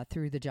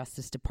through the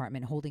Justice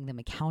Department, holding them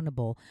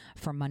accountable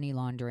for money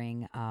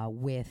laundering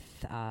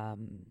with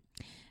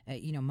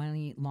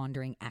money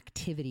laundering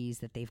activities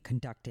that they've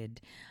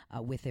conducted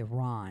with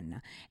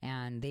Iran.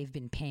 And they've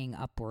been paying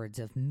upwards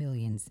of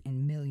millions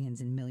and millions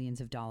and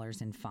millions of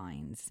dollars in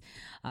fines.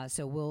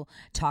 So we'll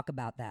talk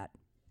about that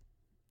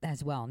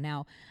as well.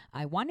 Now,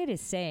 I wanted to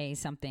say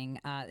something.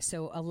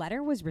 So a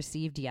letter was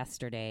received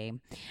yesterday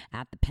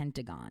at the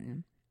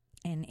Pentagon.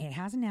 And it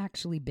hasn't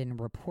actually been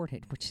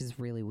reported, which is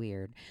really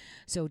weird.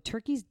 So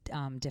Turkey's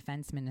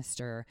defense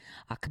minister,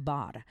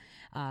 Akbar,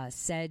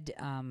 said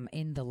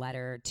in the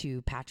letter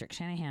to Patrick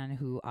Shanahan,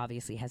 who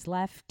obviously has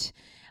left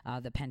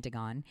the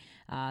Pentagon,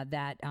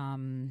 that,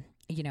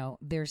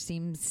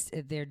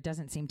 there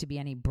doesn't seem to be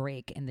any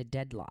break in the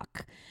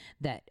deadlock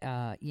that,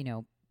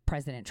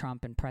 President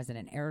Trump and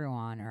President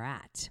Erdogan are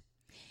at.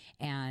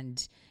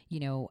 And,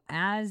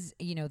 as,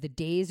 the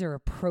days are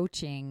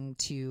approaching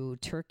to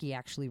Turkey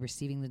actually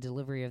receiving the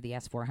delivery of the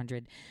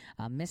S-400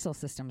 missile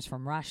systems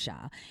from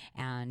Russia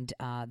and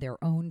their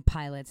own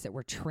pilots that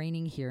were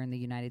training here in the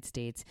United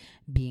States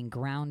being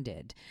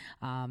grounded,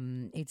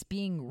 it's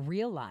being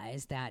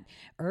realized that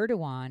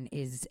Erdogan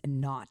is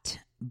not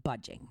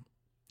budging.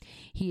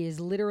 He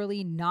is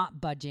literally not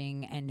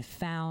budging and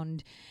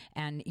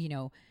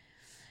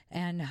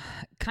and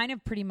kind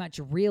of pretty much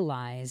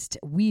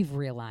we've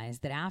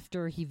realized that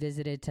after he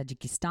visited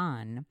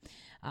Tajikistan,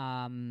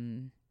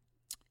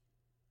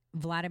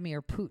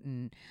 Vladimir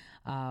Putin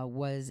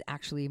was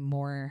actually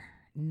more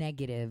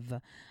negative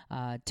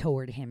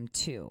toward him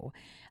too.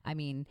 I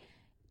mean,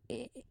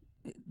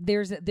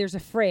 there's a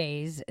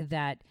phrase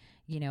that,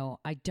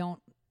 I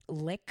don't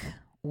lick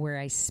where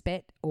I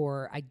spit,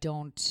 or I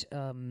don't...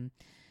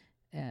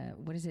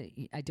 what is it?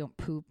 I don't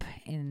poop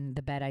in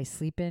the bed I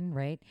sleep in,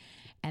 right?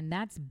 And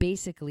that's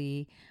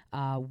basically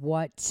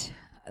what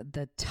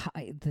the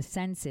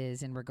sense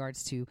is in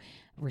regards to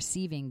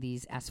receiving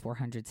these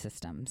S-400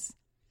 systems.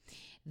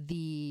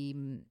 The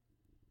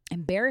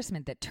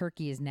embarrassment that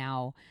Turkey is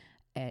now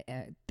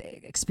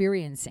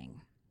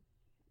experiencing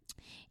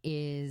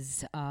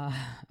is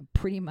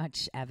pretty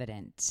much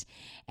evident,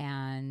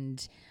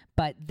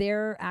 but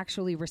they're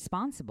actually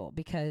responsible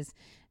because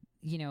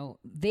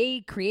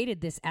they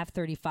created this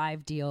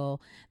F-35 deal.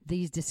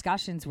 These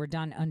discussions were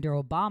done under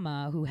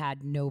Obama, who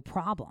had no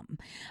problem.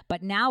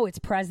 But now it's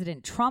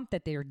President Trump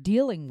that they're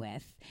dealing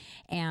with.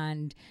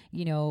 And,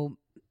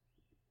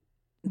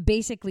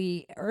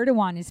 basically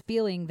Erdogan is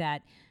feeling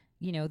that,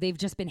 they've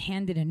just been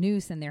handed a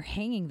noose and they're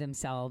hanging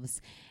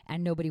themselves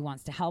and nobody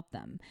wants to help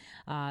them.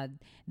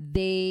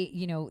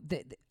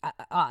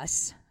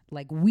 Us...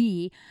 Like,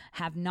 we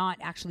have not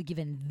actually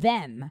given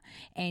them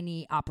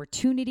any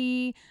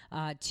opportunity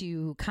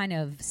to kind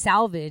of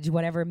salvage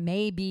whatever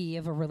may be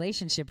of a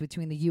relationship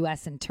between the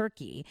U.S. and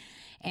Turkey.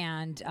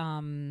 And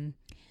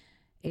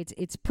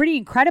it's pretty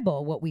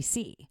incredible what we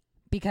see.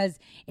 Because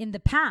in the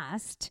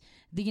past,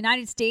 the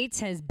United States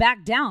has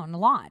backed down a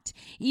lot.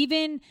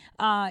 Even,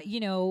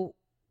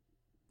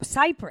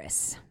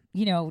 Cyprus...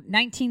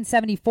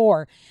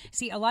 1974.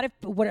 See,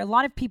 what a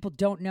lot of people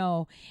don't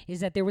know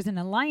is that there was an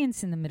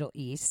alliance in the Middle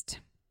East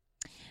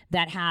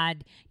that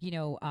had,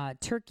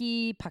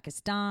 Turkey,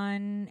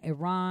 Pakistan,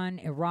 Iran,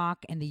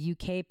 Iraq, and the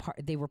UK.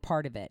 They were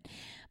part of it.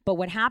 But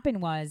what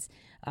happened was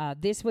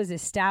this was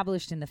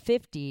established in the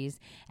 50s.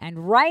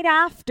 And right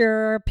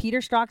after Peter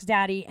Strzok's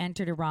daddy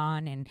entered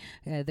Iran and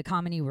the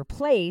Khamenei were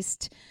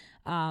replaced,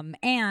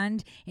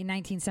 and in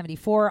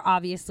 1974,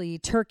 obviously,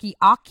 Turkey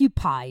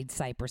occupied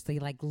Cyprus. They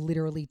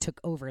literally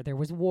took over. There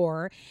was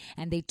war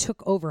and they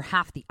took over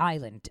half the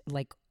island,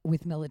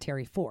 with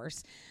military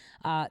force.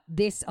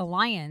 This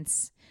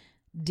alliance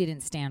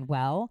didn't stand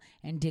well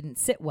and didn't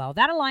sit well.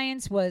 That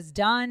alliance was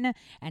done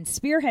and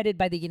spearheaded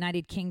by the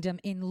United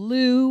Kingdom in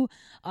lieu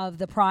of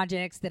the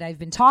projects that I've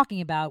been talking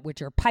about,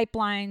 which are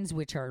pipelines,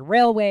 which are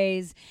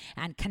railways,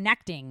 and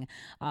connecting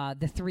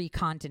the three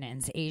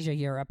continents, Asia,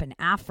 Europe, and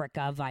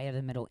Africa via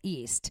the Middle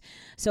East.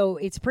 So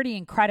it's pretty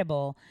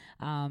incredible,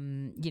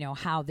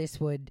 how this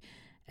would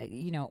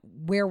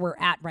where we're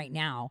at right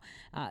now.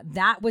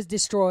 That was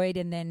destroyed,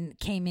 and then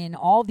came in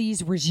all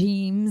these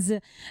regimes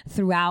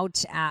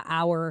throughout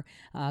our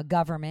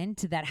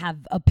government that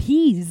have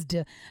appeased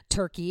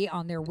Turkey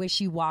on their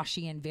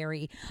wishy-washy and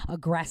very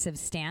aggressive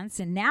stance.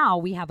 And now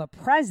we have a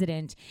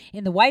president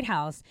in the White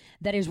House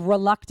that is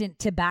reluctant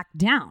to back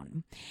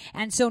down.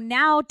 And so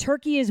now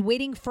Turkey is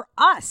waiting for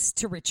us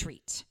to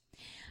retreat.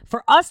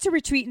 For us to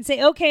retreat and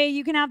say, okay,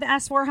 you can have the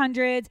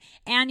S-400s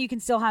and you can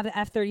still have the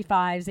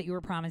F-35s that you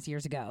were promised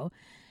years ago.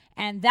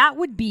 And that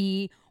would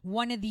be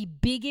one of the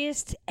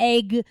biggest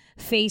egg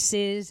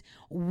faces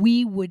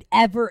we would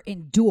ever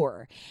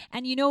endure.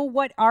 And you know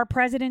what our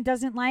president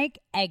doesn't like?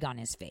 Egg on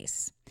his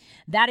face.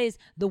 That is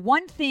the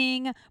one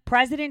thing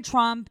President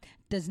Trump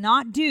does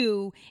not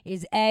do,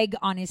 is egg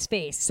on his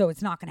face. So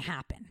it's not going to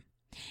happen.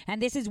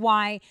 And this is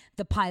why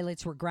the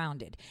pilots were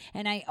grounded.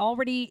 And I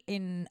already,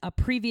 in a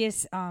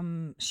previous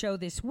show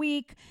this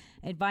week,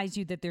 advised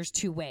you that there's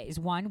two ways.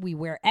 One, we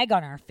wear egg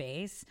on our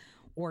face.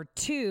 Or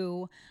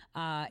two,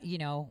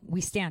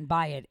 we stand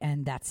by it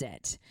and that's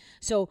it.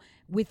 So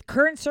with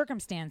current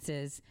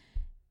circumstances,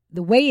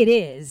 the way it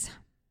is,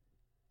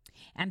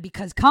 and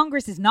because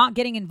Congress is not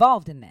getting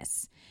involved in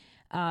this,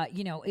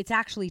 it's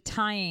actually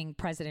tying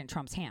President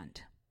Trump's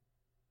hand.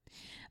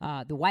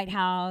 The White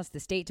House,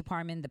 the State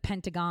Department, the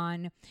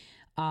Pentagon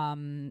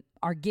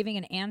are giving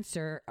an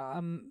answer,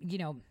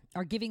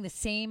 are giving the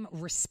same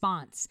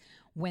response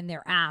when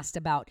they're asked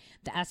about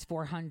the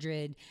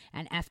S-400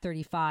 and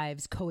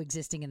F-35s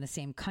coexisting in the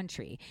same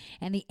country.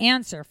 And the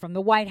answer from the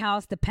White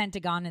House, the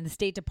Pentagon, and the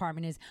State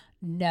Department is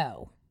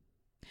no.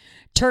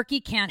 Turkey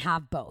can't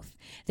have both.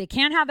 They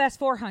can't have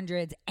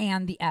S-400s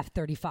and the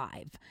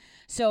F-35.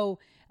 So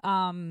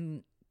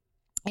in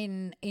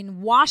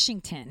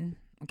Washington,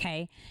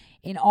 okay,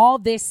 in all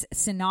this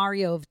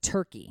scenario of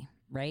Turkey,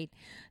 right?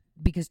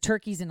 Because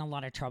Turkey's in a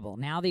lot of trouble.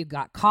 Now they've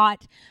got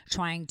caught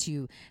trying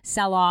to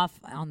sell off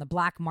on the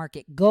black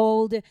market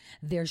gold.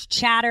 There's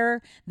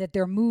chatter that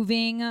they're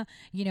moving,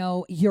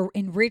 your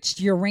enriched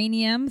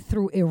uranium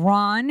through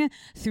Iran,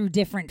 through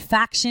different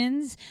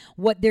factions.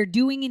 What they're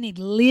doing in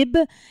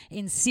Idlib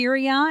in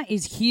Syria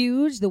is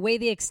huge. The way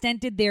they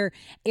extended their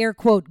air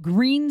quote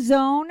green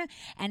zone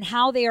and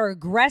how they are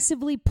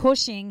aggressively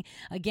pushing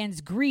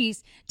against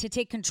Greece to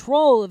take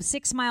control of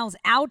 6 miles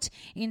out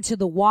into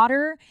the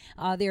water.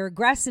 Their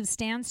aggressive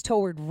stance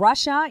toward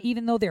Russia,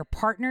 even though they're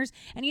partners.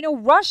 And,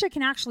 Russia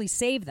can actually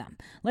save them.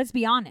 Let's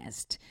be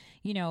honest.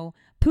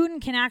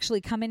 Putin can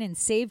actually come in and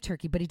save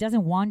Turkey, but he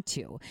doesn't want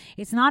to.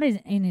 It's not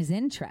in his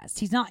interest.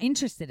 He's not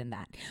interested in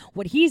that.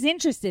 What he's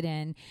interested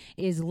in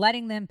is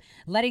letting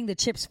the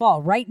chips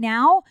fall. Right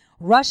now,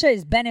 Russia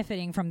is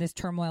benefiting from this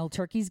turmoil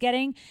Turkey's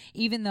getting,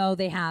 even though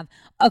they have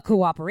a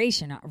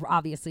cooperation,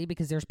 obviously,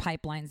 because there's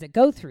pipelines that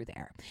go through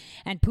there.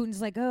 And Putin's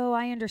like, oh,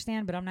 I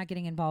understand, but I'm not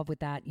getting involved with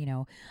that.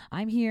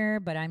 I'm here,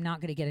 but I'm not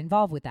going to get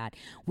involved with that,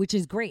 which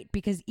is great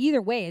because either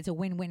way, it's a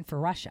win-win for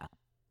Russia.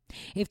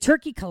 If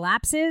Turkey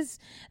collapses,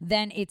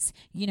 then it's,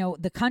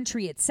 the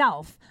country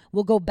itself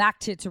will go back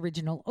to its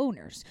original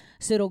owners.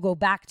 So it'll go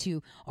back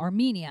to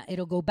Armenia.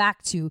 It'll go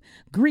back to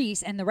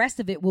Greece. And the rest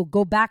of it will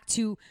go back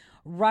to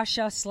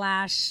Russia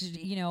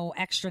 /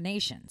 extra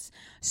nations.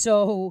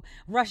 So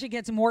Russia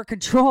gets more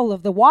control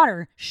of the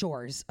water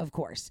shores, of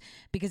course,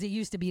 because it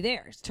used to be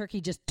theirs.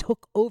 Turkey just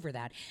took over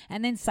that.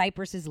 And then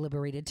Cyprus is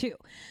liberated too.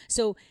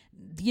 So,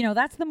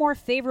 that's the more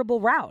favorable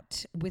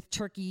route with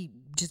Turkey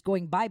just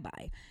going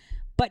bye-bye.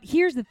 But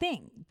here's the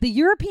thing. The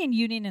European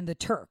Union and the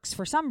Turks,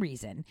 for some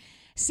reason,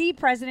 see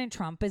President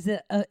Trump as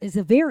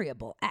a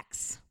variable,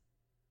 X.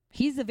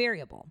 He's a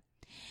variable.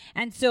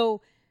 And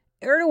so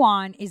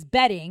Erdogan is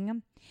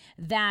betting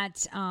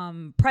that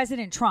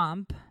President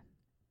Trump,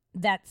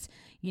 that's,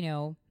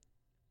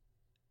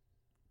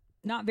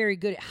 not very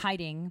good at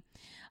hiding,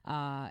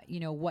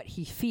 what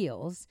he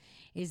feels,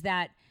 is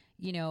that,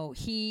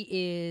 he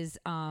is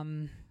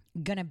going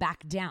to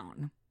back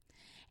down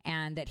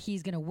and that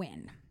he's going to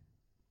win.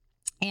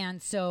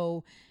 And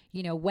so,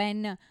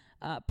 when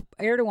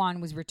Erdogan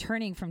was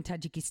returning from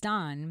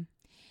Tajikistan,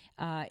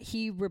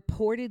 he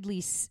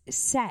reportedly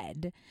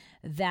said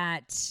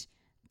that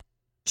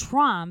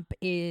Trump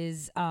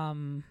is, a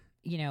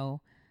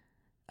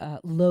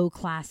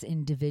low-class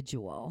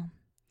individual.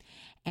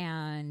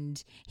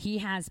 And he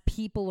has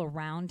people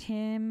around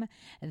him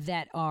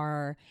that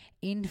are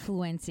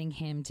influencing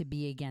him to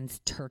be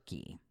against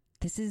Turkey.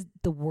 This is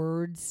the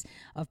words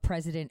of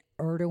President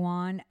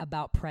Erdogan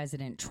about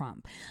President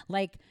Trump.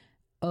 Like,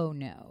 oh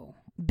no.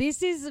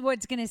 This is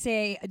what's going to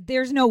say,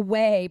 there's no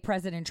way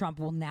President Trump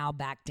will now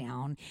back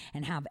down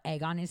and have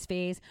egg on his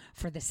face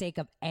for the sake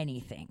of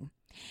anything.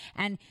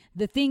 And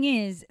the thing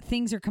is,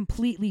 things are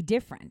completely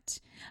different.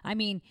 I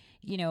mean,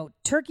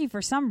 Turkey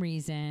for some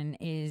reason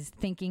is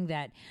thinking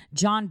that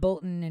John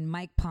Bolton and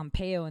Mike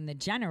Pompeo and the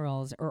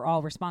generals are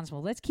all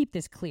responsible. Let's keep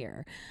this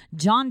clear.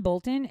 John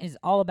Bolton is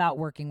all about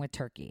working with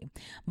Turkey.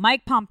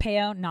 Mike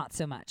Pompeo, not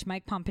so much.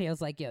 Mike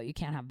Pompeo's like, yo, you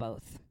can't have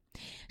both.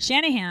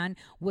 Shanahan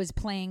was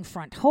playing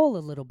front hole a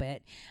little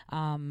bit,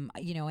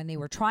 and they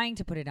were trying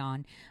to put it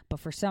on, but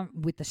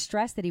with the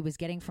stress that he was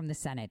getting from the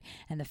Senate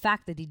and the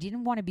fact that he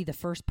didn't want to be the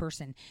first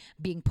person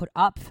being put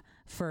up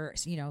for,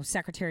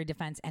 Secretary of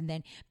Defense and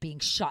then being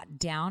shot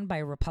down by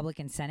a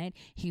Republican Senate,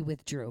 he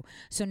withdrew.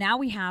 So now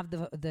we have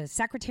the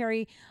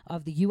Secretary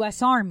of the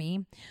U.S.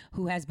 Army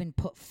who has been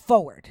put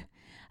forward.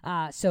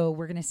 So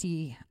we're going to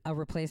see a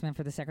replacement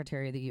for the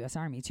Secretary of the U.S.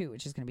 Army too,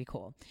 which is going to be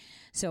cool.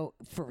 So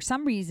for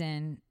some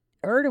reason,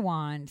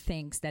 Erdogan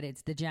thinks that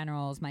it's the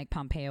generals, Mike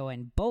Pompeo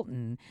and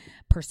Bolton,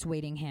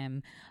 persuading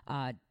him,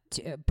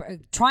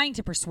 trying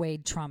to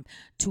persuade Trump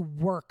to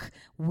work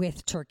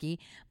with Turkey,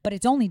 but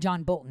it's only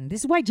John Bolton.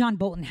 This is why John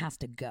Bolton has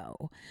to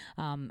go.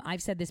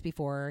 I've said this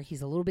before.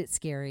 He's a little bit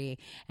scary,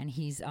 and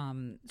he's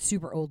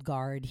super old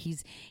guard.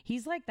 He's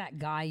like that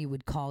guy you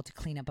would call to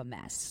clean up a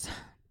mess.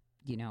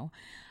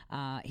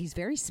 He's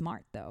very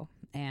smart though,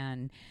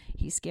 and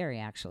he's scary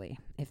actually.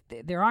 If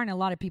there aren't a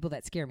lot of people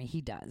that scare me, he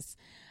does.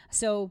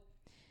 So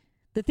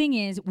the thing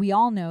is, we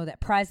all know that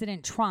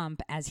President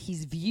Trump, as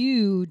he's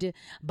viewed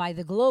by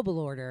the global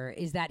order,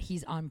 is that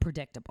he's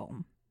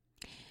unpredictable.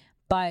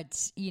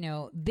 But,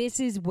 this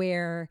is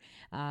where,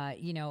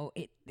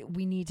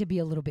 we need to be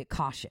a little bit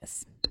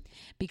cautious.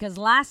 Because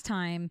last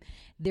time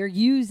they're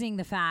using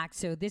the fact,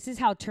 so this is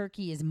how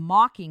Turkey is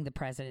mocking the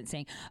president,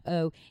 saying,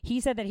 he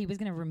said that he was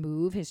going to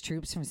remove his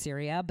troops from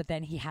Syria, but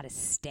then he had to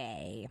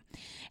stay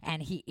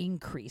and he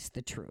increased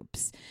the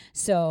troops.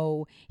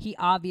 So he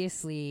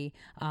obviously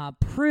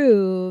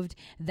proved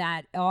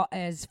that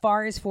as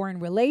far as foreign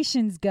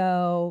relations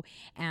go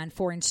and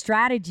foreign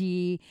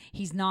strategy,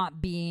 he's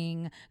not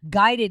being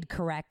guided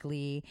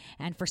correctly.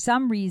 And for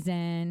some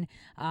reason,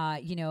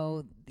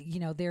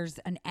 there's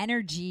an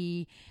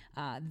energy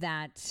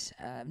that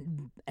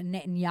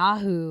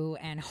Netanyahu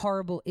and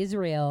horrible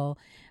Israel,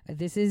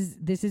 this is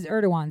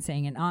Erdogan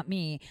saying it, not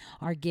me,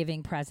 are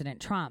giving President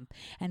Trump.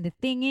 And the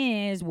thing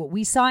is, what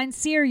we saw in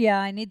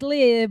Syria and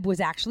Idlib was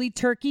actually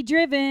Turkey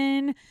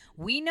driven.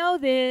 We know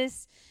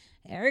this.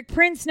 Eric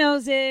Prince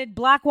knows it.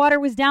 Blackwater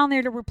was down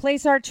there to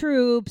replace our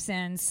troops.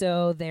 And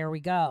so there we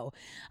go.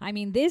 I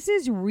mean, this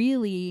is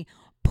really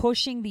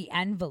pushing the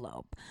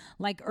envelope.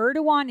 Like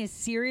Erdogan is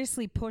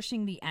seriously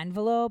pushing the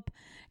envelope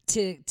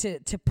to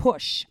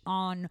push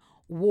on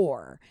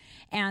war.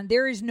 And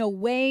there is no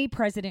way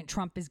President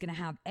Trump is going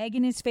to have egg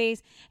in his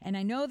face. And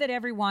I know that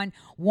everyone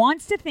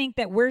wants to think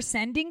that we're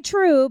sending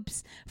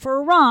troops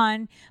for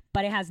Iran,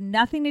 but it has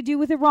nothing to do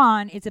with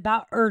Iran. It's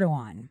about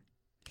Erdogan.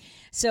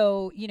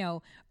 So,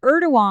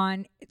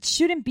 Erdogan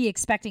shouldn't be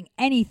expecting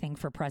anything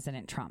for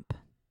President Trump.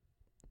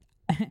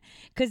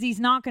 Because he's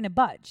not going to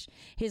budge.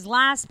 His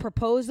last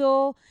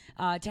proposal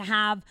to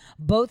have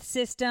both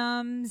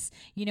systems,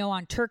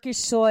 on Turkish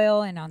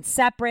soil and on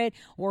separate,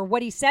 or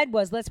what he said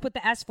was, let's put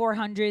the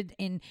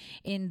S-400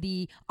 in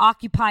the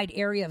occupied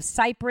area of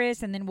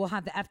Cyprus, and then we'll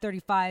have the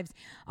F-35s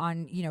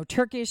on,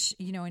 Turkish,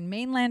 in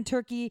mainland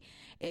Turkey.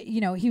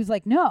 He was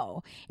like,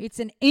 no, it's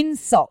an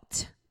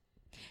insult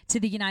to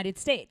the United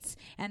States.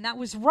 And that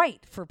was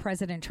right for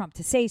President Trump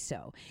to say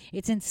so.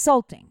 It's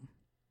insulting.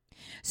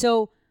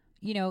 So,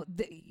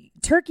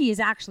 Turkey is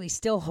actually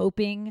still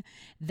hoping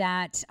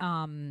that,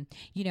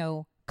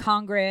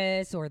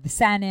 Congress or the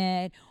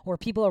Senate or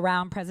people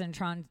around President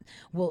Trump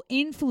will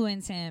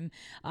influence him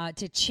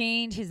to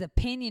change his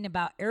opinion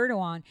about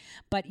Erdogan.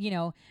 But,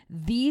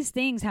 these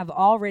things have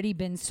already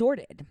been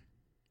sorted.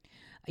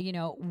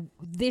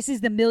 This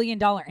is the $1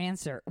 million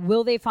answer.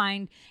 Will they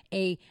find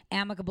a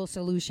amicable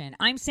solution?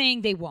 I'm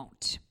saying they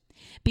won't.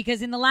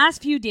 Because in the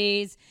last few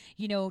days,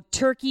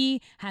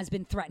 Turkey has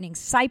been threatening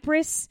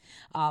Cyprus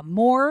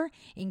more,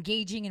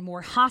 engaging in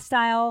more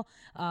hostile,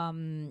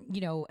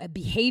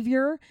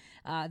 behavior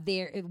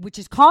there, which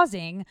is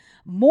causing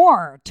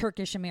more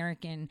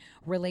Turkish-American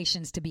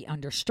relations to be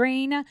under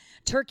strain.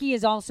 Turkey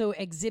has also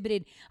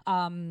exhibited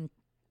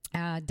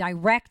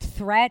direct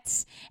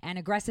threats and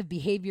aggressive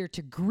behavior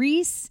to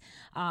Greece.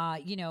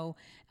 The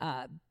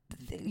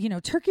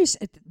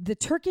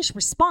Turkish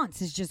response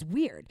is just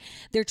weird.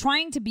 They're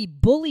trying to be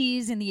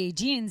bullies in the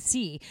Aegean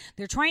Sea.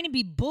 They're trying to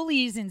be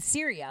bullies in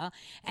Syria.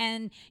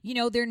 And,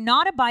 they're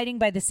not abiding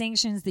by the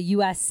sanctions the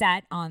U.S.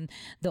 set on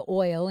the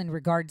oil in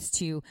regards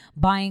to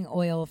buying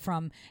oil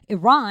from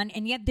Iran.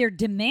 And yet they're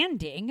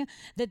demanding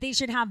that they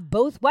should have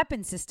both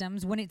weapon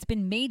systems when it's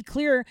been made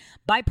clear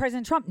by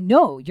President Trump.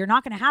 No, you're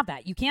not going to have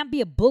that. You can't be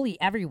a bully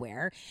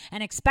everywhere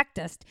and expect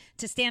us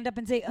to stand up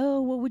and say,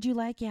 oh, what would you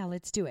like? Yeah,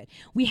 let's do it.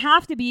 We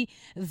have to be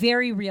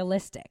very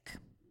realistic.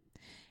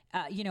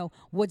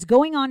 What's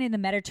going on in the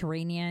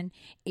Mediterranean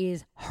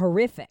is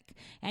horrific.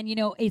 And,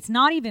 it's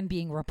not even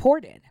being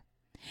reported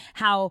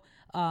how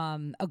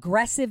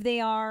aggressive they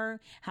are,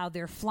 how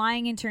they're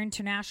flying into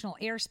international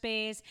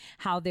airspace,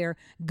 how they're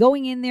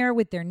going in there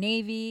with their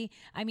Navy.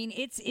 I mean,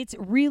 it's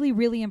really,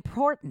 really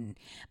important.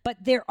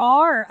 But there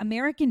are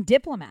American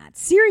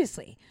diplomats,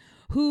 seriously,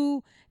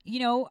 who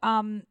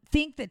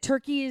think that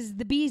Turkey is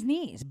the bee's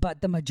knees.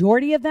 But the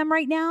majority of them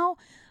right now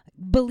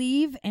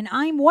believe, and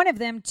I'm one of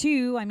them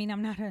too. I mean,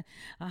 I'm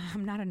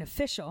not an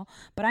official,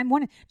 but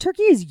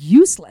Turkey is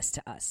useless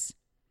to us.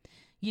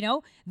 You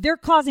know, they're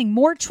causing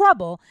more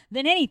trouble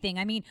than anything.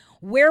 I mean,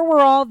 where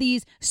were all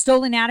these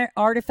stolen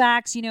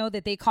artifacts, you know,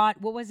 that they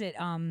caught? What was it?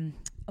 I'm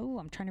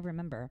trying to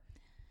remember.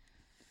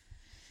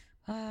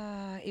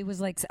 It was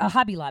like a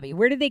Hobby Lobby.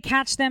 Where did they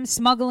catch them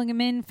smuggling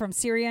them in from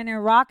Syria and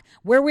Iraq?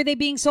 Where were they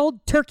being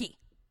sold? Turkey.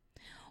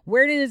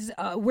 Where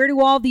do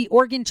all the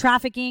organ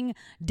trafficking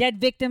dead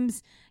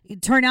victims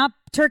turn up?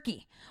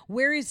 Turkey.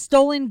 Where is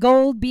stolen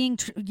gold being,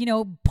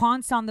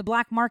 pounced on the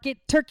black market?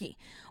 Turkey.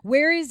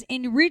 Where is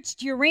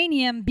enriched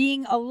uranium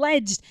being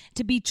alleged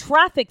to be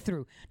trafficked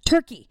through?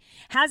 Turkey.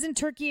 Hasn't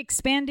Turkey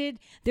expanded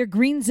their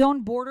green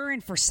zone border,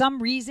 and for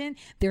some reason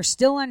there's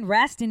still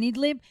unrest in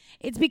Idlib?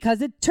 It's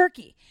because of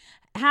Turkey.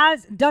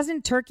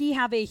 Doesn't Turkey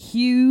have a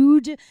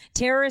huge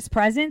terrorist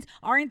presence?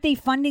 Aren't they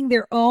funding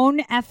their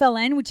own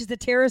FLN, which is a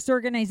terrorist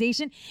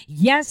organization?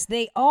 Yes,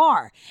 they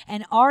are.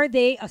 And are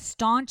they a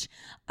staunch,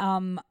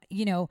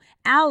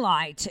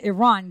 ally to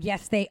Iran?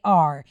 Yes, they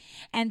are.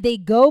 And they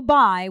go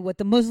by what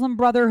the Muslim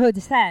Brotherhood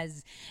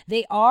says.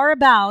 They are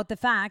about the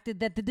fact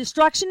that the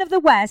destruction of the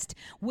West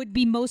would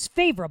be most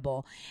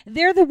favorable.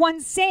 They're the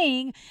ones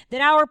saying that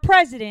our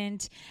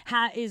president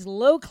is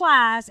low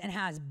class and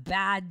has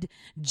bad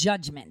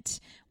judgment.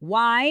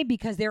 Why?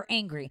 Because they're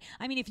angry.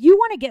 I mean, if you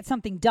want to get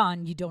something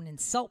done, you don't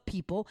insult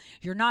people.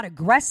 You're not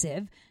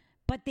aggressive,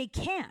 but they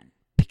can,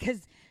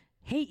 because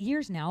 8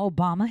 years now,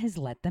 Obama has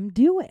let them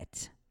do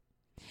it.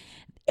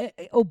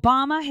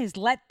 Obama has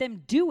let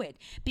them do it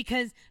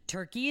because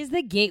Turkey is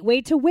the gateway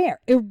to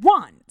where?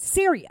 Iran,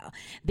 Syria.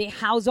 They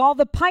house all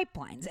the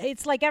pipelines.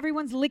 It's like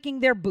everyone's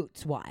licking their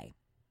boots. Why?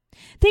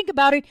 Think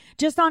about it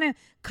just on a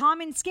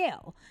common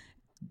scale.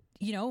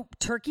 You know,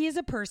 Turkey is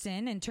a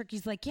person, and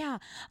Turkey's like, yeah,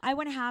 I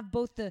want to have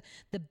both the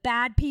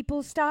bad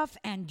people stuff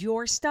and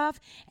your stuff.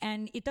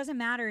 And it doesn't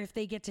matter if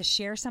they get to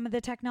share some of the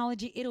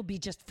technology. It'll be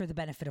just for the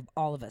benefit of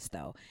all of us,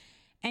 though.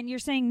 And you're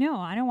saying, no,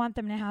 I don't want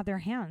them to have their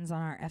hands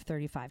on our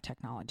F-35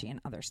 technology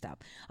and other stuff.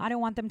 I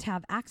don't want them to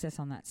have access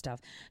on that stuff.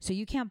 So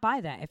you can't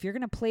buy that. If you're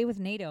going to play with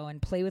NATO and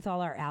play with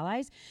all our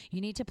allies, you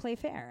need to play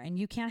fair, and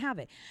you can't have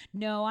it.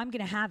 No, I'm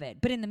going to have it.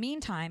 But in the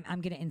meantime, I'm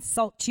going to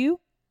insult you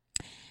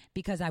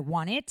because I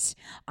want it.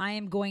 I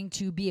am going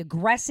to be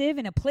aggressive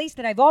in a place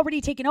that I've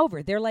already taken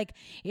over. They're like,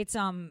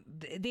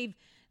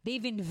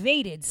 They've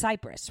invaded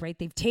Cyprus, right?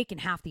 They've taken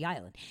half the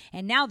island.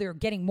 And now they're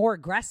getting more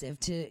aggressive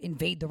to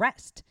invade the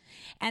rest.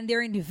 And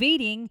they're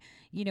invading,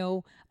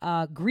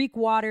 Greek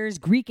waters,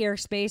 Greek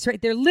airspace,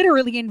 right? They're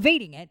literally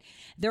invading it.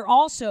 They're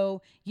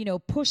also,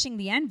 pushing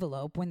the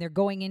envelope when they're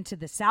going into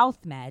the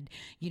South Med,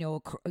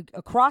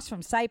 across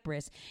from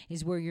Cyprus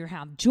is where you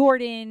have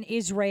Jordan,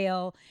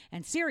 Israel,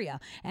 and Syria.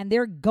 And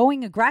they're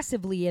going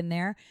aggressively in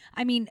there.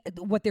 I mean,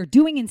 what they're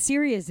doing in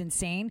Syria is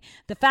insane.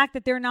 The fact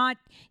that they're not,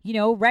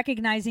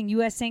 recognizing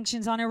U.S.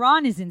 sanctions on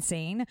Iran is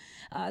insane.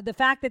 The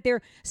fact that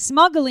they're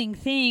smuggling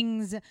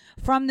things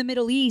from the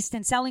Middle East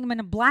and selling them in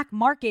a black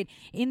market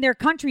in their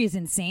country is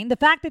insane. The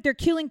fact that they're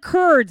killing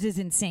Kurds is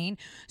insane.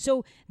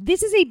 So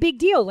this is a big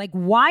deal. Like,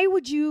 why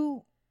would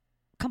you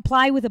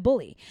comply with a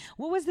bully?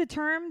 What was the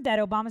term that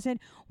Obama said?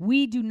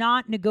 We do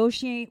not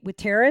negotiate with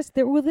terrorists.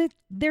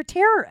 They're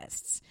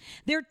terrorists.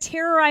 They're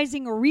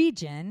terrorizing a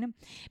region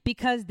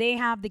because they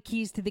have the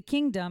keys to the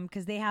kingdom,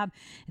 because they have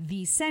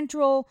the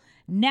central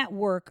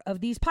network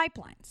of these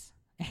pipelines.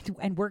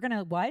 And we're going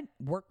to what?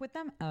 Work with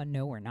them?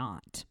 No, we're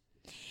not.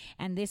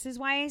 And this is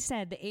why I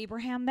said the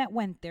Abraham that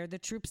went there, the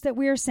troops that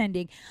we are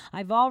sending.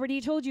 I've already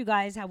told you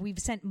guys how we've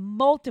sent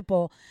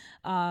multiple,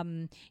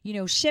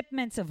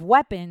 shipments of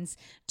weapons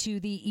to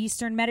the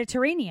Eastern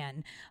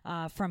Mediterranean,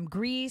 from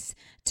Greece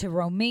to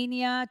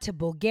Romania to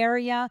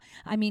Bulgaria.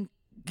 I mean,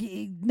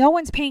 no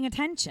one's paying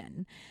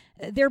attention.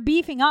 They're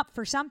beefing up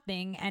for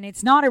something, and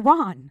it's not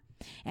Iran.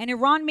 And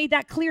Iran made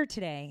that clear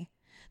today.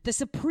 The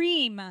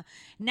Supreme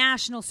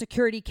National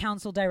Security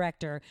Council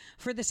Director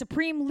for the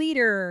Supreme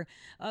Leader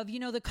of,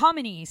 the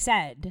Khamenei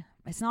said,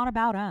 it's not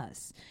about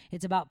us.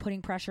 It's about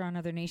putting pressure on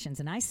other nations.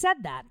 And I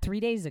said that 3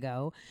 days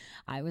ago.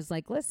 I was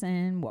like,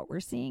 listen, what we're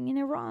seeing in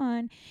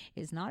Iran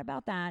is not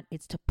about that.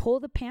 It's to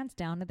pull the pants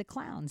down to the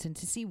clowns and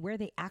to see where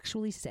they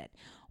actually sit.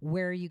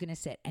 Where are you going to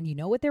sit? And you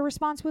know what their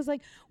response was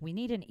like? We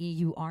need an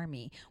EU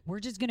army. We're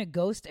just going to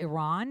ghost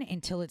Iran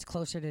until it's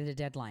closer to the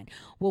deadline.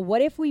 Well,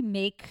 what if we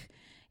make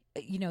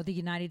the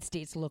United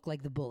States look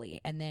like the bully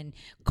and then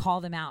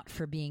call them out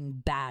for being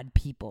bad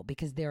people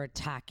because they're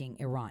attacking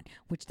Iran,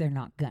 which they're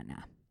not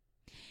gonna.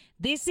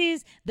 This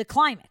is the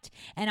climate.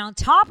 And on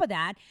top of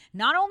that,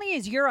 not only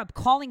is Europe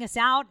calling us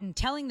out and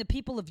telling the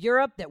people of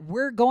Europe that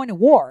we're going to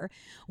war,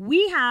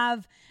 we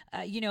have,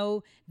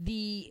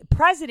 the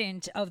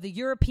president of the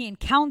European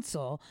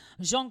Council,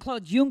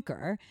 Jean-Claude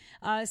Juncker,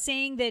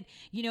 saying that,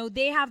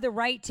 they have the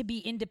right to be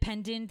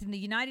independent, and the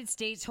United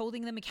States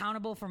holding them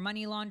accountable for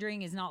money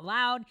laundering is not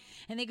allowed,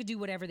 and they could do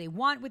whatever they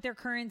want with their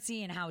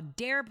currency, and how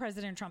dare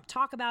President Trump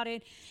talk about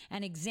it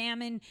and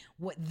examine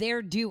what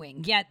they're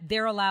doing, yet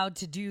they're allowed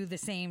to do the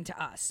same to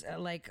to us.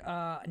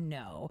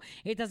 No,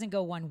 it doesn't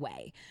go one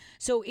way.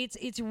 So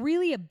it's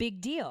really a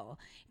big deal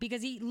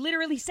because he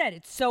literally said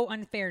it's so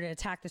unfair to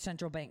attack the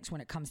central banks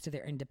when it comes to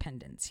their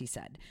independence, he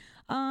said.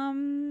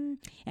 And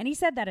he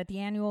said that at the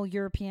annual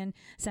European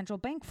Central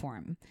Bank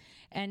Forum.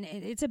 And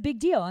it's a big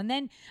deal. And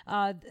then,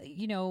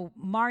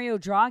 Mario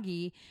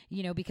Draghi,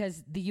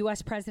 because the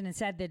U.S. president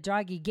said that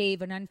Draghi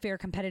gave an unfair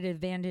competitive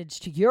advantage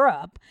to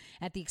Europe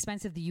at the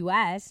expense of the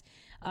U.S.,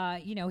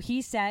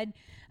 he said,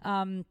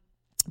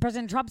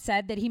 President Trump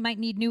said that he might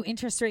need new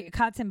interest rate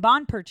cuts and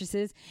bond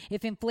purchases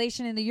if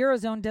inflation in the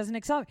Eurozone doesn't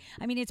accelerate.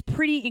 I mean, it's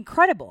pretty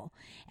incredible.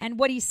 And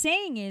what he's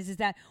saying is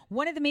that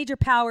one of the major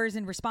powers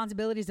and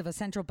responsibilities of a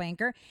central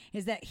banker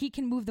is that he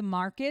can move the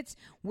markets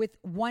with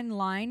one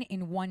line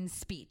in one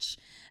speech.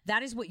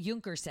 That is what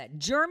Juncker said.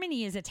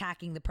 Germany is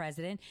attacking the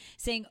president,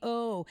 saying,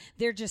 oh,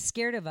 they're just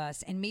scared of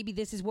us, and maybe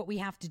this is what we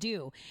have to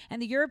do. And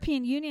the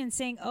European Union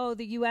saying, oh,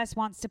 the U.S.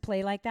 wants to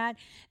play like that.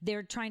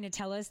 They're trying to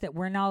tell us that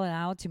we're not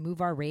allowed to move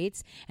our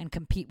rates and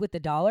compete with the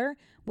dollar.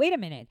 Wait a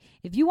minute.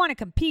 If you want to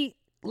compete,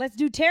 let's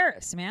do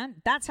tariffs, man.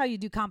 That's how you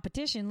do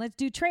competition. Let's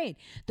do trade.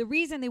 The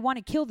reason they want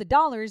to kill the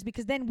dollar is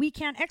because then we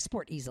can't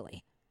export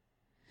easily.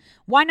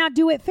 Why not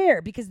do it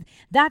fair? Because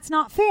that's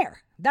not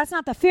fair. That's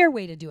not the fair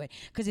way to do it.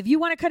 Because if you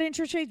want to cut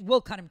interest rates, we'll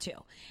cut them too.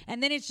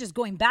 And then it's just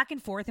going back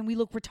and forth and we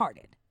look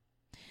retarded.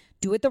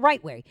 Do it the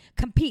right way.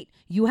 Compete.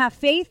 You have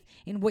faith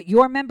in what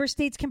your member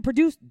states can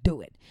produce? Do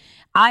it.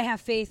 I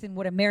have faith in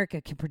what America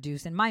can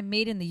produce, and my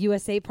made in the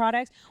USA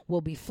products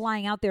will be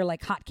flying out there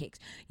like hotcakes.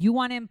 You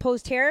want to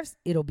impose tariffs?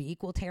 It'll be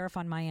equal tariff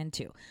on my end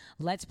too.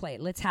 Let's play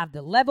it. Let's have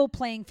the level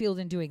playing field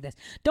in doing this.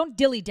 Don't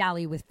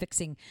dilly-dally with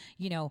fixing,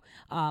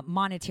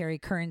 monetary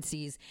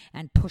currencies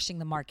and pushing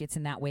the markets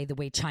in that way, the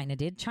way China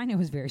did. China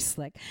was very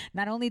slick.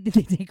 Not only did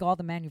they take all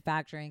the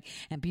manufacturing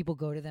and people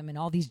go to them and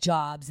all these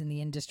jobs in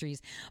the industries,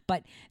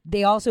 but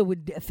they also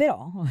would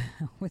fiddle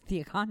with the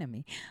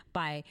economy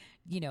by,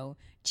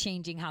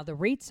 changing how the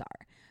rates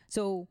are.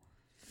 So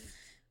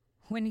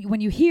when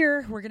you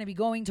hear we're going to be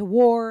going to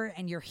war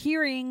and you're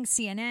hearing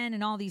CNN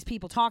and all these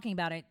people talking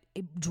about it,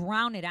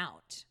 drown it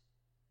out.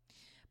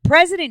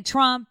 President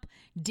Trump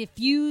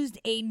diffused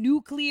a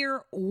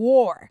nuclear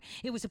war.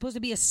 It was supposed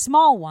to be a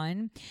small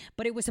one,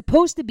 but it was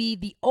supposed to be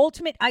the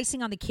ultimate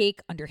icing on the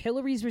cake under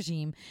Hillary's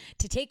regime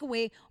to take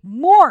away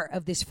more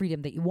of this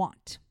freedom that you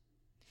want.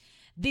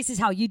 This is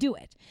how you do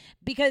it.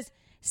 Because,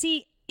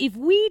 see, if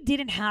we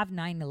didn't have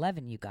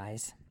 9/11, you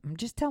guys, I'm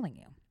just telling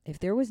you, if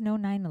there was no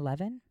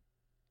 9/11,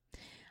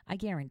 I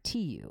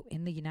guarantee you,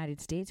 in the United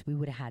States, we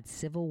would have had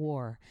civil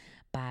war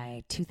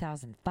by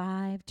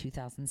 2005,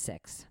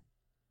 2006.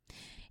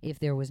 If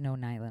there was no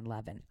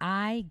 9/11,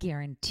 I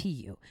guarantee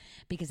you,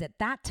 because at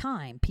that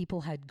time,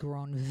 people had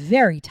grown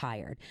very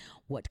tired.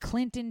 What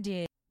Clinton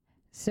did.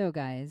 So,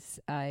 guys,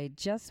 I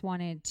just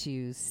wanted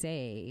to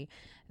say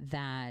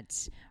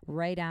that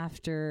right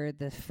after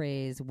the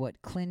phrase,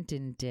 what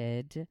Clinton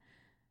did,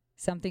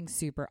 something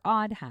super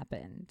odd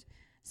happened.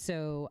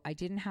 So I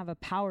didn't have a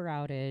power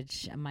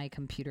outage and my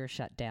computer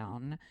shut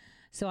down.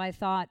 So I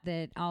thought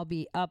that I'll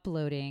be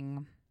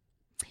uploading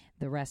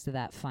the rest of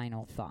that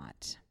final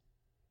thought.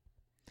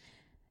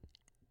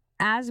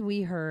 As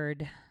we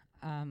heard,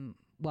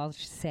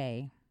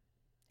 say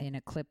in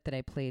a clip that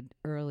I played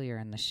earlier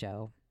in the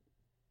show,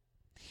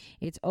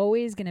 it's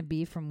always going to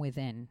be from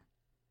within,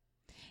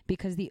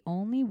 because the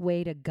only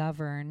way to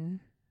govern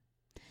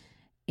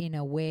in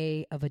a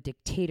way of a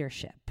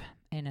dictatorship,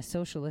 in a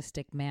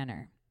socialistic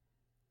manner,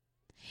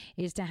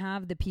 is to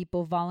have the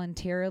people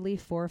voluntarily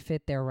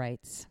forfeit their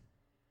rights.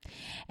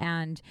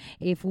 And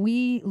if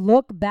we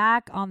look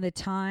back on the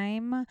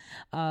time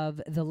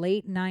of the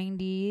late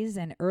 90s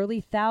and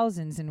early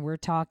thousands, and we're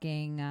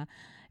talking,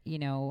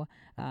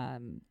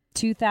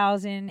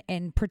 2000,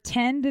 and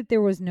pretend that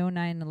there was no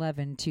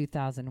 9/11,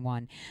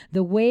 2001.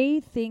 The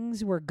way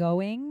things were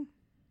going,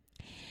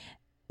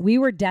 we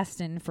were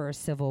destined for a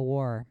civil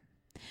war.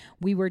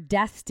 We were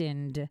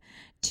destined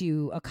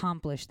to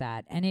accomplish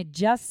that. And it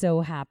just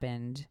so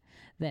happened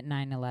that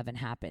 9/11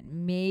 happened.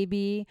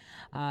 Maybe,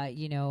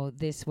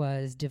 this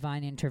was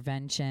divine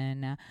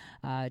intervention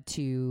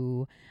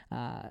to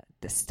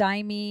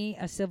stymie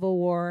a civil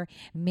war.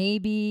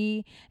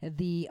 Maybe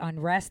the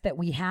unrest that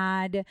we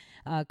had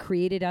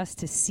created us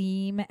to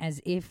seem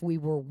as if we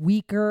were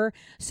weaker,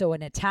 so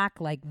an attack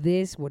like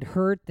this would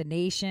hurt the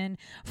nation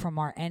from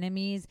our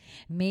enemies.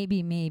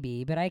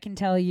 Maybe. But I can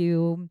tell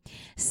you,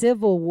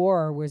 civil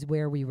war was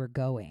where we were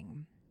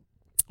going.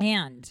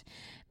 And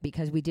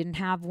because we didn't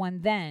have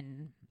one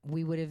then,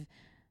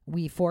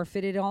 we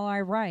forfeited all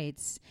our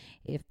rights.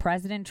 If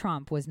President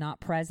Trump was not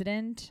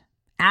president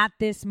at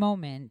this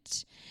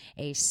moment,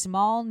 a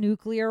small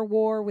nuclear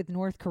war with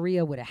North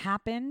Korea would have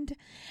happened.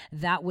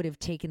 That would have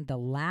taken the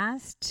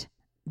last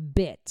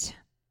bit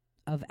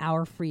of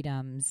our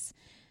freedoms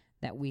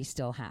that we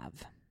still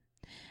have.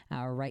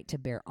 Our right to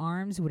bear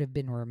arms would have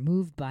been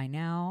removed by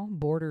now.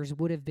 Borders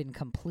would have been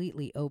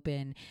completely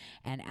open.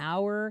 And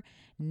our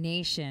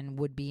nation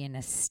would be in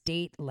a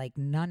state like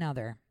none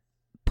other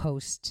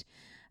post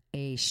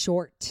a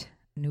short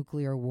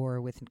nuclear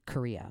war with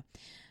Korea.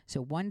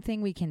 So one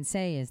thing we can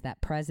say is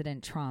that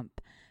President Trump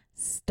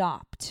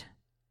stopped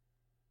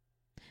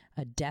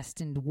a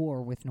destined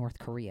war with North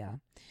Korea.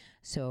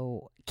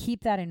 So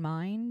keep that in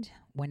mind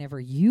whenever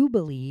you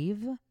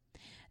believe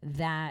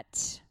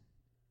that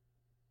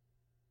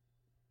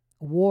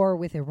war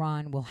with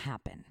Iran will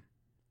happen,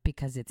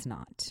 because it's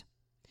not.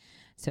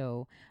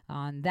 So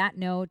on that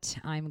note,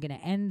 I'm going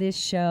to end this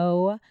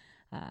show.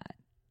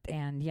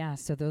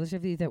 So those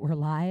of you that were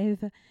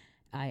live,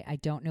 I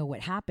don't know what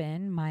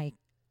happened. My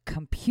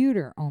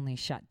computer only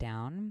shut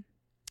down.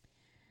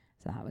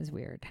 So that was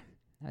weird.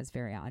 That was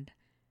very odd.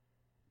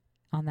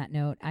 On that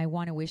note, I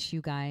want to wish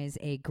you guys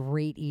a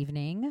great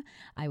evening.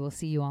 I will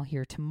see you all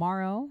here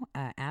tomorrow,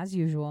 as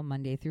usual,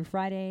 Monday through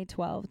Friday,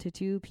 12 to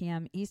 2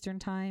 p.m. Eastern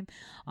Time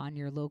on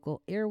your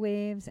local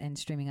airwaves, and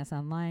streaming us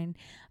online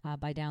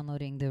by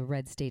downloading the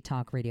Red State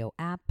Talk Radio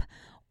app,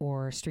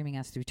 or streaming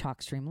us through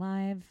TalkStream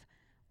Live,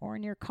 or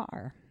in your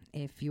car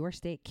if your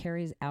state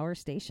carries our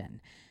station.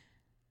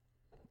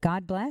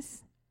 God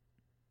bless,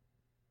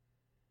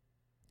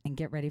 and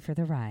get ready for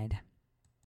the ride.